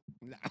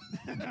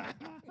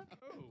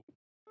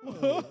 No.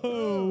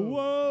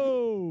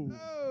 Whoa!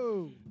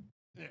 Oh,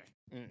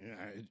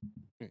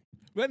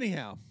 But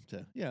anyhow,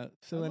 so yeah,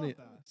 I love that.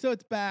 so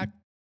it's back.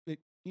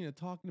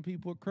 Talking to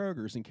people at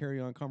Kroger's and carry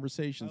on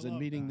conversations and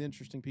love meeting that. the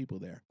interesting people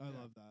there. I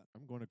love that.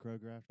 I'm going to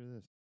Kroger after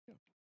this.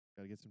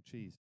 Got to get some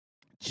cheese.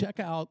 Check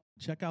out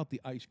the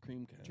ice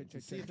cream cones.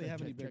 and see if they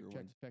have any bigger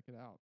ones. Check it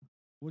out.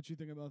 What you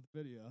think about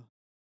the video?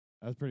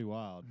 That was pretty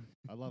wild.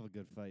 I love a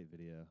good fight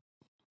video.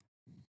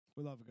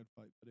 We love a good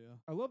fight video.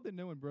 I love that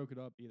no one broke it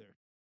up either.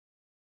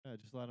 Yeah,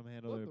 just let them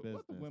handle their Let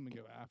business. the women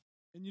go after.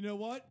 And you know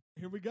what?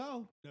 Here we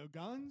go. No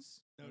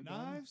guns, no No guns,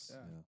 knives,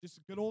 yeah. just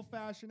a good old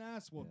fashioned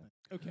ass whooping.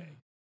 Okay,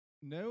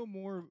 no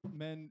more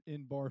men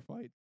in bar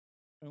fights.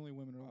 Only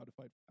women are allowed to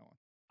fight from now on.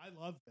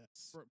 I love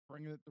this.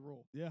 Bringing it the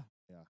rule. Yeah.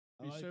 Yeah.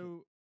 I Be like it.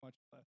 so much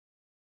less.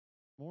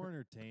 More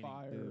entertaining.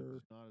 Fire. Too.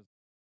 It's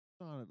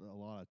not a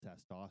lot of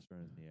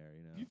testosterone in the air,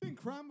 you know. Do you think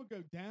crime would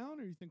go down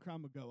or you think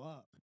crime would go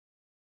up?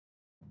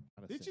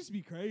 Gotta It'd say- just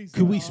be crazy.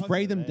 Could we dog.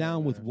 spray them there,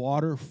 down with there.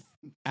 water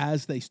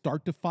as they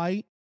start to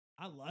fight?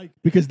 I like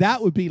Because this.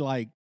 that would be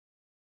like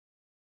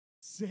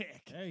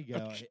sick. There you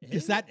go.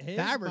 Is that his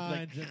fabric, like-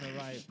 mind's in the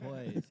right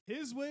place?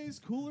 His way's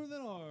cooler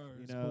than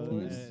ours. You know,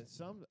 boys.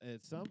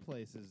 at some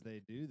places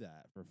they do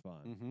that for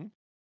fun. hmm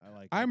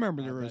I I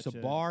remember there was a betcha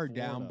in bar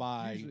down Florida-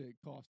 by Usually it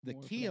costs the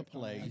more for Kia that kind of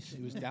place. action.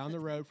 It was down the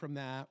road from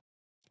that,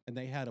 and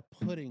they had a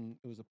pudding.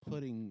 It was a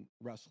pudding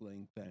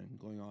wrestling thing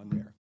going on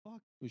there.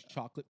 Fuck. It was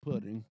chocolate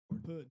pudding.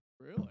 Pud.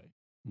 Really?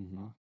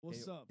 hmm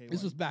What's up?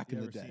 This was back you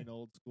in the ever day. Seen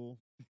Old School?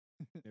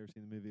 You ever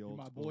seen the movie Old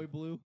My School? boy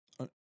Blue.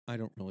 I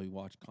don't really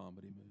watch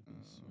comedy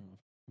movies. So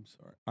I'm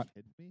sorry. You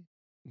kidding me?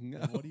 No,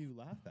 Then what do you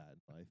laugh at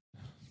in life?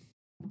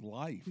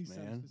 life, He sounds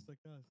man. just like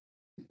us.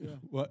 Yeah.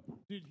 What?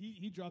 Dude,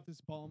 he dropped this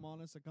bomb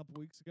on us a couple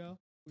weeks ago.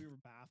 We were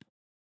baffled.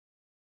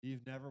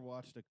 You've never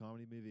watched a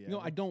comedy movie? Ever? No,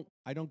 I don't.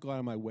 I don't go out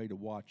of my way to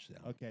watch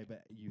them. Okay,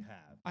 but you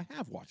have. I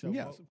have watched So them.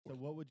 Yes. what, so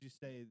what would you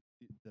say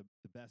the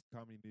best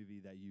comedy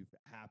movie that you've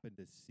happened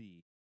to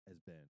see has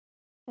been?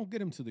 Don't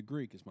get him to the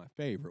Greek is my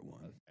favorite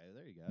one. Okay,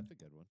 there you go. That's a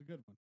good one. It's a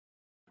good one.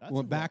 That's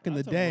Well, a back in the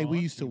that's a day, we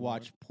raunchy used to one.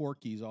 watch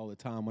Porky's all the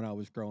time when I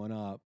was growing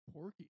up.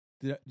 Porky.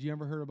 Did you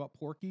ever heard about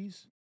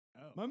Porky's?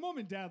 Oh. My mom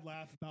and dad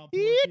laugh about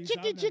Porky's.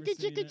 I've never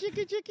seen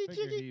it.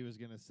 Figured he was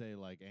gonna say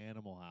like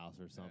Animal House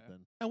or something.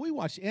 And we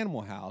watched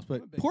Animal House, I'm a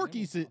but big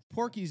Porky's Animal House fan.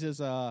 Porky's is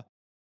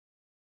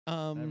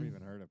Never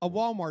even heard of a it.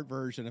 Walmart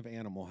version of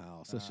Animal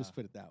House. Let's just Ah.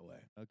 put it that way.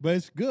 Okay. But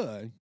it's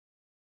good.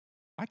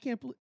 I can't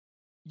believe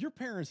your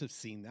parents have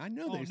seen that. I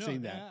know Oh, they've no,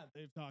 seen they that. have.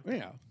 They've talked Yeah.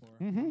 about it before.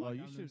 Mhm. Well, Like,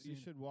 you I've never should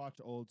seen it.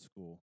 watch Old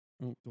School.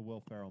 Mm. The Will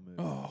Ferrell movie.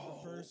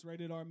 Oh, The first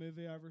rated R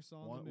movie I ever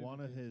saw. in the movie One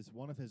of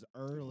theater. his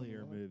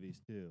earlier Really?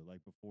 movies too,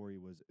 like before he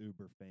was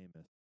uber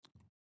famous.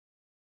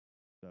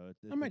 So it's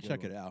I might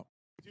check it out.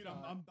 Dude,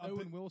 I'm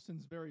Owen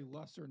Wilson's very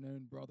lesser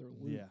known brother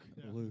Luke. Yeah,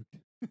 Yeah. Luke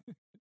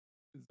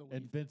Is the and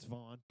lead. Vince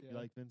Vaughn. You Yeah.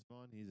 like Vince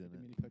Vaughn? He's in Didn't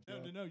it. mean to cut you No,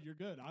 off. no, no, you're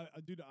good.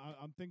 Dude,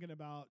 I'm thinking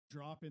about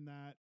dropping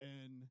that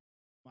in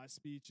my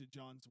speech at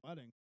John's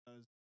wedding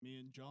because me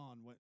and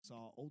John went and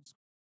saw Old School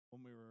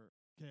when we were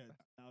kids.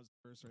 That was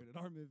the first rated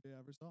R movie I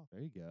ever saw.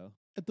 There you go.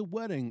 At the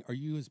wedding, are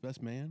you his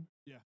best man?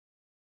 Yeah.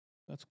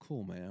 That's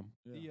cool, man.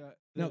 The,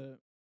 No. the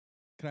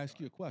Can I ask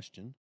you a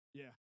question?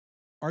 Yeah.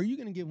 Are you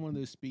going to give one of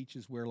those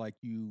speeches where like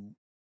you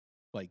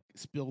like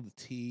spill the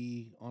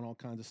tea on all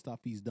kinds of stuff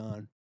he's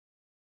done?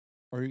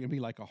 Or are you going to be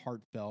like a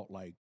heartfelt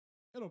like,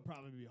 It'll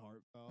probably be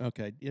heartfelt.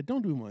 okay, yeah,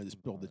 don't do one of the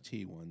spill the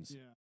tea ones.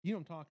 Yeah. You know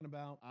what I'm talking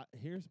about?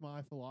 Here's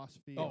my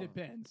philosophy. it Oh.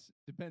 depends.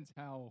 Depends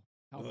how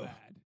Ugh.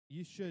 bad.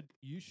 You should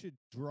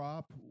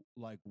drop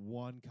like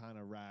one kind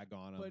of rag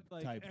on him But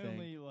like type thing.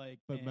 only like.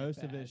 But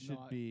most of bad, it should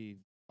not- be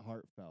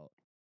heartfelt.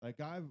 Like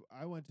I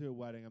went to a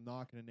wedding. I'm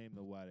not going to name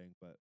the wedding,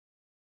 but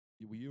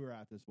you were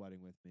at this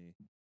wedding with me,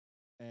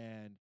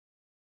 and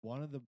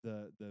one of the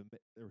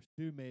there was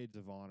two maids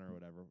of honor or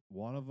whatever.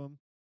 One of them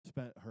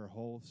spent her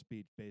whole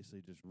speech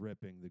basically just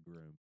ripping the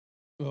groom,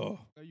 Oh,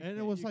 Oh, you and it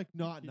can't- was you- like you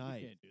not can't- you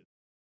nice. can't do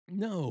that.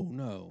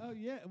 no. Oh,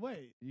 yeah.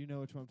 Wait. You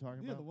know which one I'm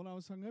talking Yeah, about? the one I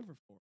was hungover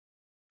for.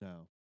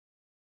 No,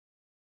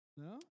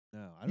 No? I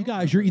You don't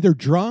guys, you're remember. either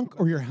drunk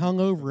or you're What I'm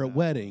hungover talking at about.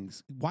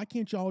 weddings. Why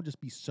can't y'all just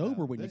be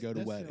sober No, when you go to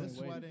this, weddings? This Way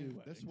to do wedding,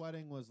 this weddings.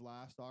 wedding was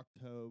last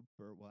October.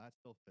 Well, that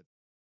still fits.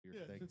 Your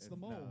Yeah, thing. fits the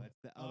No, mold. it's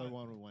the Oh, other I-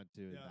 one we went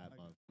to in yeah, that I-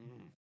 month.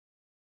 Mm.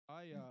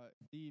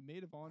 The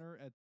maid of honor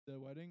at the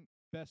wedding,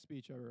 best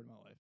speech I ever heard in my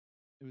life.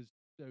 It was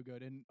so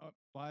good. And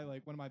my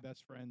like one of my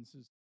best friends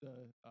is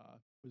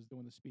was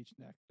doing the speech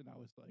next, and I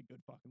was like,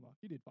 good fucking luck.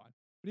 He did fine,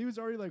 but he was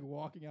already like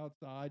walking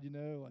outside,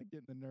 like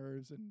getting the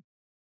nerves, and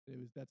it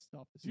was that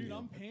stuff. Dude,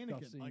 I'm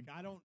panicking. Like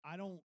I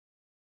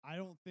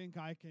don't think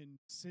I can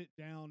sit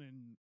down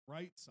and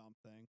write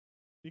something,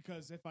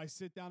 because if I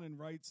sit down and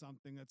write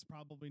something, that's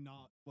probably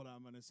not what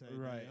I'm gonna say.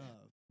 Right. Day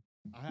of.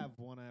 I have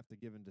one I have to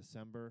give in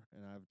December,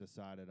 and I've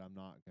decided I'm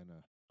not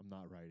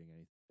writing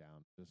anything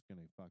down. Just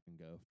gonna fucking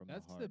go from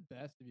That's the heart. the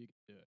best if you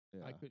could do it.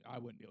 Yeah. I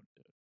wouldn't be able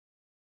to do it.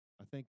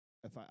 I think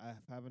if I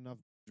have enough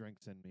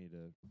drinks in me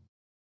to,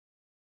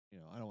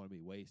 I don't want to be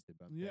wasted,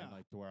 but I'm saying,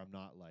 like, to where I'm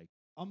not like.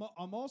 I'm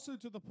also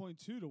to the point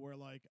too to where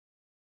like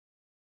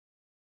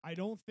I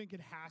don't think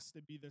it has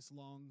to be this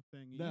long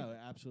thing. No, either. it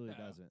absolutely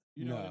doesn't.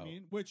 You know what I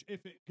mean? Which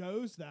if it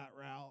goes that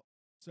route,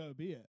 so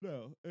be it.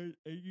 No, and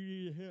you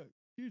need to hit.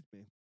 Excuse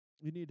me.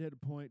 You need to hit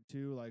a point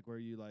too, like where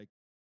you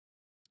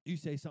you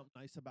say something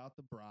nice about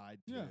the bride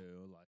too,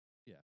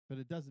 but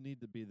it doesn't need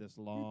to be this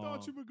long. You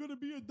thought you were gonna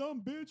be a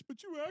dumb bitch,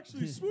 but you were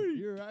actually sweet.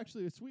 You're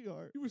actually a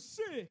sweetheart. You were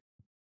sick.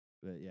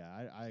 But yeah,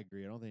 I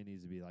agree. I don't think it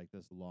needs to be like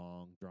this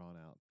long, drawn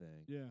out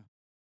thing.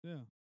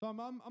 Yeah. So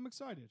I'm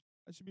excited.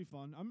 That should be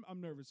fun.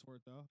 I'm nervous for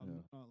it though.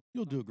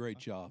 You'll do a great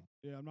job.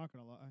 Yeah, I'm not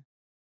gonna lie.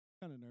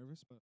 Kind of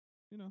nervous, but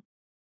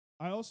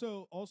I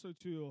also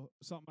too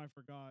something I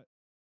forgot.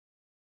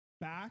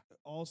 Back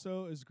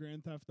also is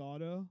Grand Theft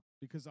Auto,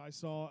 because I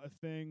saw a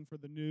thing for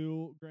the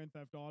new Grand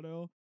Theft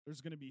Auto.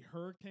 There's going to be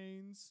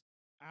hurricanes,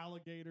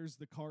 alligators,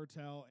 the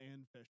cartel,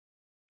 and fish.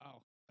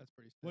 Oh, that's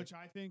pretty sick. Which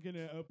I think in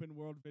an open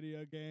world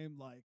video game,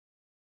 like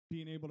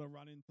being able to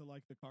run into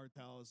like the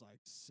cartel is like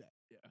sick.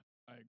 Yeah,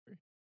 I agree.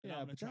 Yeah,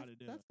 I'm gonna try to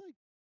do. That's like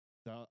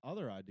the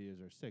other ideas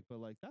are sick, but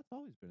like that's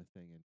always been a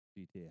thing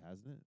in GTA,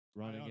 hasn't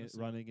it?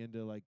 Running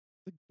into like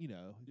you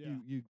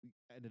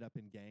ended up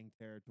in gang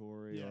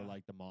territory or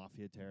like the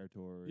mafia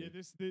territory. Yeah,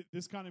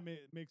 this kind of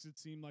makes it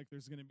seem like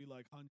there's gonna be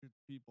like hundreds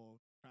of people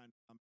trying to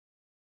come.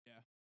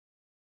 Yeah.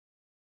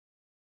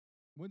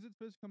 When's it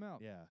supposed to come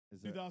out? Yeah,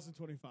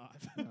 2025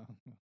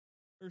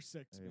 or 6.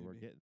 Hey, maybe. we're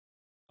getting.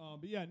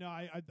 But yeah, no,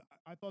 I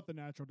thought the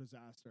natural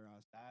disaster.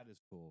 That is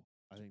cool.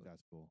 I think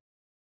that's cool.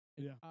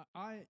 Yeah.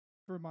 I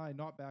for my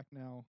not back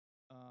now.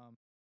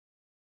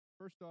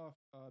 First off,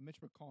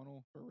 Mitch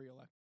McConnell for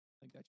re-election.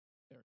 I think that's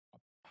fair.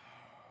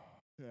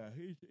 Yeah,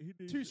 he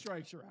needs 2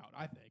 strikes you're out.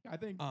 I think. I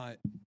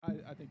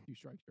think 2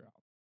 strikes you're out.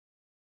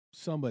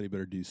 Somebody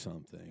better do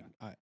something.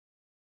 Yeah.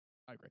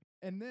 I agree.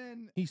 And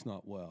then he's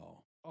not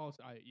well.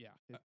 Also,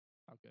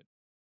 how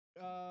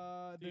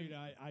good. Dude,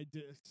 I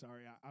did.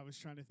 Sorry, I was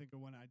trying to think of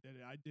when I did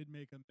it. I did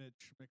make a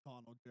Mitch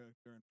McConnell joke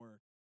during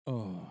work.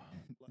 Oh,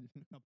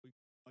 A couple weeks,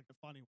 like a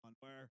funny one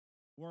where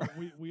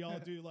we all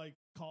do like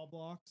call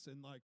blocks,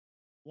 and like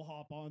we'll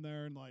hop on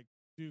there and like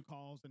do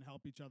calls and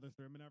help each other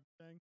through them and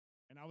everything.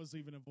 And I was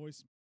leaving a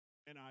voice,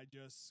 and I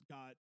just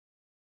got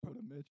What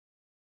a Mitch.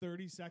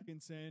 30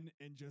 seconds in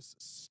and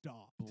just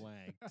stopped.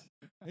 blanked.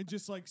 And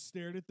just like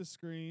stared at the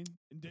screen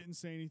and didn't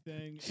say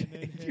anything. And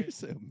then hit, you're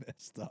so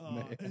messed up,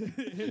 man.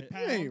 hit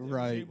pound ain't and was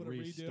right. able to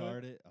redo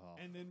Restart it. Oh.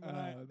 And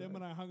then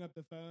when I hung up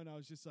the phone, I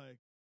was just like,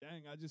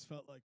 dang, I just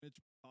felt like Mitch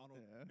McConnell,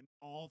 and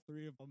all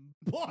 3 of them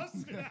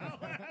busted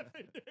out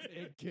laughing.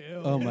 It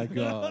killed. Oh my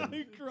God.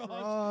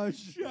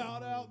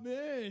 Shout out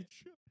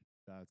Mitch.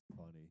 That's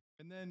funny.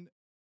 And then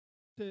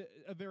to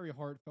a very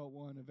heartfelt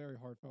one, a very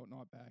heartfelt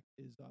not back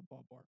is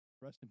Bob Barker.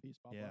 Rest in peace,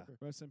 Bob Barker.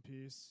 Rest in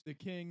peace. The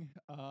king,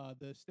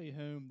 the stay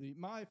home.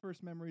 My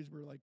first memories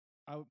were like,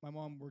 my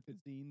mom worked at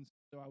Zines,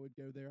 so I would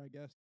go there, I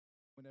guess,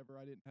 whenever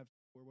I didn't have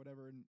or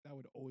whatever, and that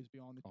would always be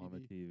on the TV. On the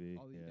TV,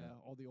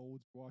 all the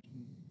olds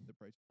watching The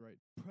Price is Right.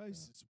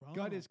 Price is wrong.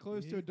 Got as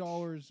close to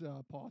 $1 as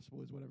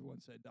possible is what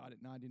everyone said. Died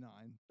at 99.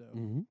 So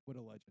what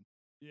a legend.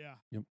 Yeah.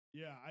 Yep.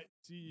 Yeah. I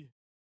see.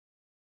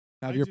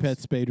 Have your pet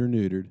spayed or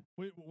neutered.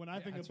 When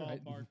I think of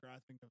Bob Barker, I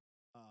think of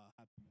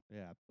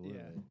yeah, absolutely.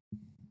 Yeah.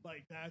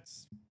 Like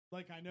that's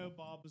like I know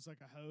Bob was like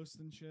a host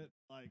and shit.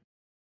 Like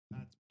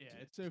that's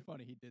it's so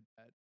funny he did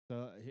that.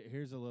 So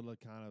here's a little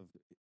kind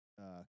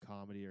of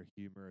comedy or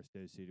humor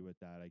associated with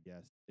that, I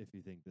guess, if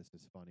you think this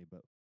is funny.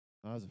 But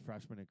when I was a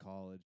freshman in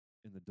college,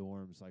 in the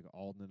dorms, like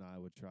Alden and I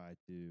would try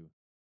to.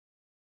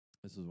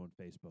 This was when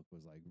Facebook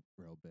was like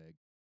real big.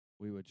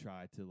 We would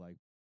try to like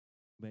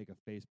make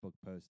a Facebook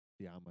post,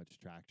 see how much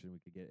traction we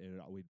could get.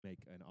 We'd make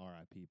an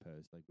RIP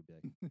post, like we'd be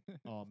like,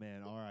 "Oh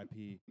man,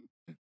 RIP,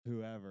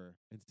 whoever,"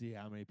 and see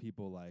how many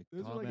people like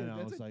comment.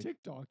 Like that's a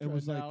TikTok. It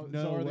was like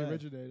no Zara way. the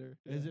originator.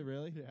 Is it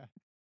really? Yeah.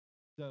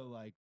 So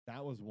like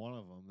that was one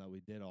of them that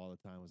we did all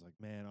the time. Was like,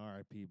 man,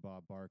 RIP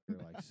Bob Barker,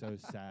 like so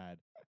sad,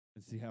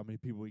 and see how many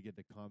people we get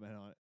to comment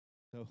on it.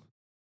 So,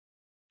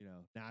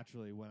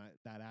 naturally when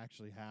that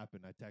actually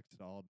happened, I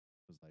texted all.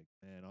 Was like,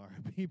 man,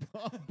 RIP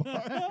Bob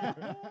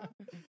Barker.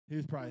 He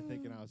was probably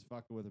thinking I was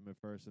fucking with him at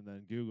first, and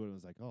then Googled and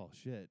was like, oh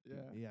shit,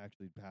 he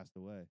actually passed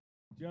away.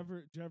 Did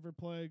you ever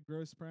play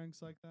gross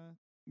pranks like that?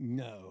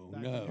 No,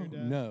 Back in your day?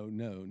 no.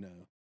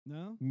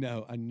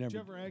 No, I never. Did you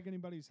ever egg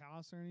anybody's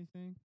house or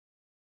anything?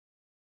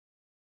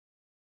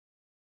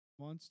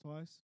 Once,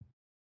 twice?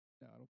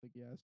 No, I don't think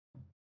he has.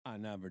 I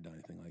never done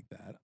anything like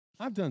that.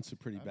 I've done some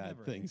pretty I've bad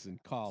never things in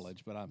egged a house.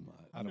 college, but I'm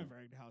not. I I've don't.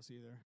 never egged a house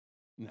either.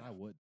 No, I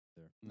would.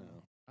 There. no.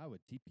 I would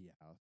TP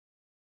a house.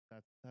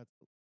 That's.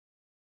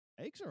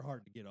 Eggs are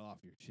hard to get off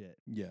your shit.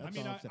 Yeah. I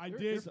mean, all I'm saying. I They're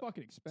did.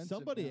 fucking expensive.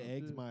 Somebody now,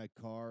 egged too. my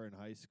car in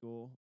high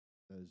school.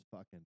 Those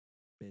fucking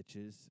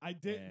bitches. I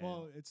did. and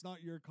Well, it's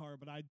not your car,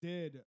 but I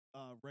did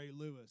Ray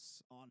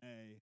Lewis on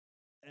a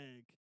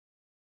egg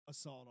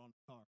assault on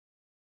a car,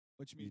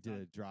 which you means did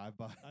a drive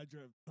by. I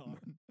drove the car.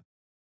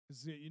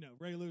 'Cause,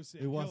 Ray Lewis.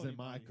 It wasn't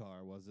my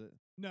car, was it?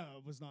 No,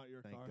 it was not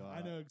your Thank car. God.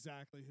 I know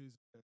exactly who's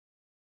to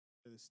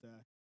this day.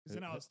 Because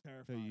then I was Who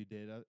terrified. you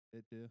did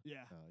it to?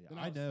 Yeah. Oh yeah. Then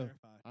I was know.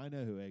 terrified. I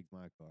know who egged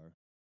my car.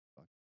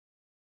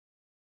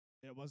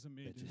 It wasn't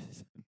me. dude.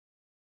 Bitches.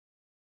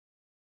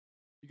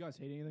 You guys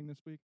hate anything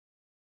this week?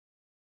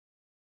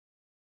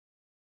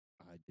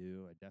 I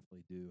do. I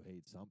definitely do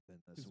hate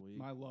something this 'Cause week.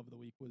 my love of the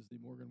week was the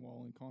Morgan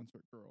Wallen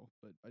concert girl,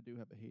 but I do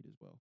have a hate as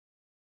well.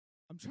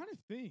 I'm trying to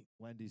think.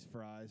 Wendy's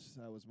fries.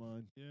 That was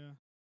mine. Yeah.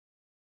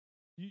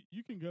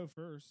 You can go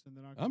first, and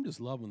then I. I'm just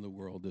loving the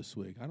world this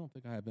week. I don't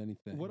think I have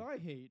anything. What I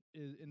hate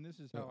is, and this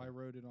is how I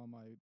wrote it on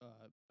my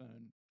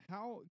phone,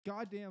 how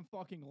goddamn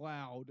fucking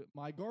loud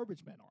my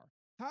garbage men are.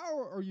 How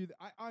are you?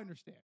 I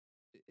understand.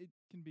 It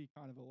can be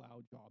kind of a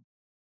loud job,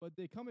 but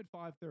they come at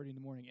 5:30 in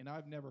the morning, and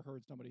I've never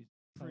heard somebody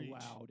so Preach.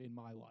 loud in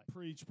my life.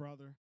 Preach,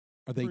 brother.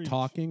 Are they Preach.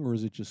 talking, or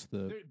is it just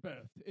the? They're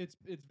both. It's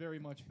very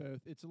much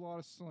both. It's a lot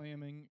of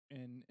slamming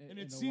and it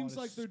a lot seems of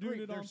like they're doing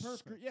scream- it on they're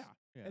purpose. yeah.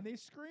 Yeah. And they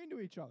scream to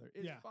each other.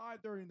 It's Yeah.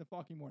 5:30 in the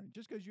fucking morning.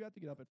 Just because you have to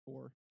get up at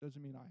 4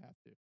 doesn't mean I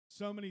have to.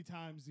 So many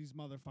times these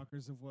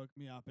motherfuckers have woke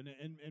me up, and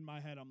in my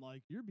head I'm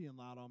like, "You're being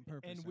loud on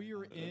purpose." And we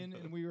right are now." in,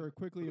 and we are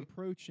quickly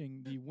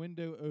approaching the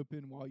window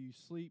open while you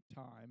sleep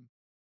time.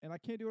 And I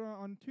can't do it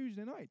on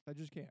Tuesday nights. I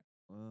just can't.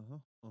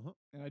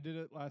 And I did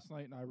it last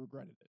night, and I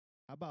regretted it.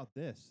 How about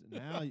this?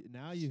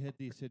 Now you hit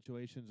these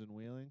situations in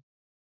Wheeling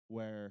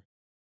where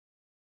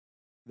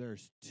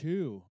there's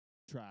 2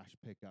 trash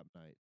pickup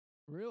nights.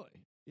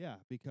 Really? Yeah,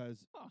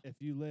 because Huh. if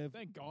you live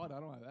Thank God I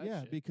don't have that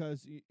yeah, shit.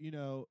 because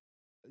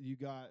you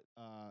got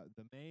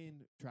the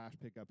main trash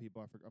pickup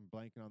people. I'm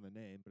blanking on the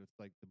name, but it's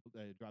like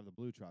they drive the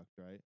blue trucks,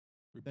 right?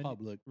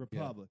 Republic.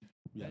 Republic.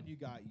 Yeah. Then you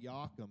got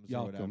Yockums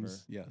or whatever.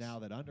 Yockums, yes. Now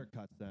that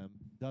undercuts them,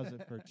 does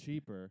it for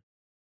cheaper.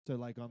 So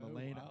like on the Oh,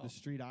 lane, wow. the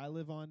street I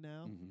live on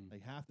now, Mhm.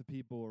 like half the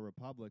people are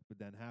Republic, but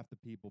then half the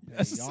people pay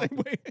That's the same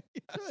Yockums. way.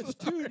 So Yes. it's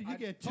two. You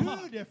get 2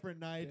 Fuck. different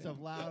nights of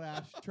loud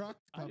ass trucks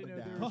I coming didn't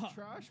know down. there was Fuck.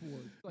 trash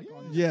wars. Like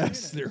on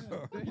Yes, CNN. there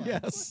are. Yeah.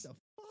 Yes. What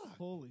the fuck?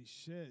 Holy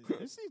shit!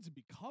 This needs to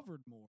be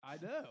covered more. I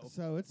know.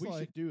 So it's we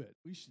like should do it.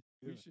 We should.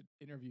 We should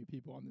interview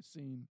people on the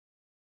scene.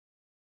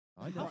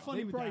 I How know. funny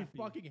they would probably that be?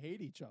 fucking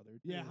hate each other.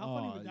 Yeah, too. how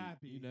funny would Oh,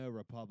 that be? You know,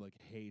 Republic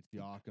hates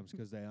Yockums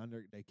because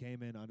they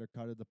came in,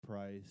 undercutted the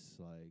price.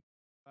 Like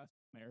That's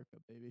America,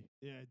 baby.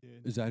 Yeah,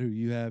 dude. Is that who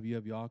you have? You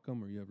have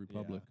Yockum or you have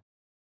Republic?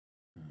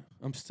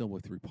 I'm still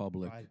with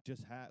Republic. I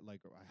just had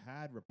I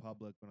had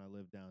Republic when I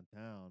lived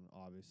downtown,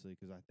 obviously,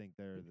 because I think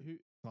they're Who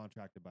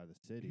contracted by the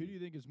city. who do you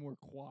think is more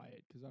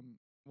quiet? Because I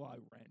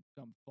rent.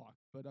 I'm fucked,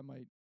 but I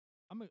might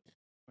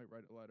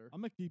write a letter.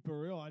 I'm gonna keep it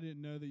real. I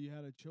didn't know that you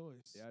had a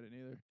choice. Yeah, I didn't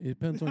either. It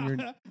depends on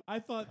your. I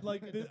thought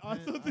like I thought the I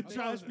thought it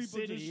trash was the people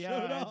city. just Yeah,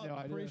 showed I had up. no I'm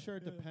idea. pretty sure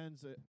it Yeah.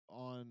 depends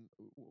on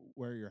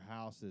where your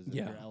house is, if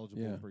Yeah, you're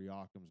eligible yeah. for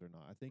Yockums or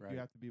not. I think Right. you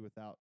have to be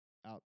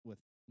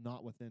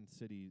not within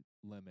city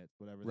limits,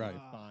 whatever Right. they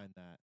define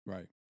that.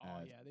 Right. Oh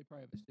as. yeah, they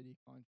probably have a city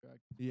contract.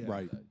 Yeah.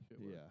 Right. That shit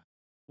works. Yeah.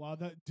 Wow,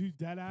 that dude,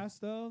 dead ass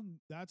though.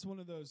 That's one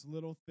of those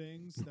little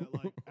things that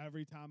like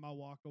every time I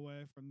walk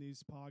away from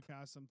these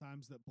podcasts,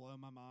 sometimes that blow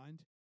my mind.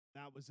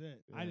 That was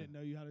it. I Yeah. didn't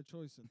know you had a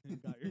choice and you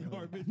got your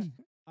garbage.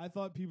 I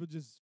thought people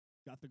just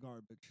got the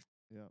garbage.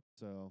 Yeah.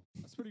 So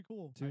That's pretty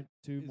cool. two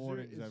Is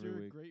mornings there, is every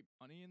there week. great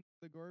money in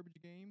the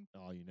garbage game?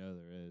 Oh, you know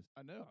there is.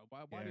 I know.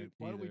 Why do Guarantee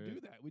we there do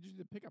is. that? We just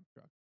need a pickup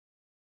truck.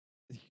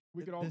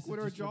 We could all This quit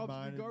has our just jobs to be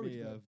reminded garbage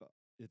me men. of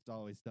It's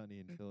Always Sunny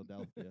in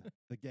Philadelphia.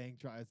 The gang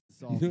tries to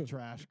solve the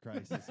trash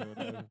crisis or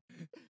whatever.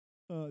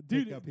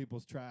 Dude, Pick up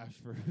people's trash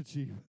for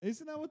cheap.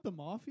 isn't that what the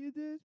mafia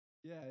did?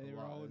 Yeah, they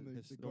were all in the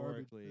garbage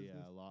historically, business.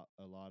 yeah,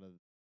 a lot of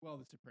Well,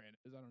 the Sopranos.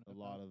 I don't know. a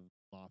lot of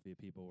mafia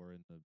people were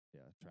in the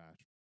trash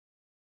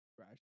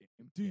trash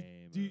game. Dude,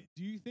 game.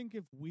 do you think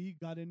if we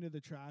got into the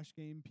trash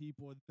game,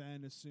 people would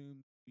then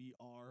assume we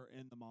are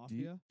in the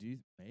mafia?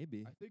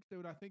 Maybe. I think so.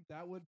 And I think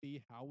that would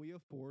be how we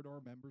afford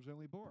our members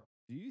only bar.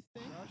 Do you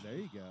think? There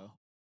you go.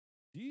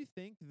 Do you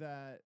think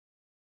that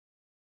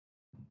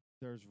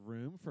there's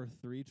room for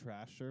 3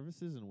 trash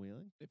services in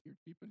Wheeling? If you're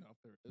cheap enough,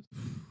 there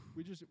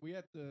is. we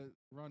have to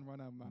run out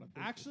of business.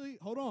 Actually,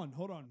 hold on.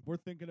 We're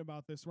thinking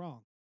about this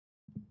wrong.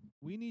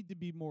 We need to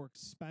be more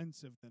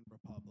expensive than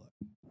Republic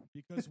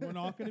because we're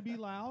not going to be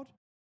loud.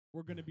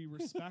 We're going to be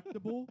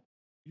respectable.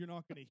 You're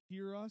not going to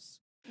hear us.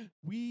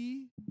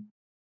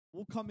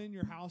 We'll come in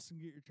your house and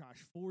get your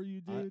trash for you,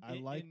 dude. I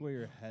like where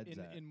your head's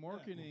at. in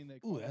marketing, they Ooh,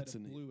 call that's that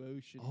a an- blue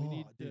ocean. Oh, we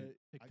need dude.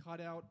 to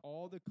cut out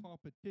all the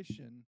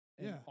competition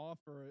and Yeah.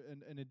 offer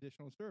an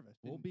additional service.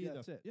 We'll And be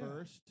that's the it. Yeah.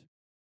 first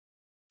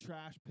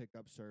trash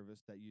pickup service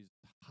that uses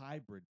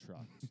hybrid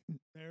trucks.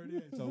 There it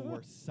is. So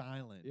we're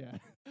silent. Yeah.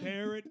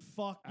 There it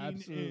fucking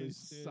Absolutely is.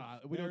 Dude.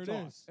 silent. We There don't it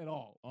talk is. at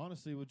all.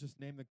 Honestly, we'll just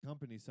name the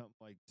company something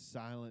like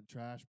Silent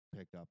Trash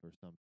Pickup or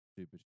some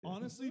stupid shit.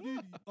 Honestly, dude.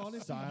 Honestly,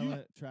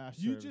 Silent Trash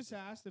you Services. just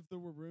asked if there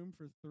were room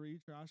for 3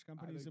 trash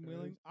companies think in there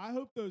Wheeling. is. I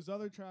hope those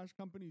other trash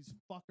companies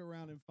fuck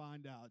around and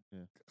find out. Yeah.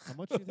 How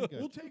much do you think?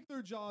 We'll take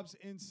their jobs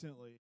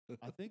instantly.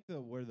 I think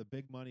where the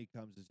big money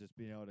comes is just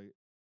being able to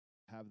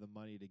have the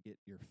money to get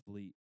your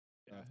fleet.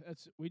 Yeah,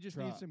 we just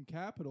need truck. some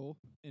capital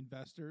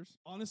investors.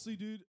 Honestly,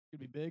 dude. Could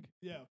be big.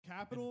 Yeah,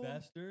 capital.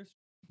 Investors,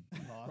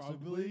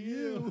 Possibly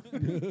you.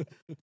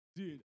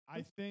 Dude,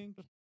 I think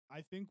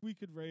we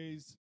could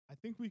raise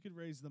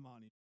the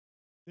money.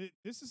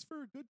 This is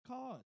for a good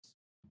cause.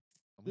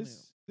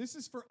 This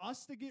is for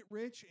us to get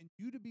rich and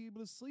you to be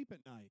able to sleep at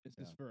night. This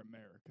is for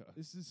America.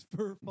 This is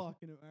for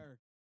fucking America.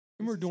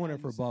 And we're This is doing how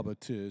it for you say Bubba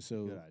too,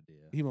 so Good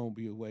idea. he won't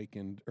be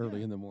awakened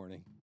early in the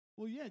morning.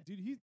 Well, yeah, dude.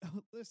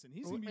 Listen.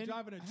 He's gonna be And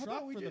driving a how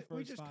truck about for the first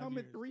we just 5 come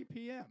years. at 3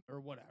 p.m. or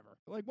whatever.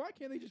 Like, why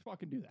can't they just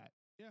fucking do that?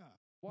 Yeah,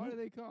 Why do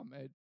they come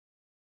at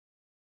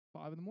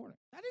 5 in the morning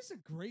that is a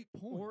great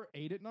point. or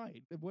 8 at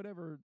night?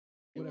 Whatever.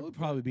 It whatever would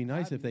probably be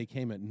nice if have they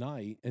came at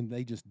night and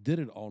they just did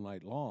it all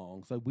night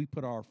long. So we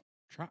put our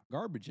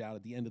garbage out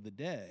at the end of the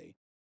day,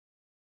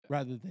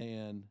 rather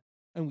than,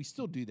 and we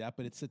still do that,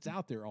 but it sits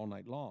out there all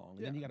night long.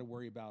 And then you got to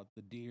worry about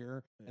the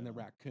deer and the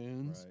Yeah.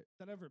 raccoons. Right.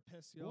 That ever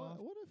piss you off?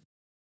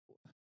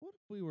 What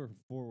if we were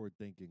forward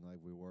thinking like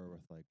we were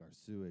with like our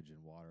sewage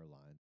and water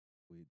lines?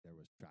 There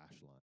was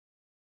trash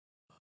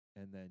line,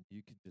 and then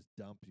you could just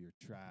dump your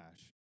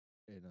trash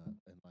in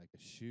like a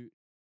chute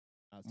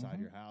outside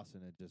your house,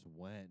 and it just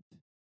went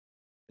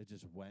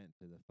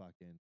to the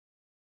fucking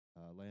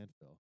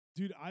landfill.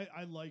 Dude,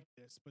 I like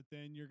this, but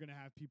then you're gonna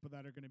have people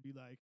that are gonna be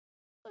like,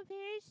 "Well,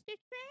 where's the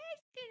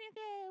trash gonna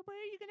go? Where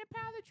are you gonna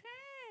pile the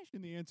trash?"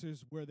 And the answer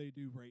is where they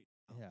do right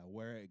now. Yeah,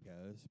 where it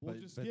goes. We'll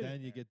but just but get it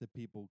then you there. get the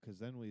people, because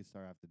then we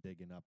start have to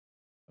digging up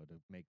to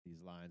make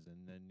these lines,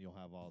 and then you'll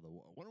have all the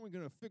when are we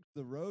gonna fix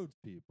the roads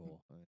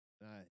people?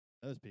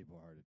 Those people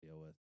are hard to deal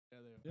with. Yeah,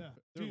 Yeah,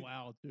 they're dude.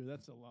 loud too.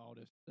 That's the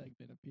loudest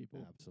segment of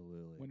people.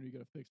 Absolutely. When are you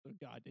gonna fix the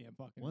goddamn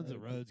fucking When's the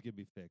road? roads gonna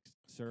be fixed,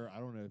 sir? I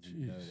don't know if you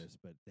Jeez. noticed,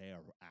 but they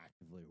are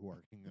actively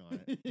working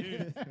on it.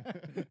 Dude,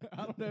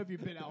 I don't know if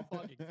you've been out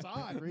fucking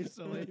side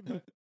recently,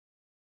 but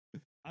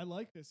I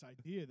like this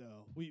idea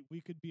though. We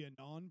could be a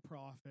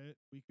non-profit.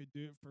 We could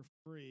do it for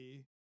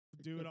free.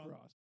 Do good it on for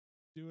us.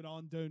 do it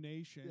on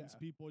donations. Yeah.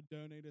 People would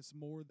donate us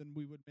more than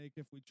we would make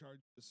if we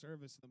charged the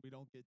service, and then we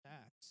don't get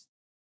taxed.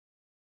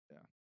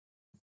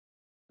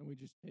 And we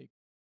just take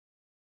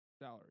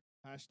salary.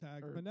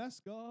 Hashtag Or- finesse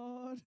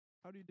God.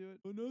 How do you do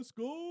it? Finesse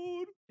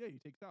God. Yeah, you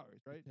take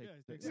salaries, right?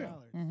 Yeah, take Yeah.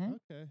 salaries.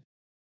 Okay,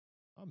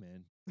 I'm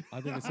in.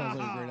 I think it sounds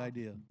like a great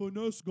idea.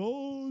 Finesse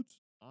God.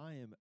 I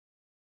am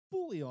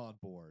fully on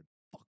board.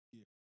 Fuck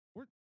you.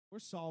 We're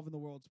solving the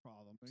world's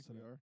problems. I think we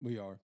today. are. We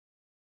are.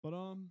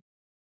 But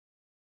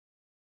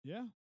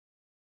yeah.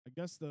 I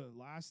guess the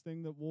last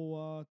thing that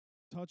we'll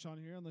touch on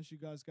here, unless you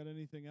guys got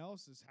anything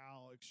else, is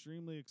how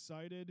extremely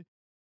excited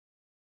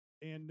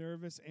and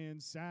nervous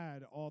and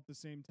sad all at the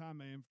same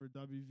time I am for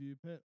WVU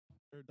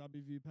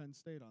Penn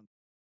State on.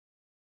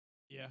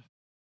 Yeah.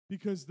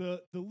 Because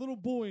the little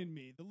boy in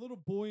me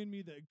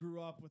that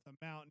grew up with a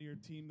Mountaineer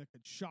team that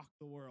could shock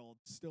the world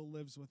still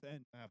lives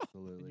within. And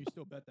Absolutely. you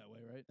still bet that way,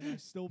 right? And I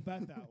still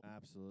bet that way.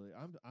 Absolutely.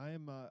 I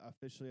am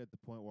officially at the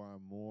point where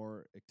I'm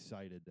more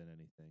excited than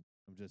anything.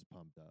 I'm just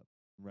pumped up.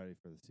 I'm ready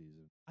for the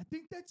season. I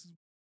think that's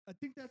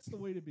the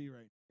way to be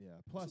right now. Yeah.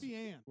 Plus, Plus, be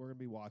amped. we're gonna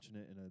be watching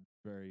it in a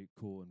very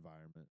cool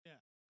environment. Yeah.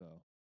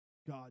 So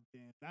God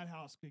damn, that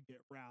house could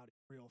get rowdy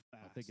real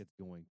fast. I think it's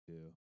going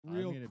to.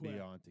 Real I'm gonna be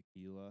quick. on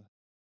tequila.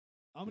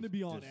 I'm gonna Just-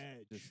 be on just-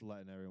 edge. Just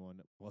letting everyone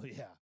know. Well,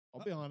 yeah.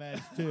 I'll be on edge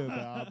too, but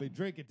I'll be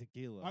drinking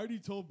tequila. I already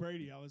told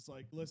Brady, I was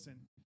like,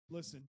 listen,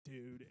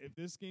 dude, if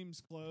this game's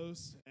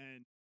close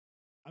and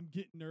I'm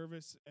getting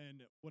nervous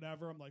and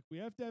whatever, I'm like, we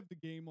have to have the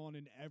game on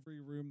in every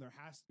room. There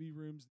has to be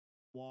rooms to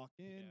walk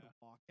in, Yeah.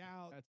 walk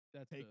out,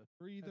 That's take the, a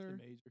breather.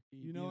 that's the major key.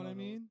 You know what I to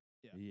mean?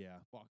 Yeah.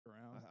 Walk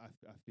around.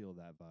 I feel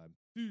that vibe.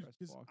 Dude, Press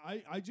 'cause walk.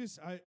 I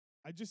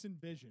just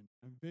envision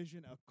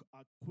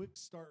a quick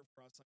start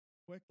for us, like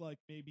quick, like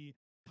maybe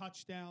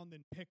touchdown,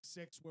 then pick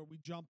six where we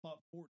jump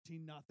up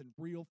 14-0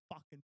 real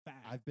fucking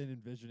fast. I've been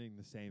envisioning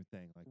the same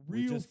thing. Like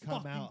Real we just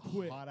come fucking out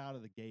quick. hot out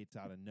of the gates,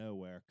 out of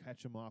nowhere,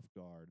 catch them off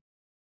guard.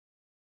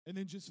 and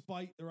then just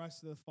fight the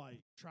rest of the fight.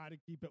 Try to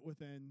keep it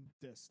within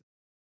distance.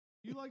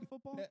 You like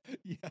football?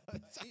 Yeah.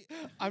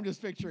 I'm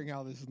just picturing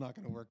how this is not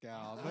going to work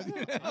out.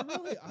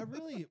 But I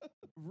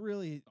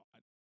really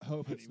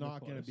hope Not it's even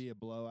not going to close. be a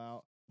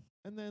blowout.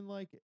 And then,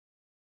 like,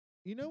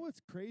 you know what's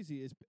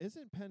crazy is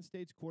isn't Penn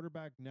State's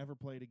quarterback never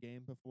played a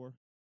game before?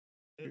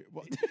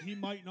 Well- He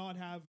might not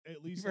have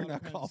at least better on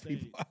not Penn call State.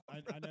 people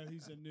out. I know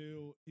he's a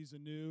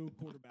new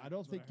quarterback. I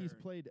don't is what think he's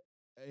heard. played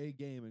a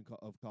game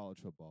of college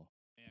football.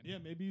 man. Yeah,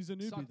 maybe he's a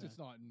newbie. Sucks then. it's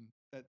not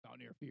out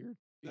near Fear.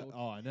 Field.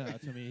 Oh, I know.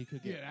 That's, I mean, he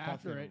could get Get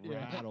after fucking it,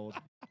 yeah. rattled.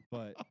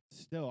 But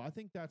still, I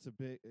think that's a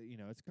big,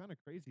 it's kind of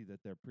crazy that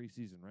they're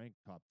preseason ranked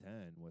top 10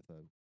 with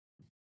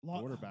a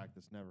quarterback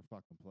that's never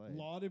fucking A played.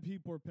 lot of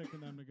people are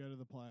picking them to go to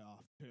the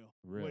playoff too.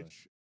 Really?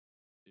 Which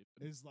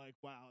is like,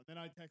 wow. Then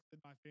I texted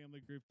my family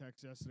group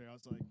text yesterday. I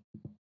was like,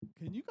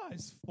 can you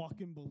guys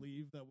fucking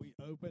believe that we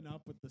open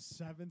up with the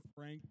 7th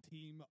ranked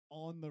team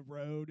on the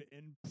road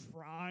in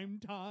prime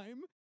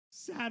time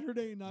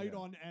Saturday night Yeah.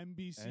 on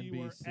NBC,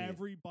 where NBC.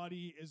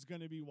 everybody is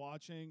going to be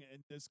watching,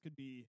 and this could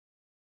be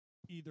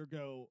either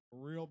go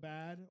real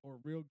bad or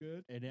real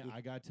good. And then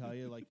I got to tell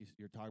you, like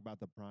you're talking about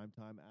the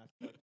primetime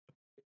aspect,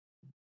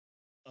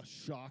 a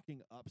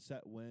shocking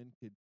upset win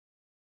could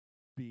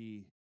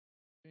be.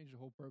 Change the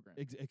whole program.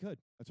 It could.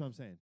 That's what I'm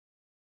saying.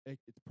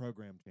 It's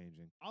program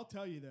changing. I'll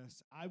tell you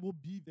this. I will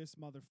be this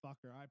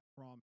motherfucker. I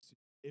promise you.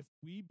 If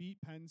we beat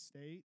Penn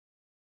State,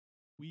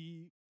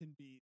 we can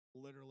beat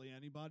literally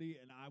anybody,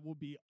 and I will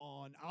be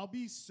on. I'll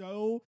be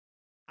so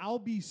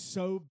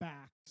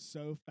back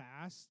so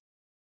fast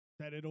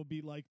that it'll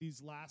be like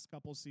these last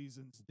couple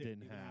seasons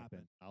didn't even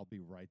happen. I'll be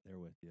right there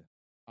with you.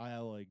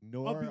 I'll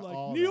ignore. I'll be like,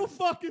 all Neil that.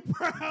 fucking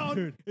Brown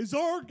Dude, is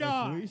our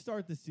guy. If we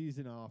start the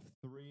season off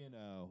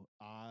 3-0,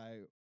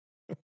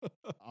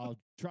 I'll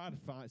try to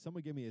find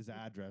someone. Give me his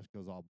address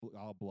because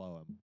I'll blow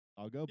him.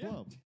 I'll go Yeah.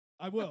 blow him,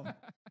 I will.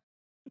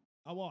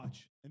 I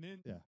watch, and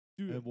then Yeah.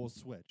 dude, and we'll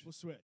switch. we'll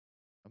switch.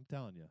 I'm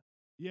telling you.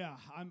 Yeah,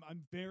 I'm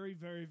very,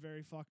 very,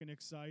 very fucking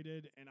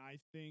excited, and I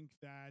think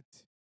that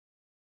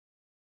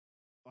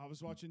I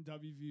was watching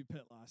WVU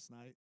Pitt last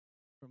night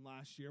from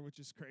last year, which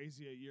is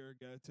crazy. A year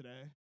ago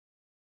today,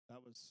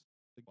 that was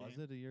the game. Was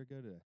it a year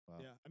ago today? Wow.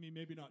 Yeah, I mean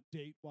maybe not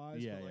date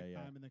wise, Yeah, but like yeah,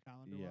 yeah. time in the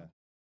calendar, Yeah. wise,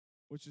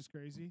 which is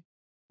crazy.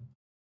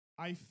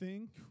 I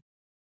think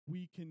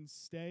we can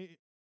stay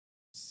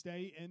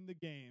in the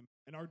game,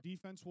 and our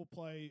defense will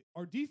play.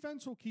 Our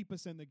defense will keep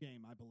us in the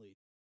game, I believe.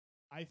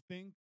 I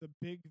think the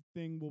big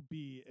thing will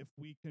be if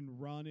we can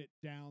run it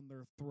down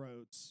their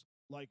throats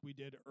like we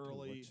did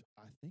early. Which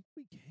I think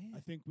we can. I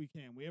think we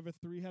can. We have a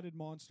 3-headed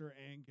monster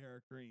and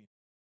Garrett Green.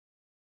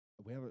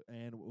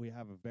 We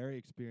have a very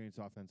experienced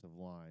offensive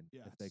line.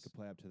 If they Yes. could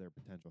play up to their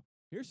potential.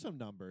 Here's some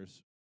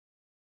numbers.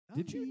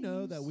 Did you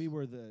know that we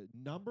were the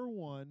number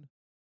 1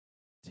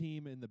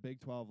 team in the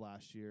Big 12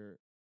 last year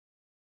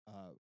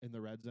in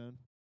the red zone?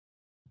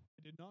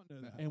 I did not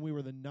know that. And we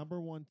were the number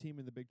 1 team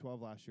in the Big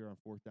 12 last year on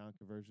 4th down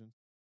conversions.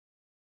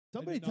 I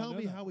Somebody did not tell know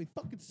me that. how we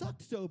fucking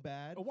sucked so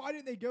bad. Why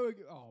didn't they go?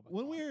 Oh, my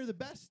When we God. were the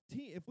best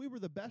team, if we were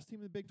the best team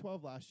in the Big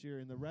 12 last year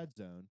in the red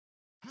zone,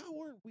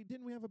 how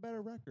didn't we have a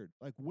better record?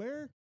 Like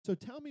where? So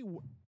tell me,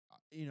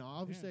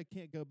 obviously I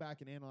can't go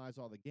back and analyze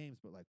all the games,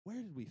 but like where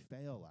did we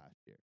fail last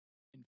year?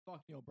 And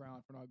fuck Neil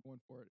Brown for not going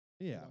for it.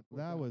 Yeah, on fourth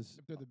that down, was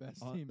if they're the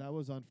best team. that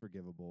was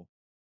unforgivable.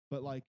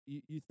 But like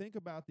you think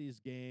about these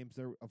games,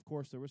 there of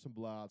course there were some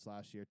blowouts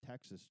last year.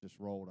 Texas just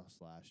rolled us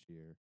last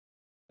year,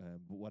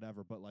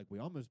 whatever. But like we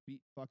almost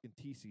beat fucking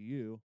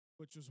TCU,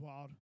 Which was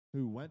wild.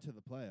 who went to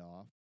the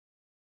playoff.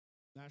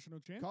 National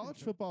championship.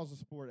 College football is a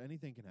sport;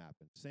 anything can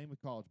happen. Same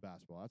with college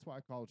basketball. That's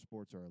why college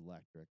sports are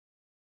electric.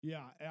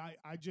 Yeah,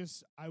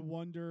 I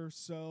wonder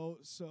so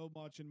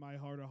much in my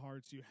heart of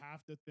hearts. You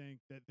have to think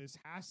that this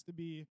has to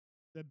be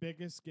the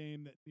biggest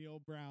game that Neil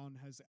Brown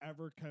has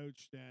ever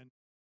coached in.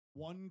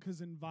 1,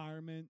 because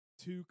environment,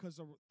 2, because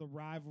of the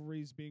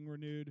rivalries being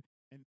renewed,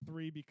 and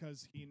 3,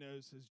 because he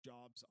knows his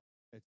job's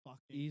It's fucking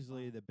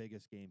easily fine. the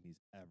biggest game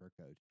he's ever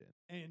coached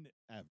in, And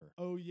ever.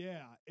 oh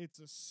yeah, it's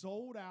a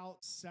sold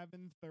out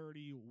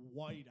 7:30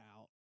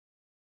 whiteout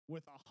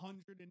with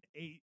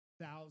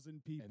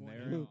 108,000 people.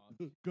 And in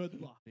it. Good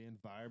luck. The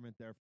environment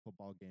there for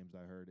football games,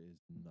 I heard, is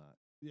nuts.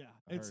 Yeah,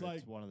 I it's heard like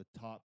it's one of the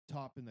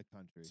top in the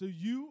country. so.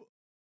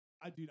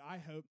 Dude, I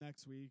hope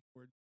next week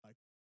we're like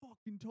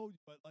fucking told you,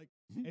 but like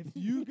if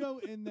you go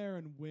in there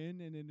and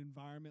win in an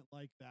environment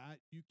like that,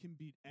 you can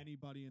beat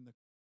anybody in the.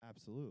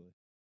 Absolutely.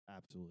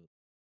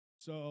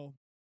 So,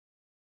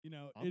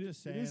 I'm it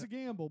just is a saying,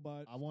 gamble,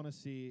 but I want to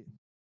see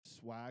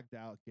swagged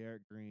out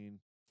Garrett Green,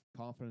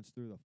 confidence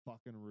through the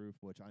fucking roof,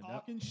 which I know.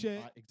 talking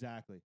shit.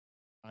 Exactly.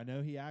 I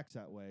know he acts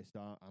that way, so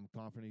I'm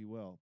confident he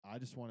will. I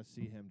just want to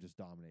see him just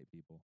dominate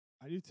people.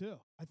 I do too.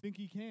 I think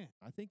he can.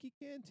 I think he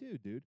can too,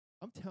 dude.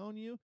 I'm telling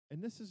you,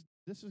 and this is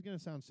going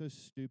to sound so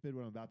stupid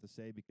what I'm about to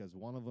say because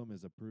one of them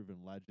is a proven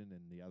legend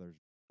and the other's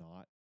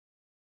not.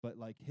 But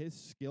like his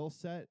skill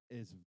set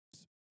is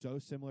so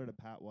similar to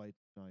Pat White,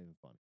 it's not even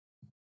funny.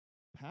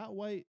 Pat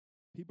White,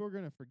 people are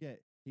going to forget,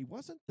 he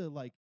wasn't the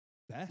like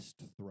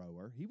best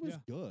thrower. He was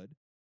good,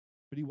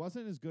 but he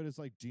wasn't as good as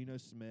like Geno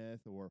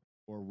Smith or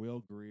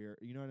Will Greer.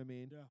 You know what I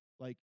mean? Yeah.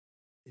 Like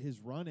his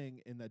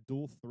running in that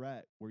dual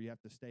threat where you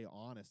have to stay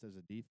honest as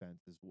a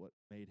defense is what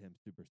made him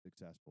super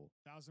successful.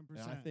 1,000%.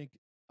 And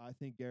I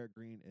think Garrett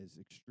Green is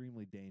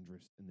extremely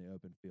dangerous in the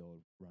open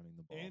field running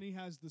the ball. And he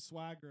has the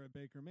swagger of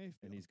Baker Mayfield.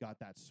 And he's got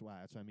that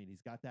swag. So I mean,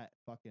 he's got that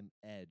fucking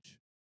edge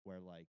where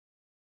like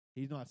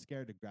he's not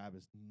scared to grab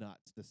his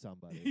nuts to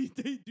somebody.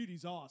 Dude,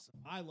 he's awesome.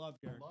 I love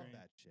Garrett I love Green.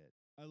 that shit.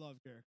 I love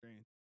Garrett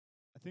Green.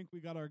 I think we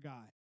got our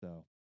guy.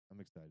 So I'm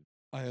excited.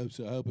 I hope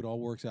so. I hope it all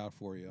works out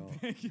for you.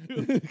 Thank you.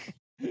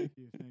 Thank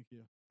you. Thank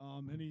you.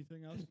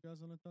 Anything else you guys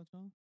want to touch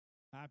on?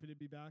 Happy to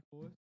be back,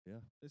 boys. Yeah.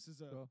 This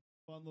is a Cool.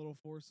 fun little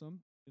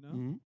foursome, you know?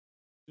 Mhm.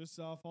 Just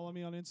follow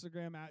me on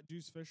Instagram at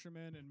Juice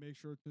Fisherman and make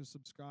sure to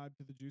subscribe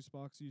to the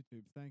Juicebox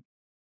YouTube. Thank you.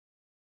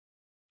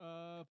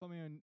 Follow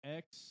me on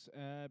X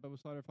at Bubba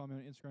Slider. Follow me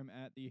on Instagram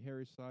at the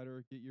Harry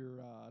Slider. Get your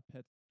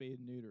pets spayed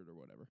and neutered or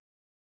whatever.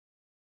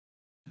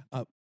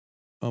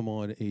 I'm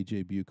on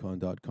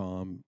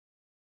ajbucon.com.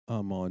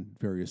 I'm on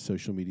various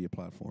social media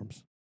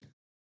platforms.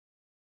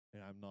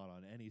 And I'm not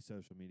on any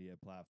social media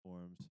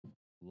platforms.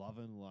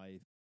 Loving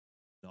life.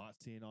 Not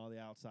seeing all the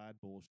outside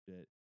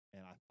bullshit.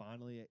 And I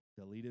finally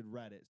deleted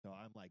Reddit. So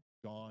I'm like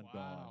gone.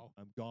 Wow.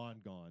 I'm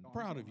gone.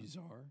 Proud of you,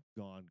 Czar.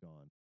 Gone.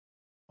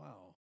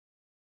 Wow.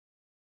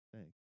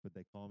 Thanks. But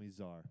they call me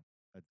Czar.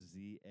 That's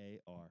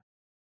ZAR.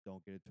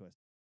 Don't get it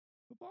twisted.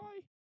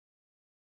 Goodbye.